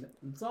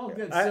 It's all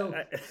good.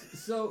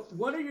 So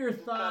what are your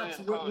thoughts?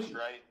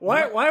 Right?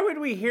 Why would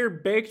we hear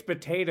baked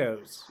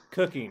potatoes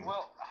cooking?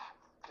 Well,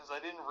 because I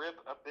didn't rip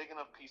a big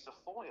enough piece of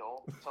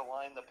foil to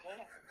line the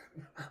pan.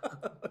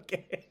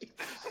 Okay.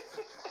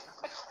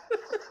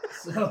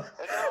 So. And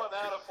now I'm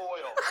out of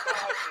foil.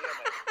 God damn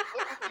it.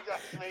 Look what you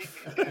guys made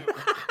me do.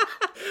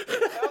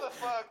 How the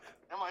fuck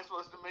am I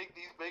supposed to make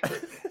these baked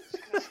potatoes?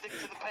 Just gonna stick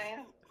to the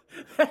pan?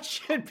 That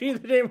should be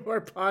the name of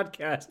our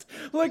podcast.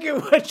 Look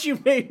at what you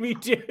made me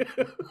do.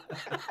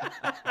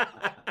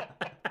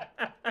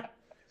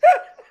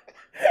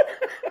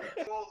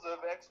 Rolls of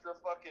extra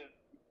fucking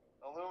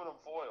aluminum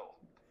foil.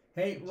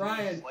 Hey,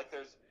 Ryan.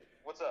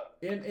 What's up?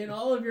 In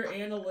all of your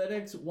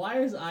analytics, why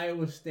is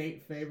Iowa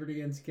State favored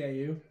against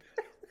KU?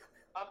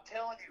 I'm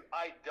telling you,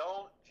 I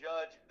don't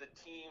judge the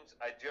teams.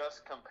 I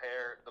just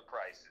compare the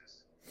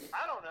prices.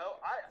 I don't know.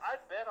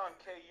 I'd bet on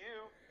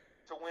KU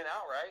to win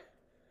outright.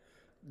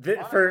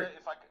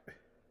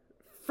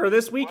 For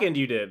this weekend,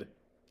 you did.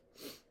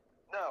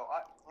 No,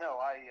 I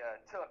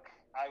took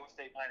Iowa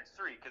State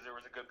 -3 because there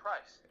was a good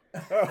price.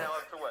 Now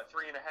up to what,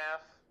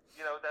 3.5?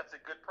 That's a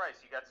good price.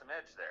 You got some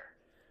edge there.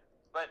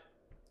 But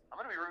I'm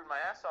gonna be rooting my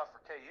ass off for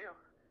KU.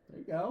 There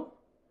you go.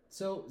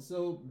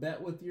 So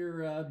bet with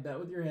your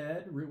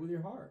head, root with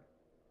your heart.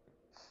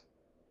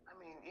 I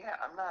mean, yeah,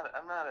 I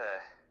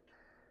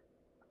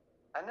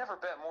never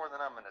bet more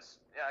than I'm gonna.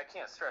 Yeah, I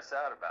can't stress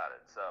out about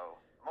it. So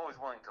I'm always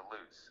willing to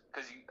lose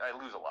because I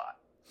lose a lot.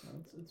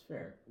 It's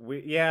fair.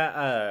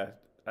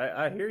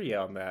 I hear you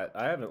on that.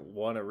 I haven't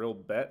won a real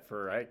bet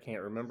for I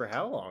can't remember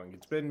how long.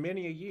 It's been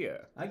many a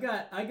year. I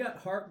got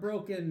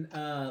heartbroken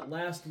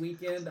last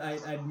weekend.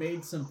 I'd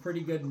made some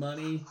pretty good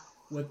money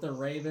with the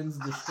Ravens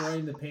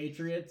destroying the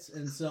Patriots,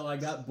 and so I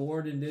got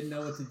bored and didn't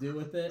know what to do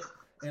with it,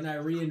 and I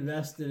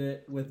reinvested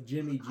it with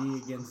Jimmy G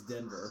against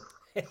Denver.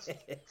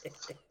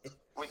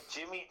 With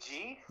Jimmy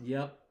G?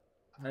 Yep,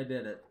 I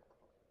did it.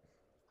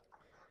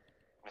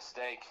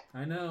 Mistake.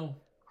 I know.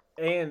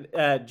 And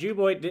Jew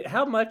Boy,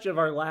 how much of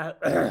our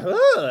last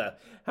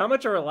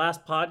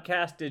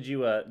podcast did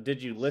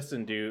you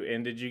listen to,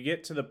 and did you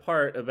get to the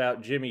part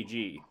about Jimmy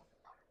G?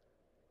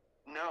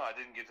 No, I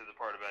didn't get to the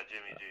part about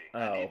Jimmy G. Oh.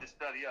 I need to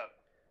study up.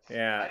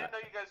 Yeah. I didn't know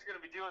you guys were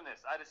going to be doing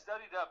this. I'd have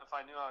studied up if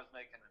I knew I was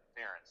making an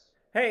appearance.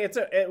 Hey,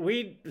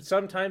 we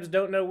sometimes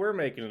don't know we're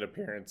making an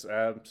appearance.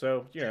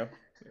 So you know.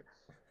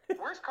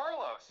 Where's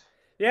Carlos?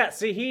 Yeah,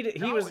 see,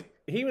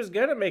 he was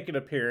gonna make an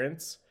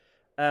appearance,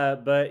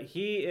 but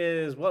he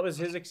is. What was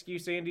his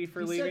excuse, Andy,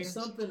 for leaving? He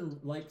said something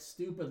like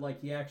stupid,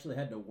 like he actually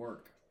had to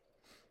work.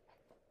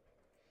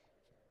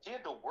 He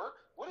had to work?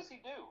 What does he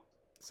do?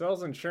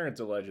 Sells insurance,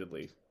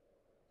 allegedly.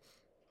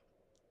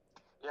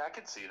 Yeah, I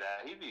could see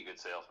that. He'd be a good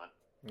salesman.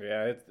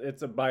 Yeah,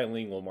 it's a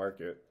bilingual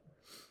market.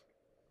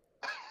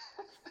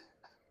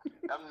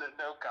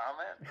 No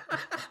comment.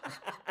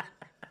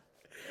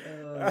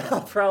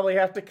 I'll probably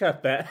have to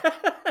cut that.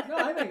 No,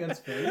 I think that's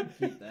fair. You can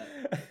keep that.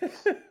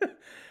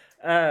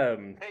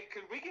 Hey,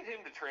 could we get him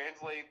to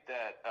translate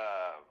that?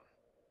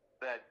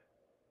 That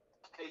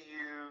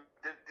KU.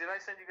 Did I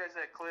send you guys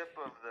that clip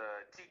of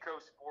the Tico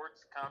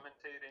Sports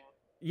commentating?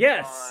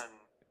 Yes. On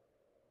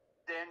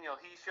Daniel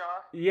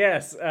Heshaw.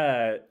 Yes.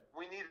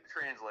 We need a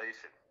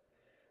translation.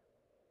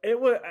 It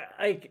was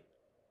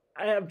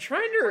I'm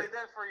trying to. Play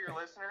that for your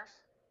listeners.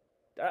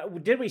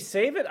 Did we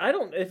save it? I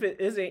don't. If it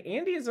is it,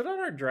 Andy, is it on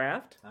our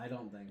draft? I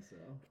don't think so.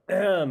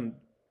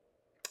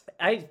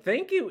 I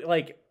think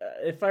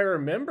if I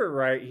remember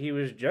right, he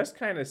was just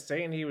kind of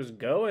saying he was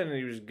going,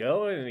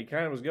 and he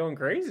kind of was going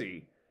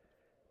crazy.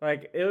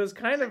 Like it was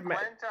kind of.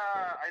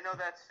 I know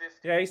that's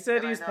 50. Yeah, he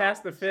said he's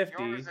past the 50.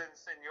 Senoras and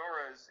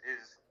senoras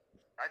is.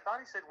 I thought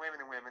he said women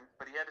and women,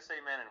 but he had to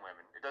say men and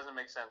women. It doesn't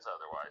make sense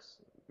otherwise.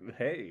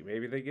 Hey,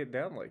 maybe they get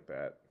down like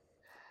that.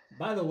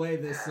 By the way,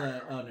 this...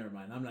 oh, never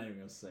mind. I'm not even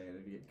going to say it.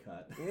 It'd get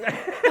cut.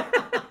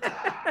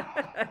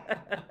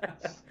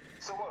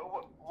 So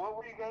what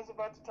were you guys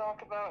about to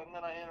talk about, and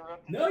then I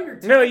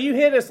interrupted? No, you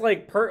hit us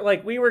like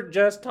we were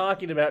just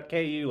talking about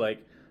KU,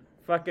 like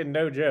fucking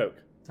no joke.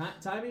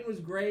 Timing was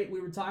great. We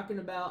were talking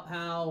about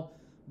how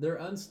they're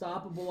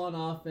unstoppable on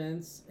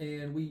offense,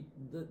 and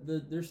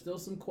there's still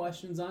some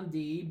questions on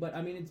D, but,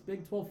 I mean, it's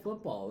Big 12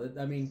 football.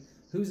 I mean,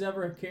 who's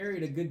ever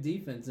carried a good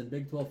defense in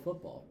Big 12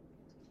 football?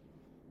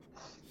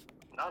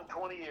 Not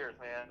 20 years,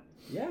 man.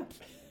 Yeah.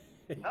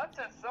 Not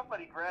since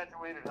somebody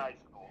graduated high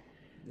school.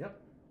 Yep.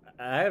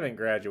 I haven't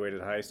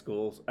graduated high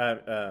school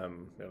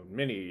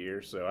many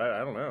years, so I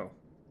don't know.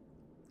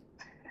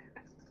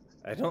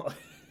 I don't.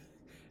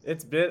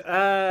 It's been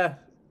yeah,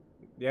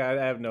 I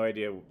have no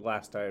idea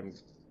last time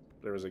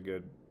there was a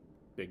good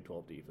Big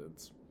 12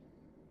 defense.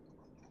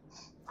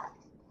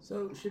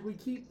 So should we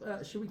keep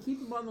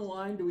them on the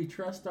line? Do we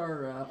trust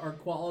our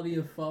quality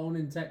of phone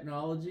and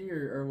technology,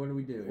 or what do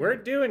we do? We're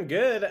doing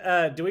good.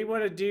 Do we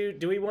want to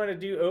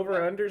do over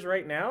unders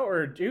right now,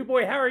 or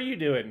boy, how are you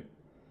doing?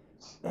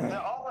 No,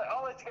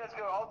 I'll let you guys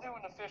go. I'll do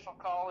an official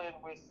call in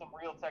with some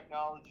real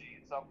technology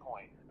at some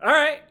point. All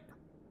right.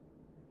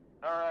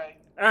 All right.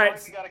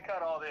 You got to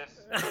cut all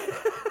this.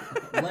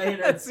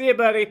 Later. See you,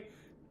 buddy.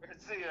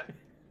 See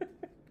ya.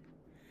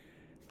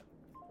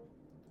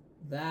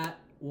 That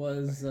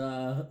was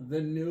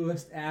the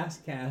newest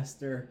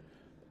Asscaster.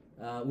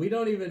 We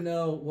don't even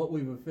know what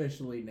we've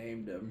officially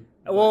named him.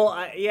 Well,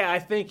 I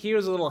think he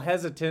was a little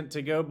hesitant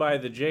to go by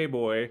the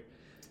J-Boy.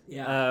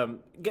 Yeah.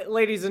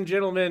 Ladies and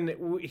gentlemen,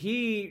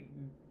 we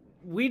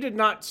did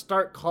not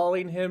start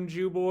calling him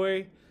Jew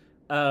Boy.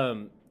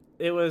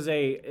 It was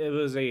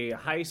a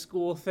high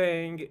school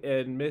thing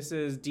in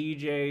Mrs.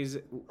 DJ's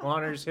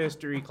honors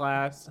history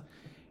class,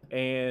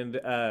 and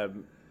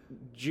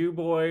Jew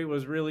Boy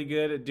was really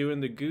good at doing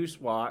the goose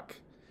walk,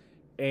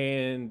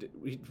 and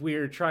we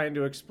were trying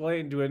to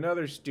explain to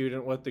another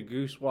student what the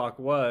goose walk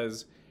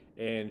was,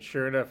 and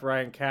sure enough,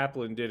 Ryan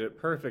Kaplan did it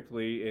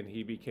perfectly, and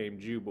he became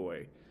Jew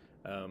Boy.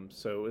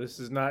 So this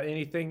is not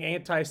anything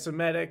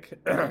anti-Semitic.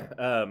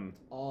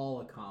 All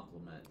a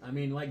compliment. I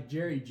mean, like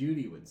Jerry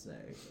Judy would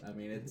say. I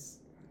mean, it's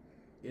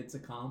a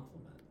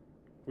compliment.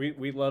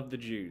 We love the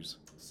Jews.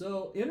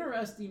 So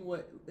interesting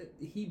what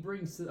he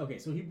brings to. Okay,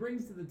 so he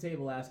brings to the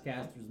table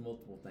Asscasters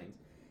multiple things.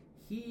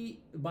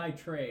 He by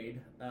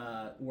trade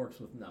works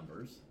with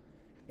numbers,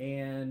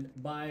 and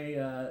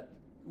by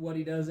what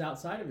he does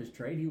outside of his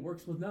trade, he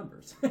works with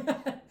numbers.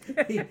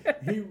 he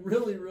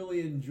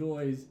really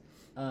enjoys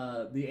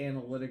the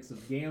analytics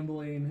of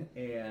gambling,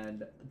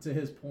 and to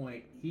his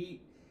point,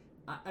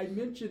 I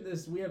mentioned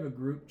this. We have a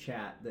group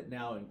chat that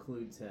now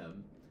includes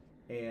him,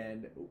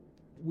 and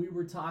we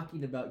were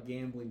talking about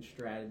gambling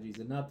strategies,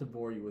 and not to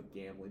bore you with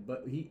gambling,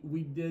 but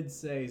we did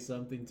say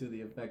something to the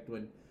effect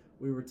when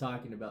we were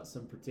talking about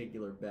some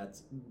particular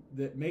bets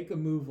that make a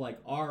move like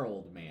our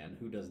old man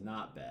who does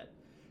not bet.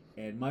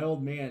 And my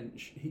old man,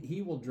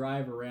 he will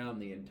drive around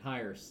the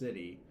entire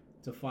city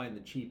to find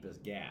the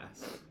cheapest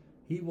gas.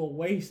 He will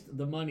waste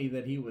the money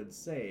that he would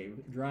save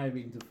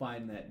driving to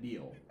find that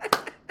deal.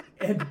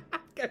 And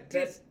that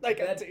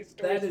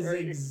is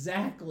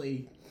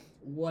exactly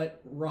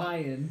what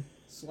Ryan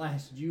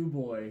 / Jew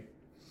Boy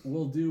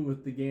will do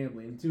with the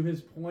gambling. And to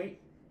his point,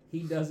 he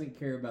doesn't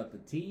care about the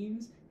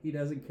teams. He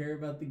doesn't care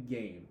about the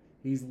game.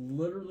 He's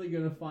literally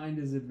going to find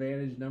his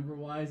advantage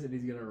number-wise, and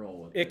he's going to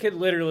roll with it. It could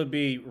literally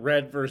be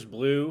red versus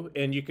blue,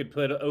 and you could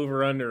put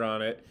over-under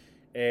on it,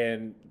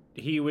 and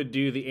he would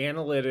do the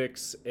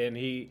analytics, and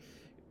he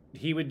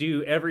would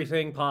do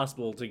everything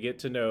possible to get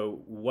to know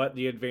what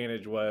the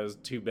advantage was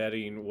to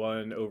betting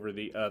one over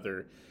the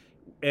other.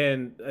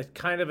 And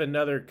kind of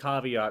another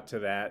caveat to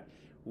that,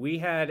 we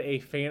had a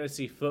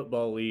fantasy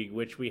football league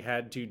which we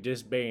had to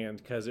disband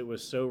because it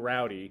was so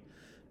rowdy.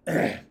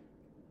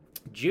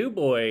 Jew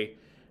Boy,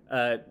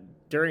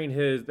 during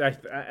his,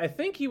 I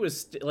think he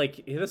was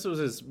this was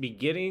his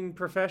beginning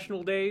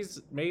professional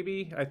days,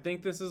 maybe. I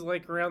think this is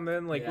like around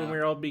then, when we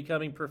were all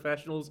becoming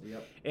professionals.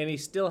 Yep. And he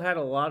still had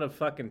a lot of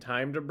fucking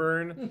time to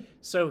burn.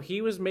 So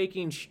he was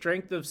making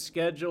strength of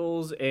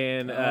schedules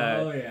and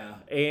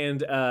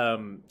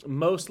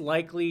most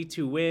likely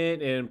to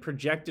win and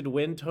projected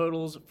win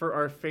totals for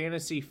our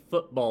fantasy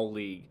football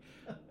league.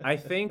 I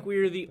think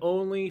we were the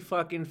only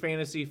fucking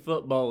fantasy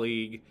football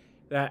league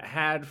that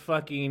had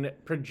fucking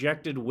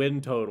projected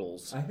win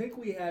totals. I think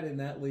we had in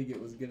that league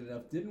it was good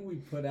enough. Didn't we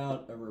put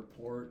out a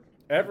report?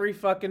 Every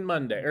fucking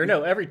Monday. Or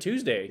no, every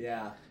Tuesday.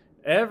 Yeah.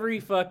 Every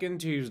fucking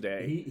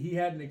Tuesday. He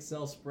had an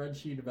Excel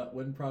spreadsheet about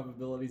win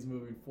probabilities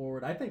moving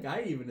forward. I think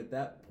I even at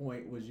that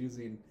point was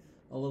using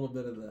a little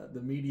bit of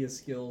the media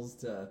skills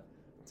to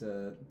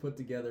put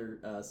together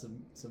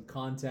some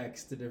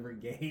context to different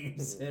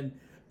games and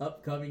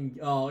upcoming.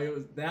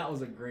 That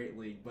was a great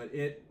league, but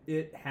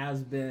it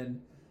has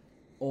been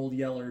old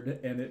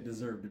yellered, and it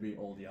deserved to be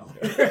old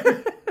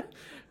yellered.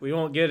 We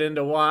won't get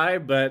into why,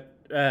 but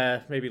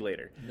maybe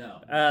later.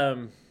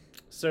 No.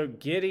 So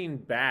getting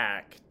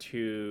back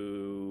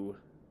to,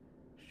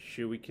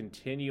 should we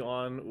continue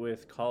on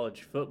with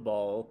college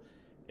football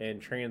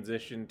and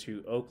transition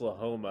to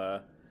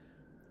Oklahoma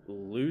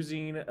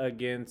losing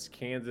against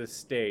Kansas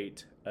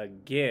State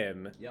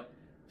again? Yep.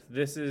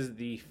 This is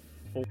the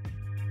fourth